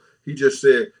I was. He just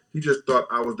thought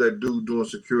I was that dude doing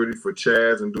security for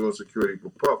Chaz and doing security for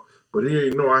Puff. But he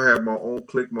didn't know I had my own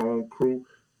clique, my own crew,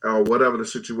 or whatever the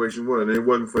situation was, and it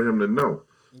wasn't for him to know.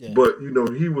 Yeah. But, you know,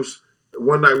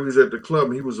 one night we was at the club,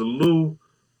 and he was a little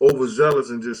overzealous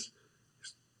and just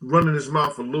running his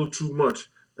mouth a little too much.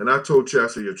 And I told Chaz, I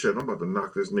said, "Yo, Chaz, I'm about to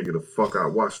knock this nigga the fuck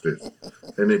out. Watch this."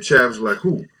 And then Chaz was like,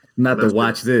 "Who?" Not to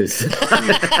watch this.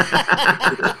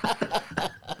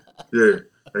 Yeah.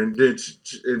 And then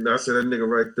and I said, "That nigga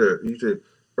right there." He said,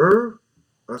 "Irv?"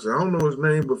 I said, "I don't know his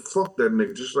name, but fuck that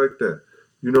nigga," just like that.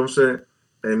 You know what I'm saying?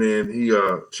 And then he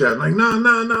Chaz like,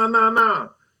 nah.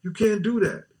 You can't do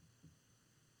that.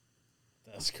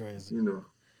 That's crazy. You know.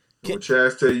 When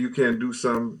Chaz tell you can't do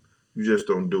something, you just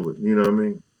don't do it. You know what I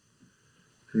mean?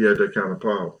 He had that kind of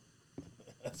power.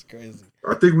 That's crazy.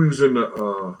 I think we was in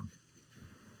the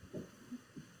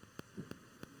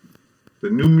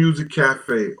New Music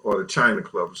Cafe or the China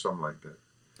Club or something like that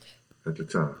at the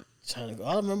time. All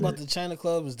I remember about the China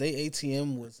Club is their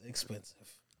ATM was expensive.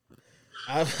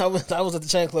 I was at the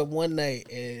China Club one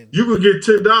night and you could get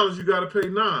 $10. You got to pay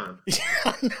 $9.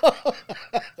 I know.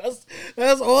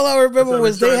 That's all I remember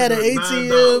was they had an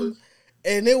ATM.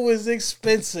 And it was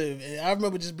expensive. And I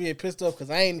remember just being pissed off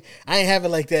because I ain't have it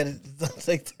like that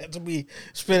to be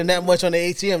spending that much on the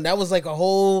ATM. That was like a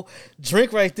whole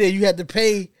drink right there. You had to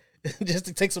pay just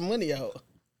to take some money out.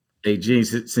 Hey, Gene,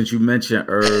 since you mentioned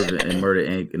Irv and Murder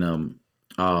Inc. and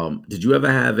did you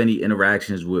ever have any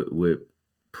interactions with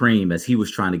Preem as he was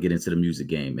trying to get into the music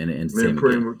game and me and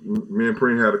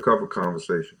Preem had a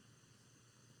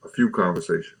few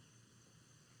conversations.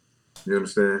 You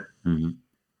understand? Mm-hmm.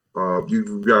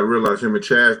 You got to realize him and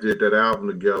Chaz did that album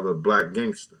together, Black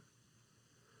Gangster.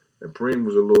 And Preem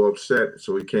was a little upset,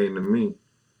 so he came to me.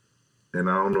 And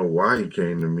I don't know why he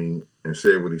came to me and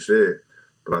said what he said,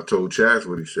 but I told Chaz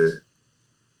what he said.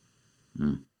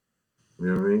 You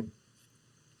know what I mean?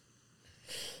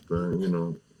 But, you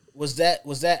know. Was that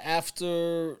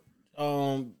after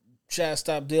Chaz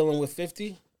stopped dealing with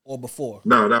 50 or before?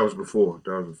 No, that was before.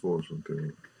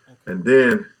 Something.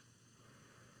 Okay.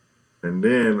 And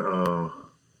then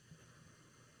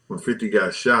when 50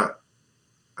 got shot,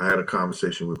 I had a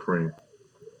conversation with Preem.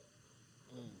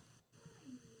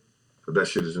 So that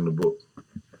shit is in the book.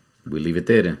 We leave it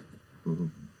there then. Mm-hmm.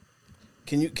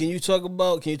 Can you talk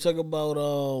about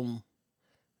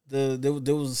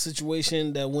there was a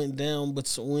situation that went down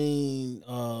between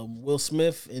Will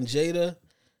Smith and Jada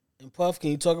and Puff? Can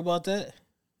you talk about that?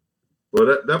 Well,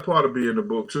 that part will be in the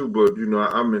book too, but you know,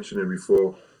 I mentioned it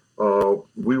before.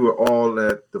 We were all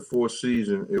at the Four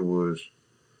Seasons. It was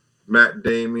Matt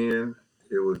Damon,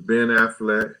 it was Ben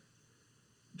Affleck,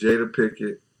 Jada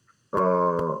Pinkett,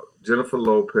 Jennifer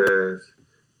Lopez,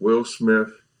 Will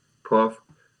Smith, Puff,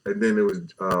 and then it was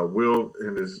Will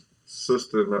and his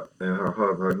sister and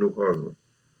her new husband.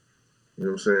 You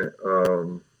know what I'm saying?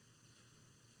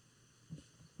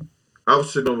 I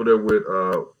was sitting over there with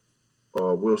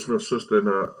Will Smith's sister and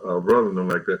her brother and them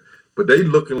like that. But they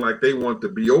looking like they want to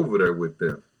be over there with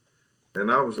them. And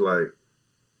I was like,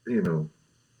 you know,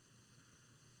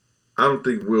 I don't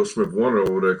think Will Smith wanted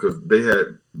over there because they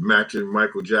had matching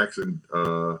Michael Jackson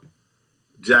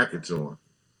jackets on.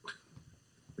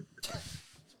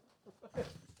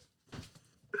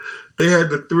 They had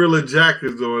the Thriller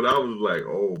jackets on. I was like,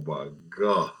 oh my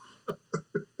God.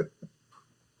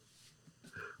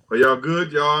 Are y'all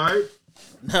good? Y'all all right?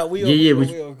 No, we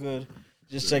all good.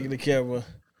 Just checking the camera.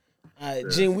 All right,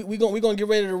 Gene, we're gonna get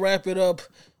ready to wrap it up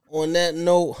on that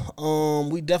note,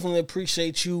 we definitely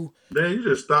appreciate you. Man, you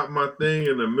just stopped my thing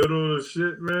in the middle of the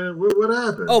shit, man. What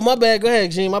happened? Oh, my bad. Go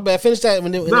ahead, Gene. My bad. Finish that.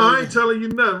 I ain't telling you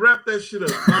nothing. Wrap that shit up.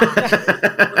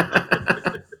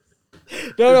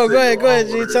 No, go ahead,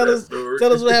 Gene. Tell us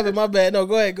what happened. My bad. No,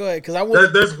 go ahead. Because I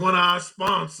want. That's one of our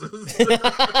sponsors.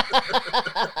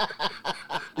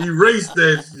 Erase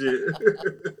that shit.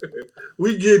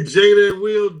 We get Jada and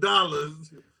Will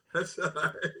dollars. That's all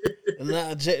right.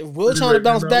 Nah, Will trying to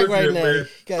bounce back right now. Man,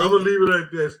 I'm gonna leave it like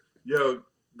this. Yo,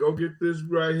 go get this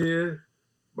right here.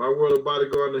 My World of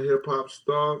Bodyguard and the Hip Hop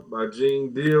Star by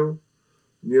Gene Deal.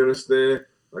 You understand?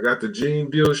 I got the Gene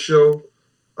Deal show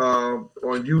on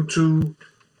YouTube.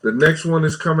 The next one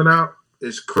is coming out.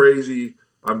 It's crazy.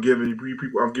 I'm giving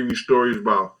you stories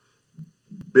about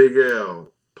Big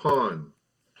L, Pun.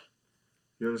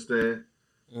 You understand?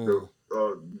 The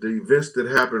events that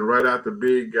happened right after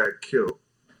Big got killed.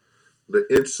 The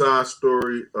inside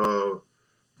story of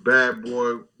Bad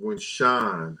Boy when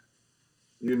Shine.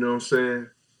 You know what I'm saying?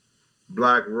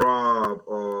 Black Rob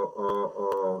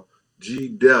or G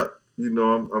Dep. You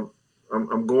know,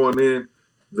 I'm going in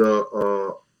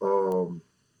the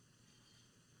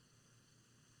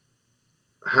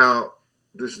how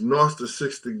this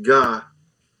narcissistic guy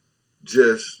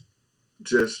just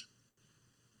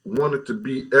wanted to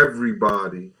be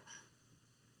everybody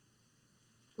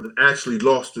and actually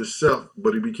lost himself,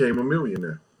 but he became a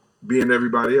millionaire, being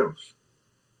everybody else.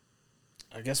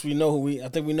 I guess we know I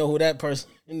think we know who that person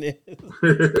is.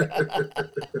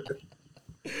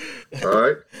 All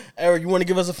right. Eric, you want to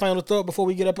give us a final thought before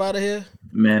we get up out of here?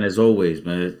 Man, as always,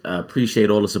 man, I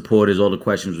appreciate all the supporters. All the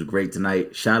questions were great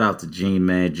tonight. Shout out to Gene,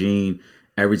 man. Gene,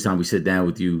 every time we sit down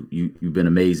with you, you've been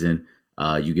amazing.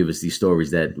 You give us these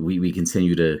stories that we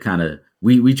continue to kind of,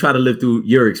 we try to live through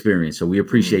your experience. So we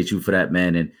appreciate you for that,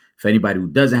 man. And for anybody who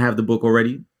doesn't have the book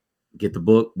already, get the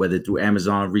book, whether through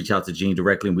Amazon, reach out to Gene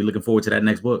directly. And we're looking forward to that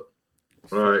next book.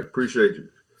 All right. Appreciate you.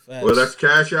 Facts. Well, that's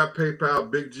Cash App, PayPal,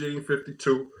 Big Gene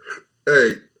 52.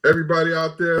 Hey, everybody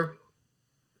out there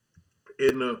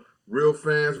in the Real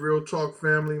Fans, Real Talk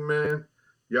family, man,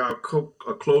 y'all a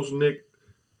close-knit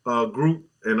group,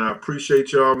 and I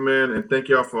appreciate y'all, man, and thank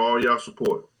y'all for all y'all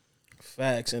support.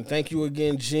 Facts, and thank you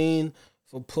again, Gene,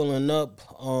 for pulling up.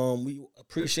 We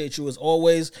appreciate you as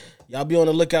always. Y'all be on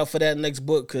the lookout for that next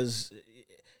book, because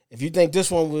if you think this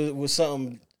one was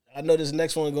something, I know this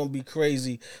next one is gonna be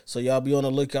crazy. So y'all be on the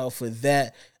lookout for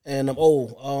that. And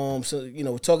so you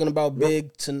know, we're talking about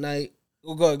Big tonight.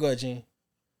 Oh, go ahead, Gene.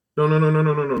 No. I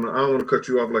don't want to cut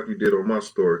you off like you did on my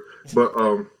story, but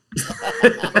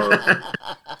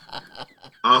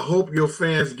I hope your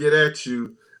fans get at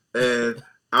you. And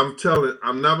I'm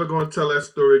never gonna tell that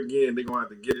story again. They're gonna have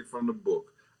to get it from the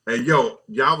book. And y'all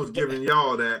was giving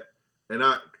y'all that, and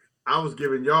I was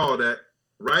giving y'all that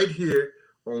right here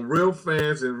on Real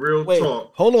Fans and Real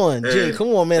Talk. Hold on, Gene. Come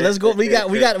on, man. Let's go. We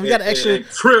got extra.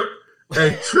 Trip.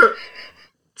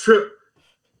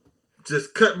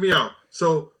 Just cut me out.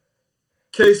 So,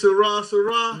 K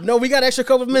Sarah. No, we got extra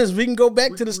couple of minutes. We can go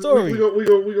back to the story. We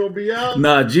gonna be out.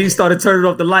 Nah, Gene started turning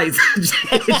off the lights.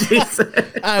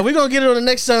 All right, we're gonna get it on the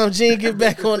next time Gene get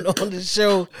back on the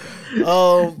show.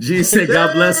 Gene said,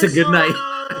 "God bless and good night."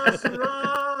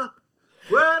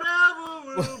 Whatever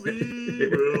will be.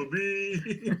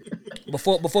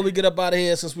 Before we get up out of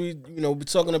here, since we're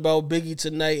talking about Biggie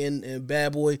tonight and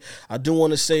Bad Boy, I do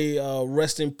want to say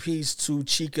rest in peace to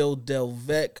Chico Del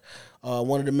Vec,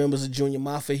 one of the members of Junior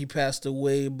Mafia. He passed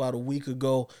away about a week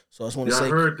ago, so I just want to say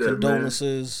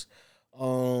condolences.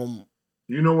 You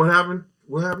know what happened?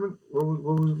 What happened? What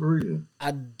was the reason?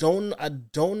 I don't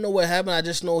know what happened. I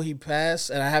just know he passed,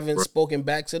 and I haven't spoken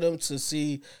back to them to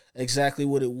see exactly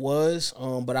what it was.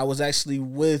 But I was actually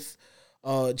with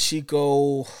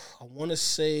Chico, I want to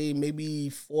say maybe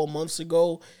 4 months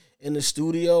ago in the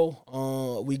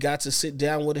studio. We got to sit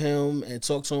down with him and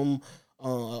talk to him a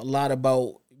lot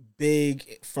about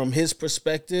Big from his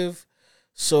perspective.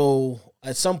 So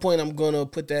at some point, I'm gonna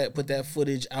put that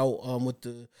footage out with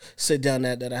the sit down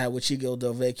that I had with Chico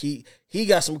Del Vec. He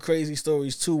got some crazy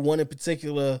stories too. One in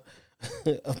particular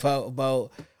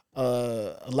about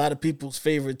a lot of people's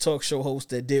favorite talk show host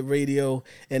that did radio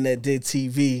and that did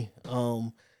TV.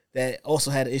 That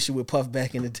also had an issue with Puff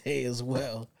back in the day as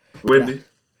well. Wendy.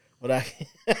 But I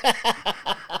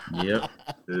Yep.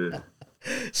 Yeah.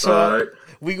 So all right.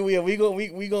 we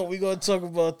gonna talk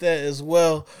about that as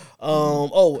well.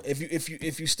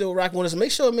 If you still rocking with us,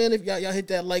 make sure, man, if y'all hit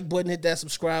that like button, hit that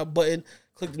subscribe button,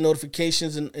 click the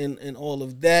notifications and all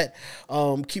of that.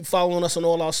 Keep following us on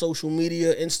all our social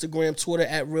media, Instagram, Twitter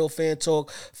at Real Fan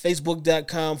Talk,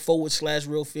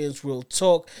 Facebook.com/Real Fans Real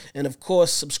Talk. And of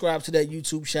course, subscribe to that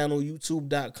YouTube channel,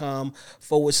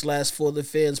 YouTube.com/For the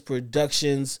Fans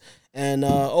Productions. And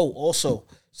also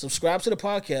subscribe to the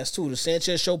podcast too, the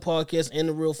Sanchez Show podcast and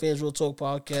the Real Fans Real Talk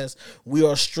podcast. We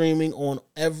are streaming on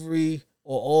every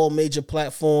or all major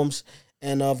platforms.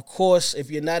 And of course, if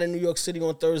you're not in New York City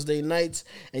on Thursday nights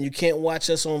and you can't watch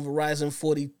us on Verizon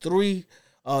 43,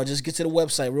 just get to the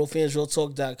website,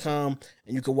 realfansrealtalk.com,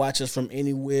 and you can watch us from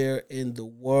anywhere in the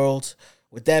world.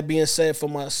 With that being said, for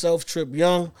myself, Trip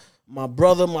Young, my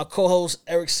brother, my co-host,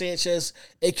 Eric Sanchez,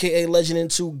 a.k.a. Legend in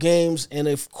 2 Games, and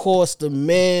of course, the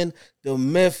man, the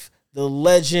myth, the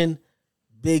legend,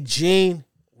 Big Gene.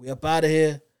 We up out of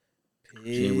here.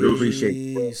 Peace. Gene, we appreciate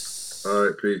it. All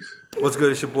right, peace. What's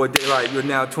good? It's your boy Daylight. You're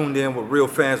now tuned in with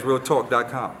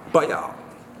RealFansRealTalk.com. Bye, y'all.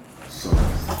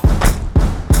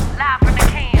 Live from the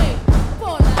can.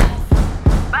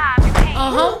 Bob, you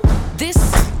can't. This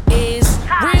is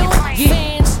Real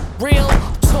Fans Real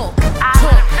Talk.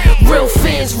 Real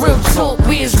Fans Real Talk.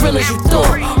 We as real as you thought.